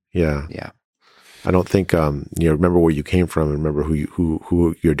remember. Yeah. Yeah. I don't think remember where you came from and remember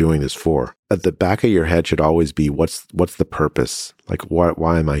who you're doing this for. At the back of your head should always be what's the purpose? Like,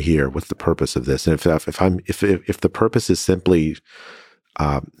 why am I here? What's the purpose of this? And if the purpose is simply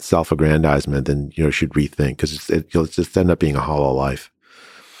self-aggrandizement, then you should rethink, because you'll just end up being a hollow life.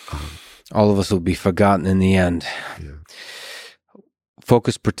 All of us will be forgotten in the end. Yeah.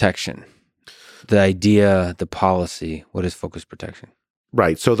 Focus protection. The idea, the policy. What is focus protection?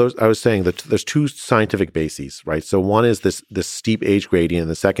 Right. So I was saying that there's two scientific bases, right? So one is this steep age gradient,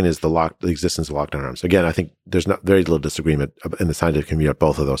 and the second is the existence of lockdown arms. Again, I think there's not very little disagreement in the scientific community about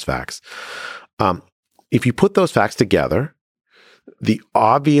both of those facts. If you put those facts together, the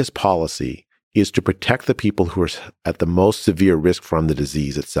obvious policy is to protect the people who are at the most severe risk from the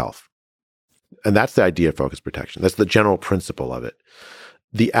disease itself. And that's the idea of focus protection. That's the general principle of it.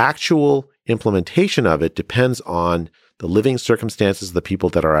 The actual implementation of it depends on the living circumstances of the people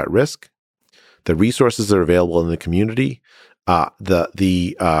that are at risk, the resources that are available in the community,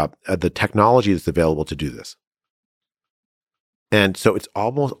 the technology that's available to do this. And so it's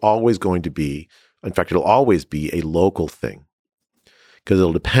almost always going to be, in fact, it'll always be a local thing, because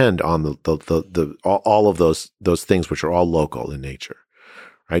it'll depend on all of those things which are all local in nature,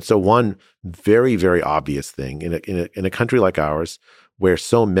 right? So one very, very obvious thing in a country like ours, where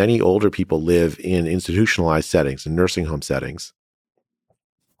so many older people live in institutionalized settings, in nursing home settings,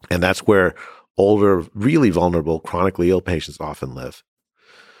 and that's where older, really vulnerable, chronically ill patients often live.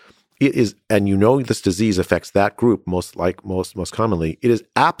 It is, and this disease affects that group most commonly. It is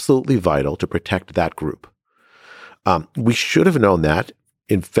absolutely vital to protect that group. We should have known that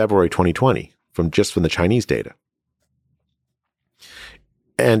in February 2020 from the Chinese data,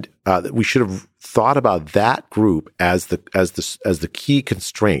 and we should have thought about that group as the key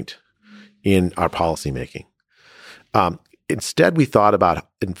constraint in our policymaking. Instead, we thought about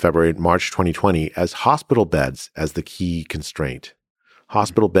in March 2020 as hospital beds as the key constraint.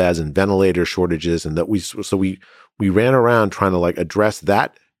 Hospital beds and ventilator shortages, and we ran around trying to address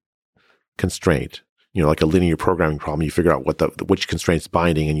that constraint. Like a linear programming problem, you figure out which constraint's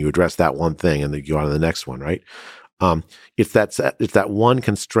binding, and you address that one thing, and then you go on to the next one, right? It's that one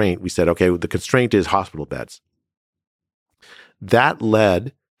constraint. We said, okay, the constraint is hospital beds. That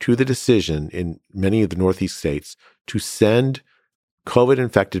led to the decision in many of the Northeast states to send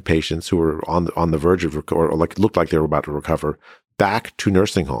COVID-infected patients who were on the verge of looked like they were about to recover back to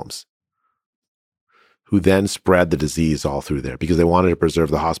nursing homes, who then spread the disease all through there because they wanted to preserve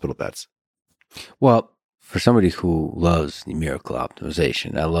the hospital beds. Well, for somebody who loves numerical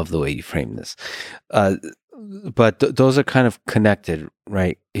optimization, I love the way you frame this. But those are kind of connected,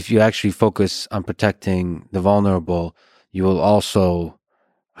 right? If you actually focus on protecting the vulnerable, you will also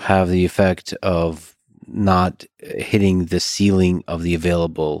have the effect of not hitting the ceiling of the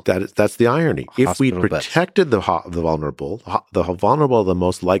available. That's the irony. If we protected the vulnerable are the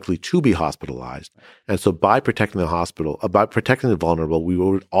most likely to be hospitalized, and so by protecting the vulnerable, we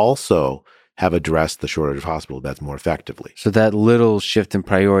would also have addressed the shortage of hospital beds more effectively. So that little shift in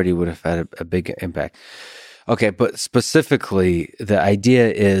priority would have had a big impact. Okay, but specifically, the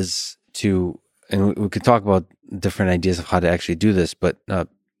idea is and we could talk about different ideas of how to actually do this, but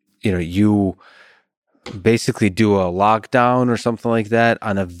you basically do a lockdown or something like that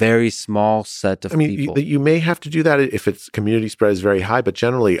on a very small set of people. You may have to do that if its community spread is very high, but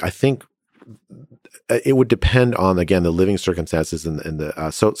generally, I think it would depend on, again, the living circumstances and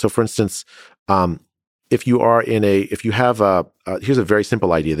so for instance, if you have here's a very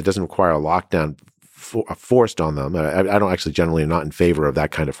simple idea that doesn't require a lockdown forced on them. I don't actually generally am not in favor of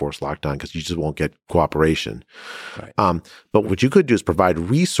that kind of forced lockdown because you just won't get cooperation. Right. But what you could do is provide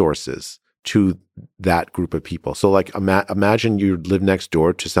resources to that group of people. So imagine you live next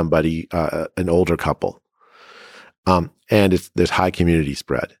door to somebody, an older couple, and there's high community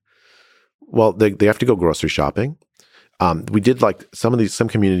spread. Well, they have to go grocery shopping. We did some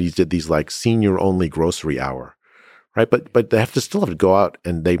communities did these senior only grocery hour, right? But they still have to go out,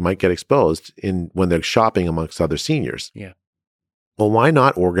 and they might get exposed when they're shopping amongst other seniors. Yeah. Well, why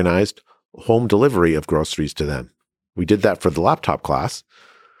not organized home delivery of groceries to them? We did that for the laptop class,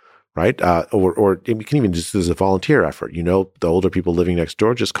 right? Or we can even just as a volunteer effort. The older people living next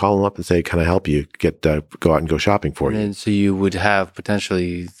door, just call them up and say, "Can I help you go out and go shopping for you?" And so you would have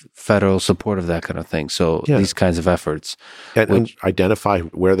potentially federal support of that kind of thing. So these kinds of efforts. And identify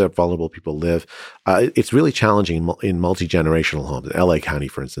where the vulnerable people live. It's really challenging in multi-generational homes. In LA County,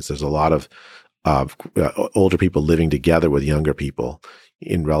 for instance, there's a lot of older people living together with younger people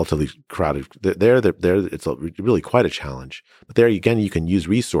in relatively crowded. It's really quite a challenge. But there again, you can use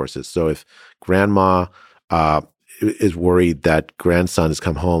resources. So if grandma is worried that grandson has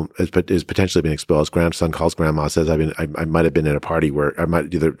come home, is potentially been exposed, grandson calls grandma, says, I might have been at a party where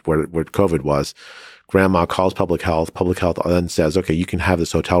COVID was. Grandma calls public health. Public health then says, okay, you can have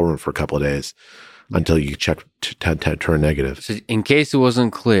this hotel room for a couple of days until you check turn negative. So in case it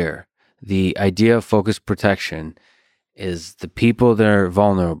wasn't clear, the idea of focused protection is the people that are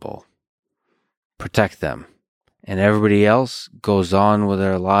vulnerable, protect them, and everybody else goes on with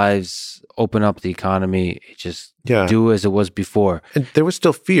their lives, open up the economy, just do as it was before. And there was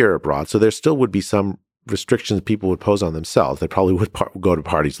still fear abroad, so there still would be some restrictions people would pose on themselves. They probably would go to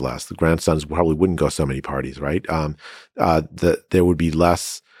parties less. The grandsons probably wouldn't go so many parties, right? There would be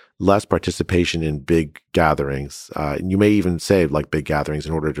less participation in big gatherings. And you may even say big gatherings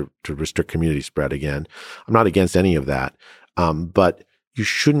in order to restrict community spread again. I'm not against any of that. But you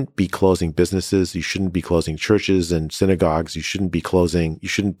shouldn't be closing businesses. You shouldn't be closing churches and synagogues. You shouldn't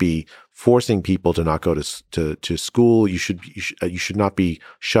be forcing people to not go to school. You should not be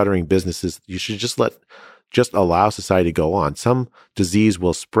shuttering businesses. You should just allow society to go on. Some disease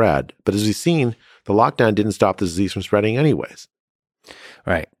will spread, but as we've seen, the lockdown didn't stop the disease from spreading anyways.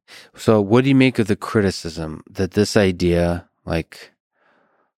 Right. So what do you make of the criticism that this idea, like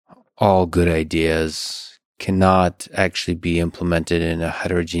all good ideas, cannot actually be implemented in a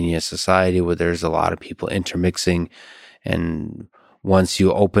heterogeneous society where there's a lot of people intermixing, and once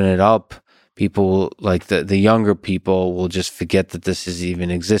you open it up, people like the younger people will just forget that this is even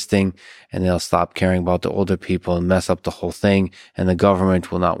existing, and they'll stop caring about the older people and mess up the whole thing, and the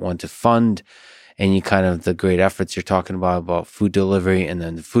government will not want to fund any kind of the great efforts you're talking about food delivery. And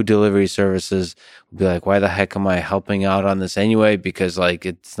then the food delivery services will be like, why the heck am I helping out on this anyway? Because like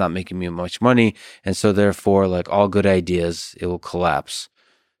it's not making me much money. And so therefore, like all good ideas, it will collapse.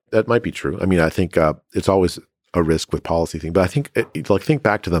 That might be true. I mean, I think it's always a risk with policy thing, but I think think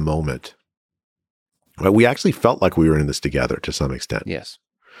back to the moment. Right? We actually felt like we were in this together to some extent. Yes.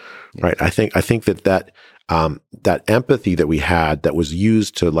 Right. I think that empathy that we had that was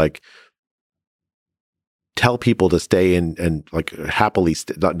used to like tell people to stay in and like happily,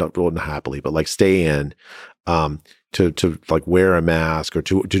 not happily, but like stay in, to like wear a mask or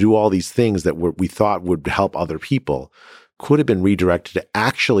to do all these things that we thought would help other people could have been redirected to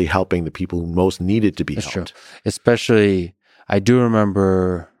actually helping the people who most needed to be helped. True. Especially, I do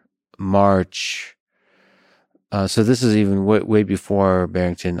remember March. So this is even way before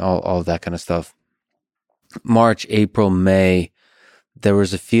Barrington, all of that kind of stuff. March, April, May, there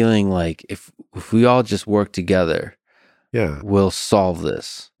was a feeling like if we all just work together, we'll solve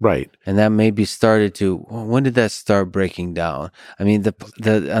this. Right. And that maybe started to, when did that start breaking down? I mean,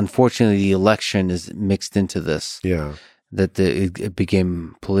 unfortunately, the election is mixed into this. Yeah. That it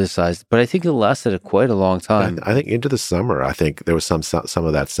became politicized. But I think it lasted quite a long time. I think into the summer, I think there was some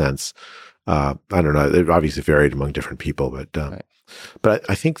of that sense. I don't know. It obviously varied among different people, but Right. But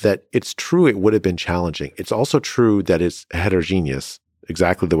I think that it's true it would have been challenging. It's also true that it's heterogeneous,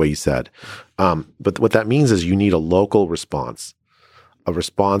 exactly the way you said. But what that means is you need a local response. A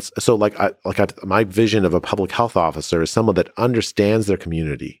response. So my vision of a public health officer is someone that understands their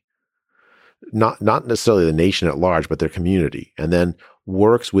community. Not necessarily the nation at large, but their community, and then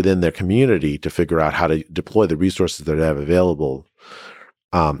works within their community to figure out how to deploy the resources that they have available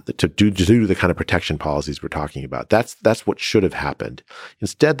to do the kind of protection policies we're talking about. That's what should have happened.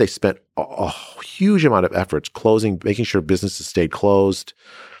 Instead, they spent a huge amount of efforts making sure businesses stayed closed.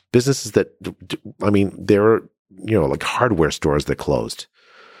 Businesses that, I mean, there were, like hardware stores that closed.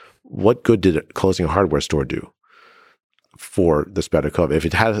 What good did closing a hardware store do for the spread of COVID? If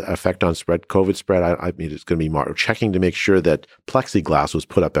it had an effect on COVID spread, I mean, it's going to be more checking to make sure that plexiglass was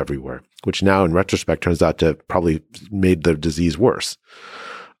put up everywhere, which now in retrospect turns out to probably made the disease worse.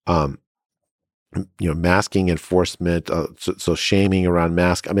 Masking enforcement, so shaming around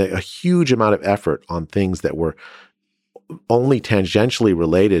masks. I mean, a huge amount of effort on things that were only tangentially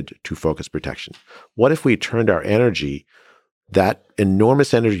related to focus protection. What if we turned our energy, that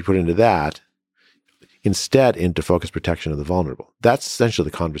enormous energy put into that, instead into focus protection of the vulnerable? That's essentially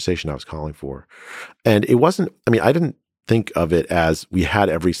the conversation I was calling for. And it wasn't, I mean, I didn't think of it as we had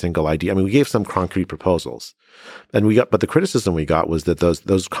every single idea. I mean, we gave some concrete proposals, but the criticism we got was that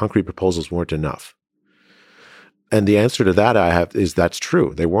those concrete proposals weren't enough. And the answer to that I have is that's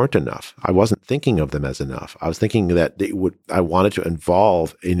true. They weren't enough. I wasn't thinking of them as enough. I was thinking that I wanted to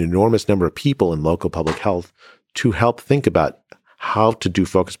involve an enormous number of people in local public health to help think about how to do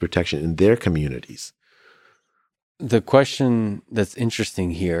focus protection in their communities. The question that's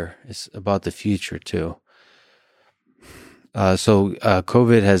interesting here is about the future too. So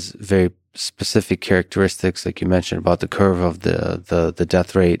COVID has very specific characteristics, like you mentioned, about the curve of the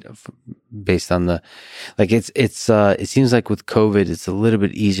death rate based on it seems like with COVID, it's a little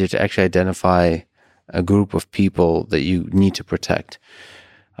bit easier to actually identify a group of people that you need to protect.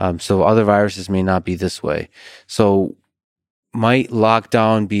 So other viruses may not be this way. So might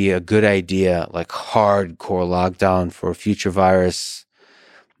lockdown be a good idea, like hardcore lockdown for a future virus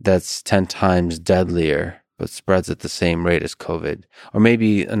that's 10 times deadlier, but spreads at the same rate as COVID? Or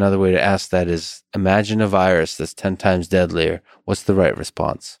maybe another way to ask that is, imagine a virus that's 10 times deadlier. What's the right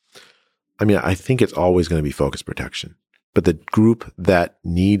response? I mean, I think it's always going to be focus protection, but the group that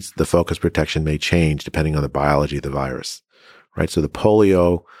needs the focus protection may change depending on the biology of the virus, right? So the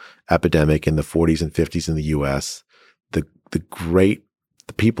polio epidemic in the 40s and 50s in the U.S.,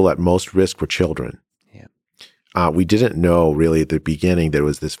 the people at most risk were children. Yeah. We didn't know really at the beginning there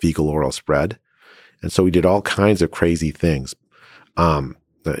was this fecal oral spread. And so we did all kinds of crazy things,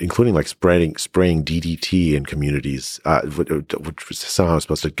 including like spraying DDT in communities, which was somehow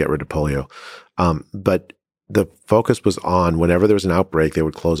supposed to get rid of polio. But the focus was on whenever there was an outbreak, they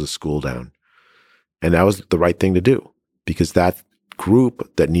would close a school down. And that was the right thing to do because that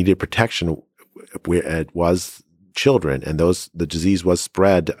group that needed protection was children, and the disease was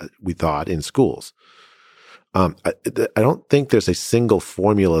spread, we thought, in schools. I don't think there's a single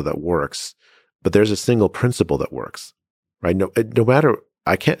formula that works, but there's a single principle that works, right? No matter,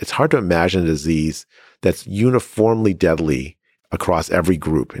 it's hard to imagine a disease that's uniformly deadly across every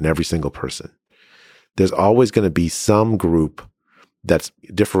group in every single person. There's always going to be some group that's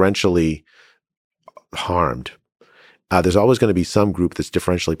differentially harmed. There's always going to be some group that's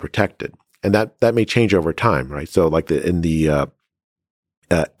differentially protected, and that may change over time, right? So, like in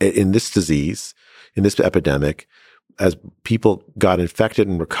this disease, in this epidemic, as people got infected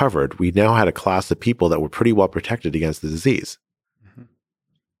and recovered, we now had a class of people that were pretty well protected against the disease. Mm-hmm.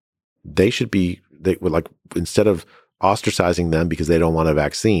 They were like, instead of ostracizing them because they don't want a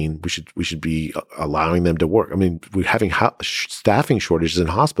vaccine, we should be allowing them to work. I mean, we're having staffing shortages in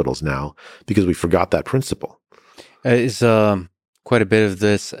hospitals now because we forgot that principle. Is quite a bit of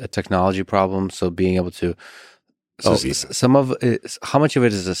this a technology problem? So being able to, some of it, how much of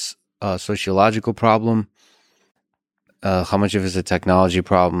it is a sociological problem? How much of it is a technology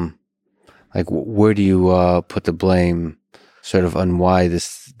problem? Like, where do you put the blame, sort of, on why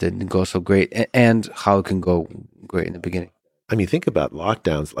this didn't go so great, and how it can go great in the beginning? I mean, think about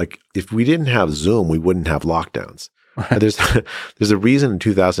lockdowns. Like, if we didn't have Zoom, we wouldn't have lockdowns. Right. There's a reason in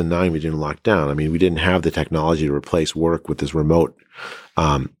 2009 we didn't lock down. I mean, we didn't have the technology to replace work with this remote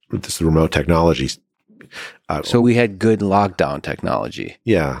technology. So we had good lockdown technology.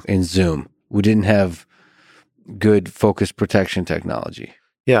 Yeah. In Zoom, we didn't have good focus protection technology.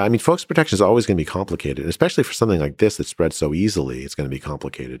 Yeah, I mean, focus protection is always going to be complicated, especially for something like this that spreads so easily. It's going to be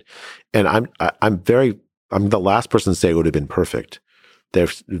complicated, and I'm the last person to say it would have been perfect.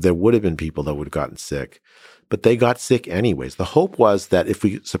 There would have been people that would have gotten sick, but they got sick anyways. The hope was that if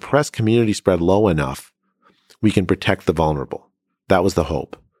we suppress community spread low enough, we can protect the vulnerable. That was the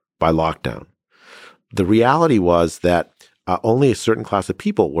hope by lockdown. The reality was that only a certain class of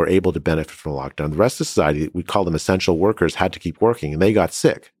people were able to benefit from lockdown. The rest of society, we call them essential workers, had to keep working, and they got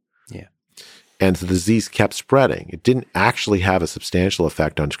sick. Yeah. And the disease kept spreading. It didn't actually have a substantial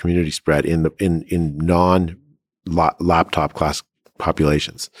effect on community spread in non-laptop class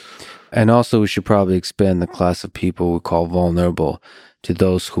populations. And also, we should probably expand the class of people we call vulnerable to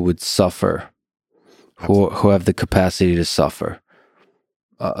those who would suffer, who have the capacity to suffer,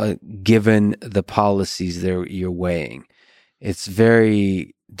 given the policies you're weighing. It's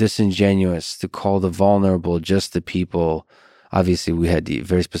very disingenuous to call the vulnerable just the people. Obviously, we had the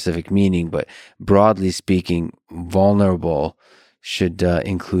very specific meaning, but broadly speaking, vulnerable should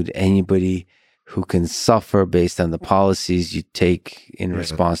include anybody who can suffer based on the policies you take in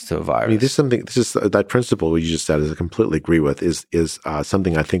response to a virus. I mean, this is that principle you just said, is I completely agree with, is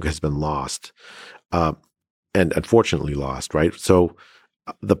something I think has been lost, and unfortunately lost, right? So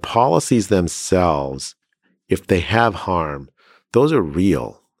the policies themselves, if they have harm, those are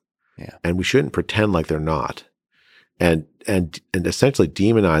real. Yeah. And we shouldn't pretend like they're not. And essentially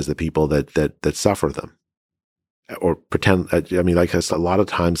demonize the people that suffer them. Or pretend, I mean, like a lot of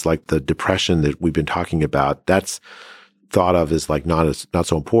times, like the depression that we've been talking about, that's thought of as like not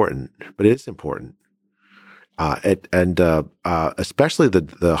so important, but it is important. Especially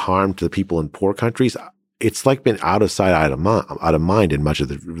the harm to the people in poor countries, it's like been out of sight, out of mind in much of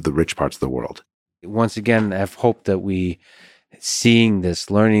the rich parts of the world. Once again, I have hope that we, seeing this,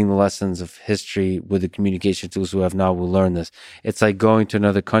 learning the lessons of history with the communication tools we have now, will learn this. It's like going to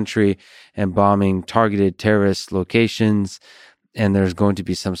another country and bombing targeted terrorist locations, and there's going to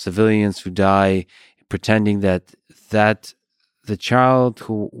be some civilians who die, pretending that the child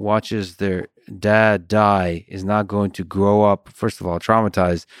who watches their dad die is not going to grow up, first of all,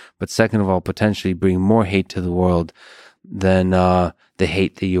 traumatized, but second of all, potentially bring more hate to the world than the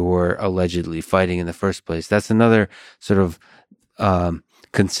hate that you were allegedly fighting in the first place. That's another sort of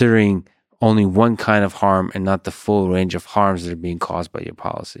considering only one kind of harm and not the full range of harms that are being caused by your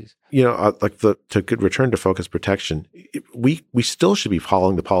policies. You know, to return to focus protection, we still should be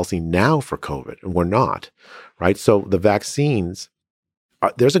following the policy now for COVID, and we're not, right? So the vaccines,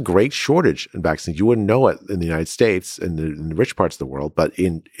 there's a great shortage in vaccines. You wouldn't know it in the United States and in the rich parts of the world, but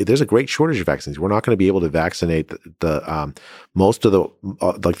there's a great shortage of vaccines. We're not going to be able to vaccinate the most of the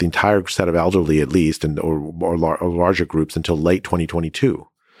like the entire set of elderly, at least, or larger groups until late 2022.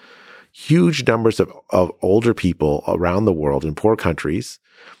 Huge numbers of older people around the world in poor countries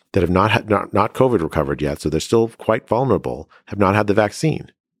that have not COVID recovered yet, so they're still quite vulnerable, have not had the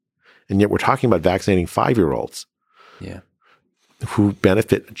vaccine, and yet we're talking about vaccinating 5-year-olds. Yeah. Who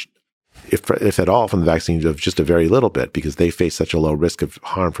benefit, if at all, from the vaccines of just a very little bit because they face such a low risk of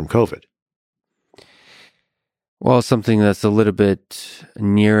harm from COVID. Well, something that's a little bit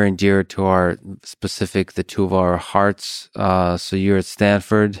near and dear to the two of our hearts. So you're at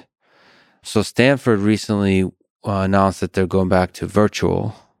Stanford. So Stanford recently announced that they're going back to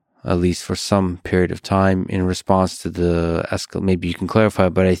virtual, at least for some period of time, in response to the maybe you can clarify,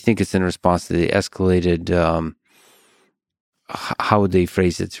 but I think it's in response to the escalated, how would they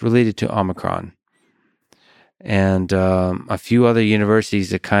phrase it? It's related to Omicron. And a few other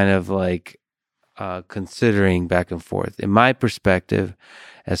universities are kind of like considering back and forth. In my perspective,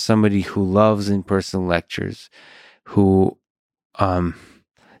 as somebody who loves in-person lectures, who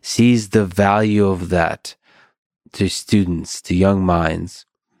sees the value of that to students, to young minds,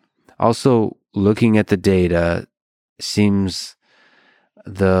 also looking at the data, seems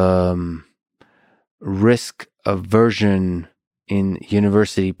the risk aversion in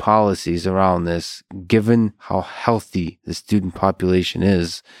university policies around this, given how healthy the student population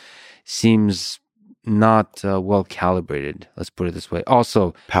is, seems not well calibrated. Let's put it this way.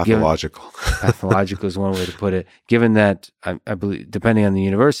 Also, pathological. Pathological is one way to put it. Given that, I believe, depending on the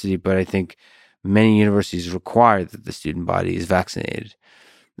university, but I think many universities require that the student body is vaccinated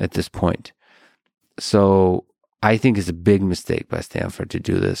at this point. So I think it's a big mistake by Stanford to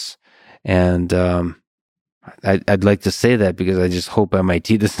do this. And I'd like to say that because I just hope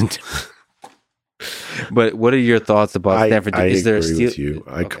MIT doesn't. But what are your thoughts about Stanford? I agree with you.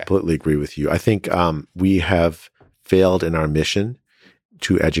 I completely agree with you. I think we have failed in our mission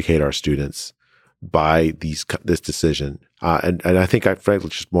to educate our students by this decision. And I think, frankly,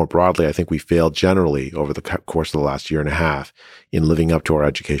 just more broadly, I think we failed generally over the course of the last year and a half in living up to our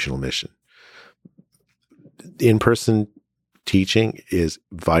educational mission. In-person teaching is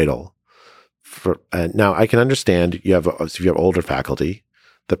vital. Now, I can understand if you have older faculty,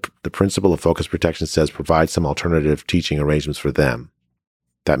 the principle of focus protection says provide some alternative teaching arrangements for them.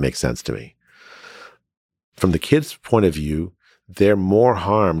 That makes sense to me. From the kids' point of view, they're more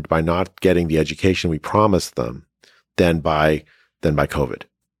harmed by not getting the education we promised them than by COVID.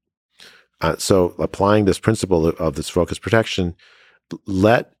 So applying this principle of this focus protection,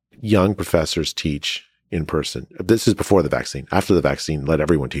 let young professors teach in person. This is before the vaccine. After the vaccine, let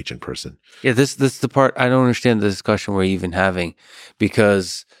everyone teach in person. Yeah, this is the part I don't understand the discussion we're even having,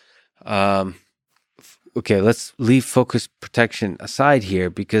 because, okay, let's leave focus protection aside here,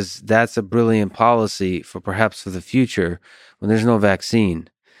 because that's a brilliant policy for perhaps for the future when there's no vaccine.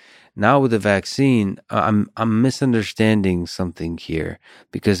 Now with the vaccine, I'm misunderstanding something here,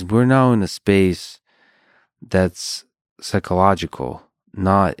 because we're now in a space that's psychological.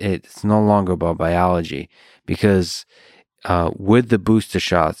 It's no longer about biology, because with the booster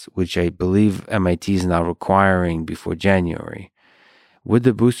shots, which I believe MIT is now requiring before January, with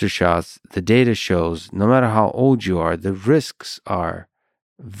the booster shots, the data shows no matter how old you are, the risks are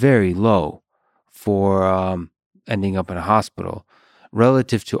very low for ending up in a hospital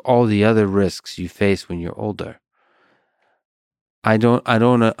relative to all the other risks you face when you're older. I don't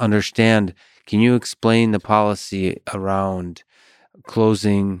understand. Can you explain the policy around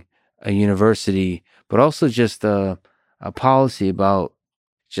closing a university, but also just a policy about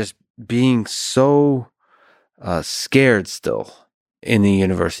just being so scared still in the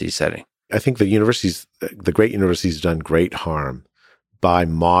university setting? I think the great universities have done great harm by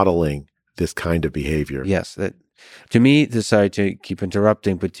modeling this kind of behavior. Yes. To me, sorry to keep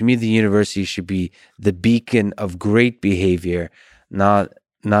interrupting, but to me, the university should be the beacon of great behavior, not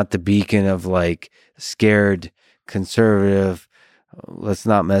the beacon of like scared, conservative, let's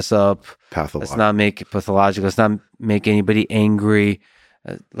not mess up. Let's not make it pathological. Let's not make anybody angry.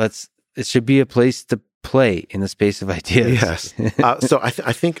 It should be a place to play in the space of ideas. Yes. So I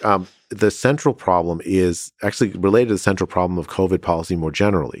think the central problem is actually related to the central problem of COVID policy more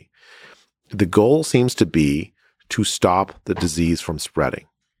generally. The goal seems to be to stop the disease from spreading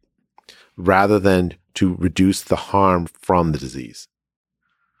rather than to reduce the harm from the disease.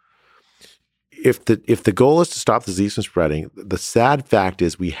 If the goal is to stop the disease from spreading, the sad fact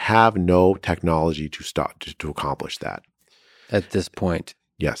is we have no technology to accomplish that at this point.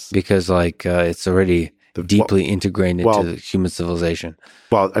 Yes, because it's already deeply integrated into human civilization.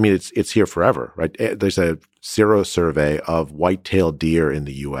 Well, I mean, it's here forever, right? There's a Zero survey of white-tailed deer in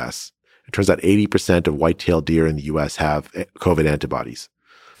the U.S. It turns out 80% of white-tailed deer in the U.S. have COVID antibodies.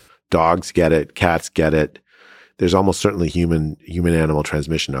 Dogs get it, cats get it. There's almost certainly human-animal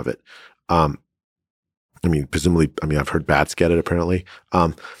transmission of it. Presumably, I've heard bats get it apparently.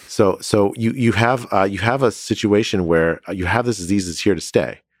 So you have a situation where you have this disease is here to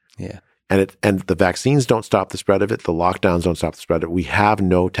stay. Yeah. And the vaccines don't stop the spread of it. The lockdowns don't stop the spread of it. We have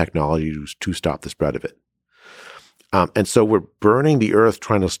no technology to stop the spread of it. And so we're burning the earth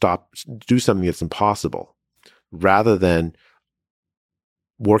trying to do something that's impossible. rather than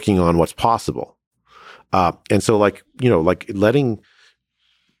working on what's possible. And so like letting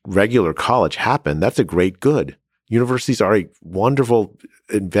regular college happen, that's a great good. Universities are a wonderful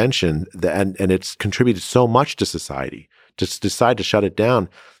invention and it's contributed so much to society. To decide to shut it down,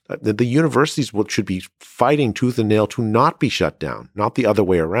 the universities should be fighting tooth and nail to not be shut down, not the other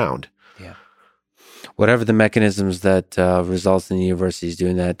way around. Yeah. Whatever the mechanisms that results in the universities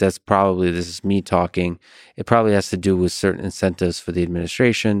doing that, this is me talking, it probably has to do with certain incentives for the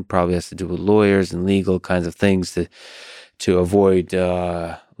administration, probably has to do with lawyers and legal kinds of things to avoid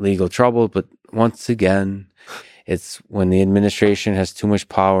legal trouble. But once again, it's when the administration has too much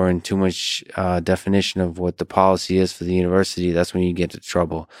power and too much definition of what the policy is for the university, that's when you get into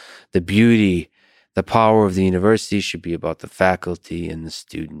trouble. The power of the university should be about the faculty and the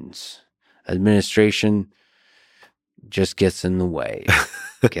students. Administration just gets in the way.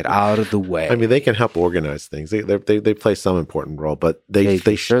 Get out of the way. I mean, they can help organize things. They play some important role, but they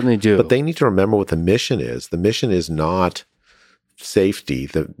certainly do. But they need to remember what the mission is. The mission is not safety.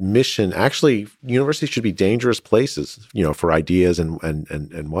 The mission, actually, universities should be dangerous places, for ideas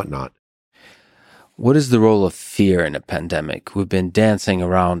and whatnot. What is the role of fear in a pandemic? We've been dancing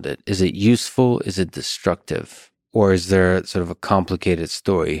around it. Is it useful? Is it destructive? Or is there sort of a complicated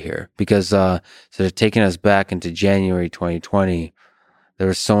story here? Because sort of taking us back into January 2020, there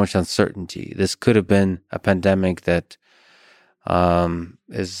was so much uncertainty. This could have been a pandemic that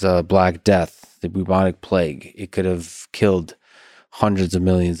is Black Death, the bubonic plague. It could have killed hundreds of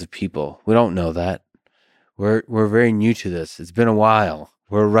millions of people. We don't know that. We're very new to this. It's been a while.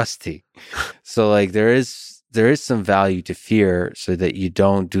 We're rusty. So like there is some value to fear so that you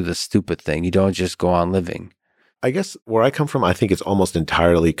don't do the stupid thing. You don't just go on living. I guess where I come from, I think it's almost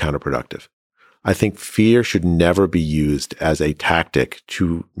entirely counterproductive. I think fear should never be used as a tactic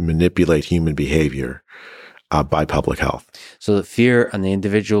to manipulate human behavior by public health. So the fear on the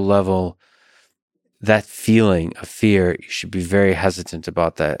individual level, that feeling of fear, you should be very hesitant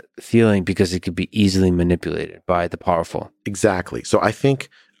about that feeling because it could be easily manipulated by the powerful. Exactly. So I think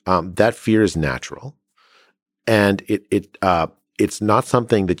that fear is natural, and it's not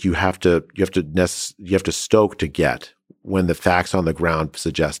something that you have to stoke to get when the facts on the ground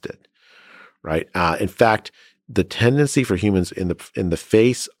suggest it, right? In fact, the tendency for humans in the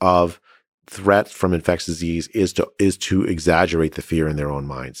face of threats from infectious disease is to exaggerate the fear in their own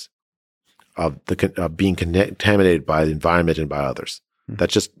minds of being contaminated by the environment and by others. Mm-hmm.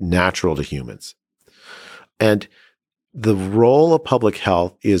 That's just natural to humans. And the role of public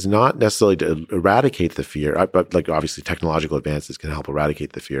health is not necessarily to eradicate the fear, but like obviously technological advances can help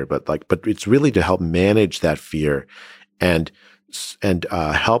eradicate the fear, but it's really to help manage that fear and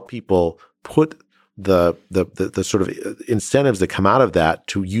help people put the sort of incentives that come out of that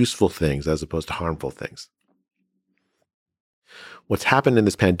to useful things as opposed to harmful things. What's happened in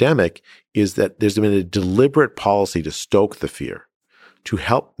this pandemic is that there's been a deliberate policy to stoke the fear, to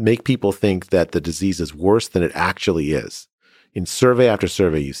help make people think that the disease is worse than it actually is. In survey after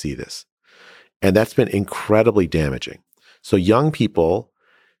survey, you see this. And that's been incredibly damaging. So young people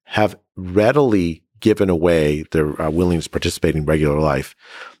have readily given away their willingness to participate in regular life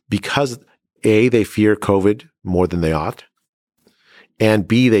because A, they fear COVID more than they ought, and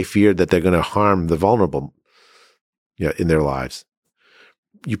B, they fear that they're going to harm the vulnerable in their lives.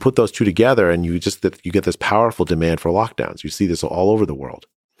 You put those two together and you get this powerful demand for lockdowns. You see this all over the world.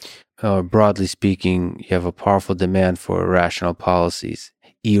 Broadly speaking, you have a powerful demand for irrational policies,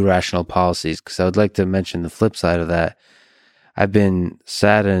 because I would like to mention the flip side of that. I've been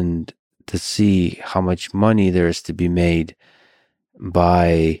saddened to see how much money there is to be made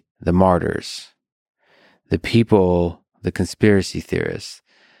by the martyrs, the people, the conspiracy theorists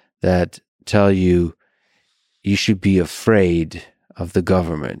that tell you should be afraid of the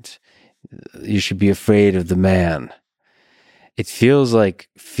government. You should be afraid of the man. It feels like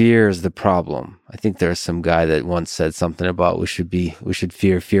fear is the problem. I think there's some guy that once said something about we should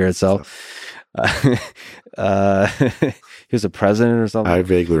fear itself. He was a president or something. I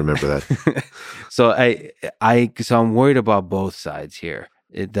vaguely remember that. So I'm worried about both sides here.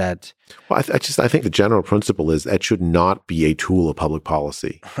 I think the general principle is that should not be a tool of public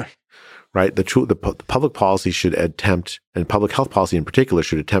policy. Right. The public policy should attempt, and public health policy in particular,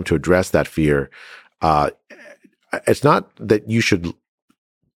 should attempt to address that fear. It's not that you should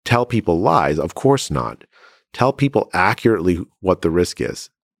tell people lies. Of course not. Tell people accurately what the risk is.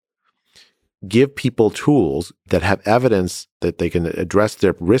 Give people tools that have evidence that they can address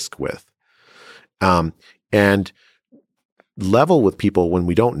their risk with. And level with people when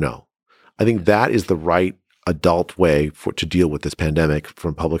we don't know. I think that is the right adult way to deal with this pandemic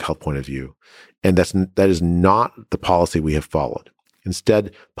from a public health point of view. And that is not the policy we have followed.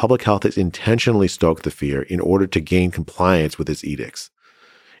 Instead, public health has intentionally stoked the fear in order to gain compliance with its edicts.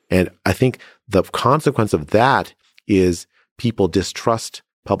 And I think the consequence of that is people distrust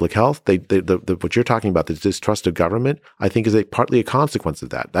public health. What you're talking about, the distrust of government, I think is partly a consequence of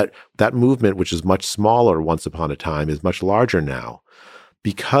that. That movement, which is much smaller once upon a time, is much larger now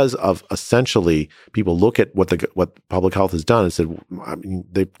because of essentially people look at what public health has done and said, I mean,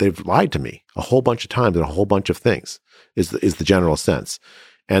 they've lied to me a whole bunch of times and a whole bunch of things is the general sense.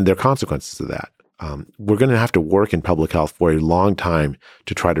 And there are consequences of that. We're going to have to work in public health for a long time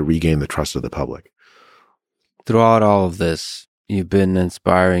to try to regain the trust of the public. Throughout all of this, you've been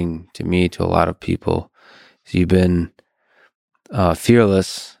inspiring to me, to a lot of people. So you've been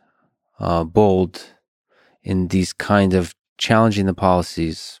fearless, bold in these kind of challenging the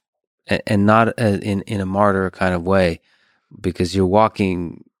policies, and not in a martyr kind of way, because you're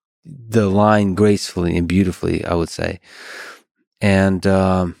walking the line gracefully and beautifully, I would say. And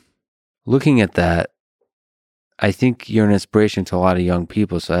looking at that, I think you're an inspiration to a lot of young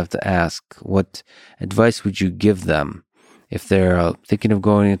people. So I have to ask, what advice would you give them if they're thinking of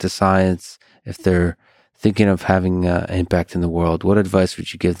going into science, if they're thinking of having an impact in the world? What advice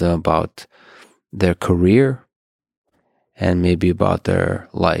would you give them about their career and maybe about their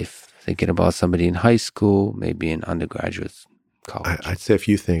life? Thinking about somebody in high school, maybe in undergraduate college. I'd say a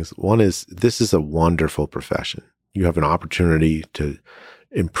few things. One is, this is a wonderful profession. You have an opportunity to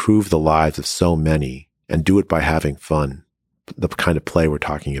improve the lives of so many and do it by having fun, the kind of play we're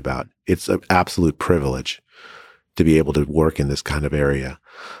talking about. It's an absolute privilege to be able to work in this kind of area.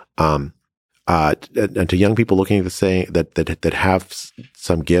 And to young people looking at that have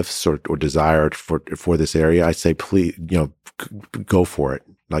some gifts or desire for this area, I say, please, go for it.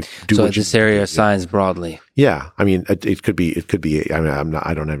 Like, do so what this area of science broadly. Yeah, I mean, it could be. I mean,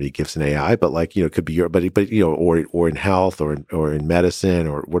 I don't have any gifts in AI, but it could be or in health or in medicine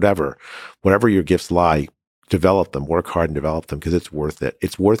or whatever your gifts lie, develop them, work hard and develop them, because it's worth it.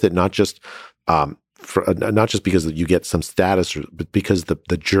 It's worth it not just because you get some status, but because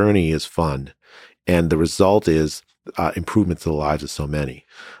the journey is fun, and the result is improvement to the lives of so many.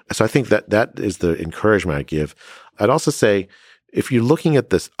 So I think that is the encouragement I give. I'd also say, if you're looking at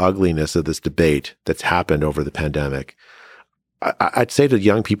this ugliness of this debate that's happened over the pandemic, I'd say to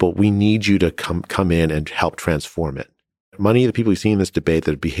young people, we need you to come in and help transform it. Many of the people you see in this debate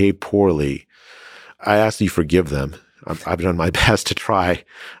that have behaved poorly, I ask that you forgive them. I've done my best to try,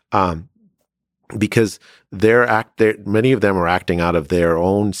 because many of them are acting out of their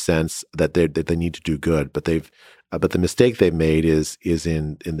own sense that they need to do good, but the mistake they've made is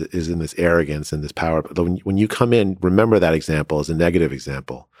in this arrogance and this power. But when you come in, remember that example as a negative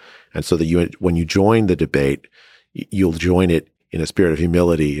example, and so that when you join the debate, you'll join it in a spirit of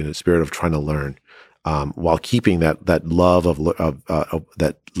humility, in a spirit of trying to learn, while keeping that love of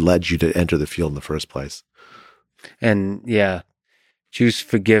that led you to enter the field in the first place. And yeah, choose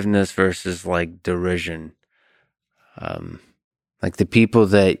forgiveness versus derision. The people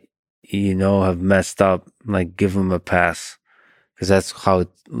that have messed up, give them a pass, because that's how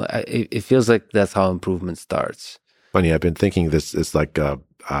it feels like that's how improvement starts. Funny, I've been thinking this is I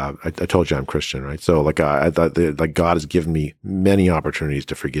told you I'm Christian, right? So I thought God has given me many opportunities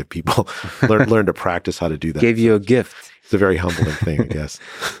to forgive people, learn to practice how to do that. Gave you a gift. It's a very humbling thing, I guess.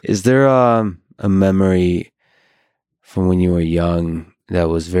 Is there a memory from when you were young that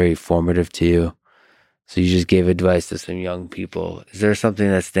was very formative to you? So you just gave advice to some young people. Is there something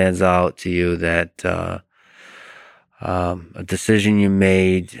that stands out to you that a decision you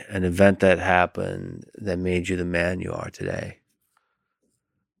made, an event that happened that made you the man you are today?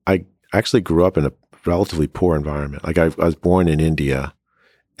 I actually grew up in a relatively poor environment. I was born in India,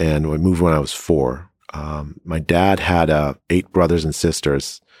 and I moved when I was 4. My dad had 8 brothers and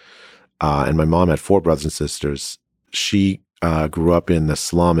sisters, and my mom had 4 brothers and sisters. She grew up in the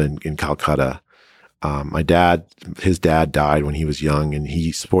slum in Calcutta. His dad died when he was young, and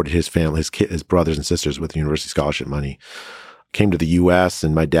he supported his family, his brothers and sisters with university scholarship money. Came to the U.S.,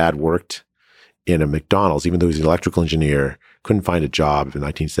 and my dad worked in a McDonald's, even though he was an electrical engineer, couldn't find a job in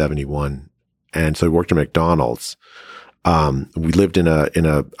 1971. And so he worked at McDonald's. We lived in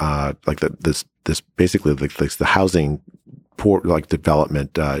basically the housing poor,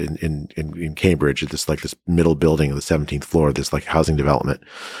 development, in Cambridge, this middle building of the 17th floor, this housing development.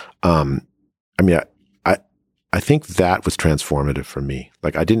 I think that was transformative for me.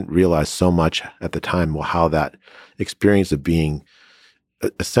 I didn't realize so much at the time how that experience of being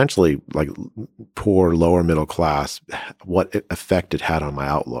essentially poor, lower middle class, what effect it had on my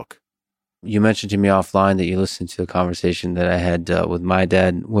outlook. You mentioned to me offline that you listened to a conversation that I had with my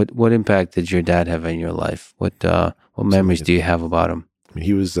dad. What impact did your dad have in your life? What memories do you have about him? I mean,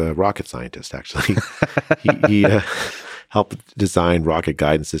 he was a rocket scientist, actually. he helped design rocket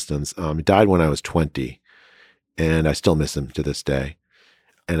guidance systems. He died when I was 20, and I still miss him to this day.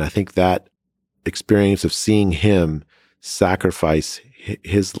 And I think that experience of seeing him sacrifice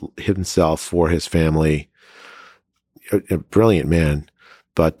himself for his family, a brilliant man,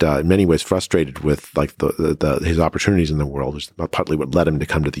 but in many ways frustrated with like his opportunities in the world, which is partly what led him to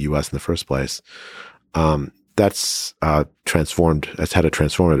come to the U.S. in the first place. That's transformed. That's had a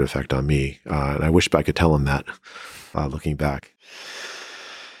transformative effect on me, and I wish I could tell him that. Looking back,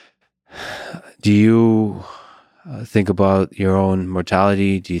 do you think about your own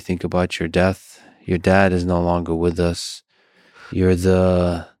mortality? Do you think about your death? Your dad is no longer with us. You're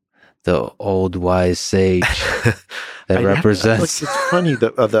the old wise sage that represents. It's funny.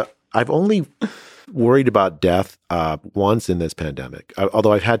 I've only worried about death once in this pandemic.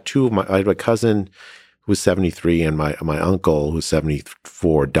 Although I've had I had a cousin who was 73 and my uncle who's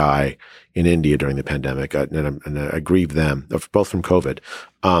 74 die in India during the pandemic, and I grieve them both from COVID.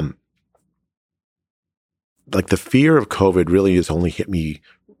 Like the fear of COVID really has only hit me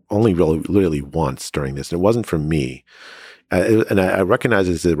really once during this, and it wasn't from me. And I recognize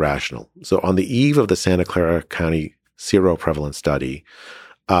it's irrational. So on the eve of the Santa Clara County seroprevalence study,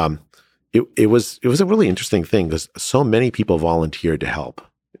 it was a really interesting thing because so many people volunteered to help.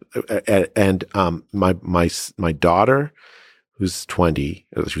 And my daughter, who's 20,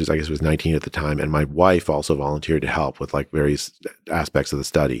 I guess was 19 at the time, and my wife also volunteered to help with like various aspects of the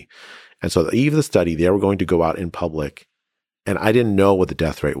study. And so the eve of the study, they were going to go out in public, and I didn't know what the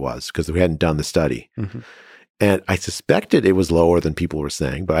death rate was because we hadn't done the study. Mm-hmm. And I suspected it was lower than people were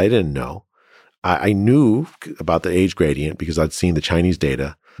saying, but I didn't know. I knew about the age gradient because I'd seen the Chinese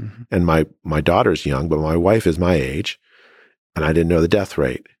data, mm-hmm. and my daughter's young, but my wife is my age, and I didn't know the death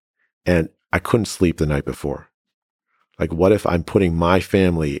rate. And I couldn't sleep the night before. Like, what if I'm putting my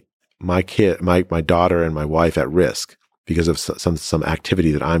family, my kid, my daughter and my wife at risk because of some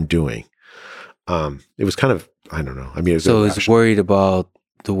activity that I'm doing? It was kind of, I don't know. I mean, so it's worried about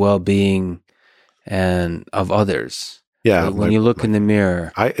the well-being and of others. Yeah. Like when you look in the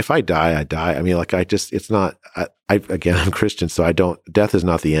mirror, if I die, I die. I mean, like it's not, again, I'm Christian, so death is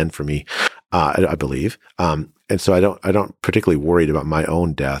not the end for me. I believe. And so I don't particularly worried about my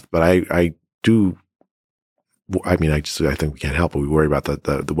own death, but I do. I mean, I think we can't help it. We worry about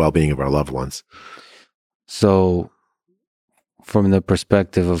the well-being of our loved ones. So from the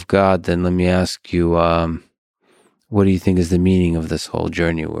perspective of God, then let me ask you, what do you think is the meaning of this whole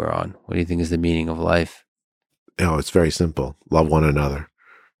journey we're on? What do you think is the meaning of life? Oh, it's very simple. Love one another.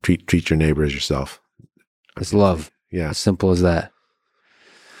 Treat your neighbor as yourself. It's love. Yeah. As simple as that.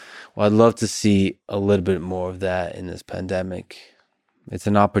 Well, I'd love to see a little bit more of that in this pandemic. It's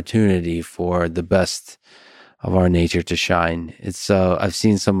an opportunity for the best of our nature to shine. I've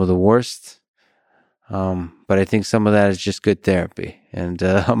seen some of the worst, but I think some of that is just good therapy. And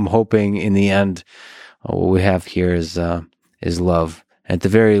I'm hoping in the end, what we have here is love. At the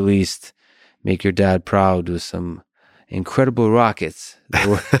very least, make your dad proud with some incredible rockets that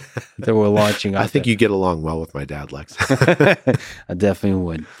we're launching. I think you get along well with my dad, Lex. I definitely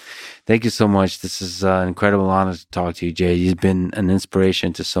would. Thank you so much. This is an incredible honor to talk to you, Jay. You've been an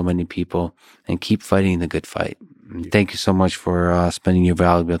inspiration to so many people, and keep fighting the good fight. Thank you so much for spending your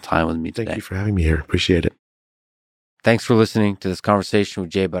valuable time with me today. Thank you for having me here. Appreciate it. Thanks for listening to this conversation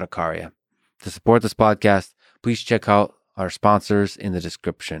with Jay Bhattacharya. To support this podcast, please check out our sponsors in the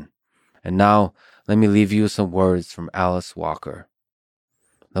description. And now, let me leave you with some words from Alice Walker.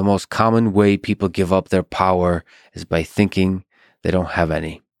 The most common way people give up their power is by thinking they don't have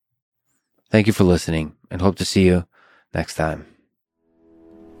any. Thank you for listening, and hope to see you next time.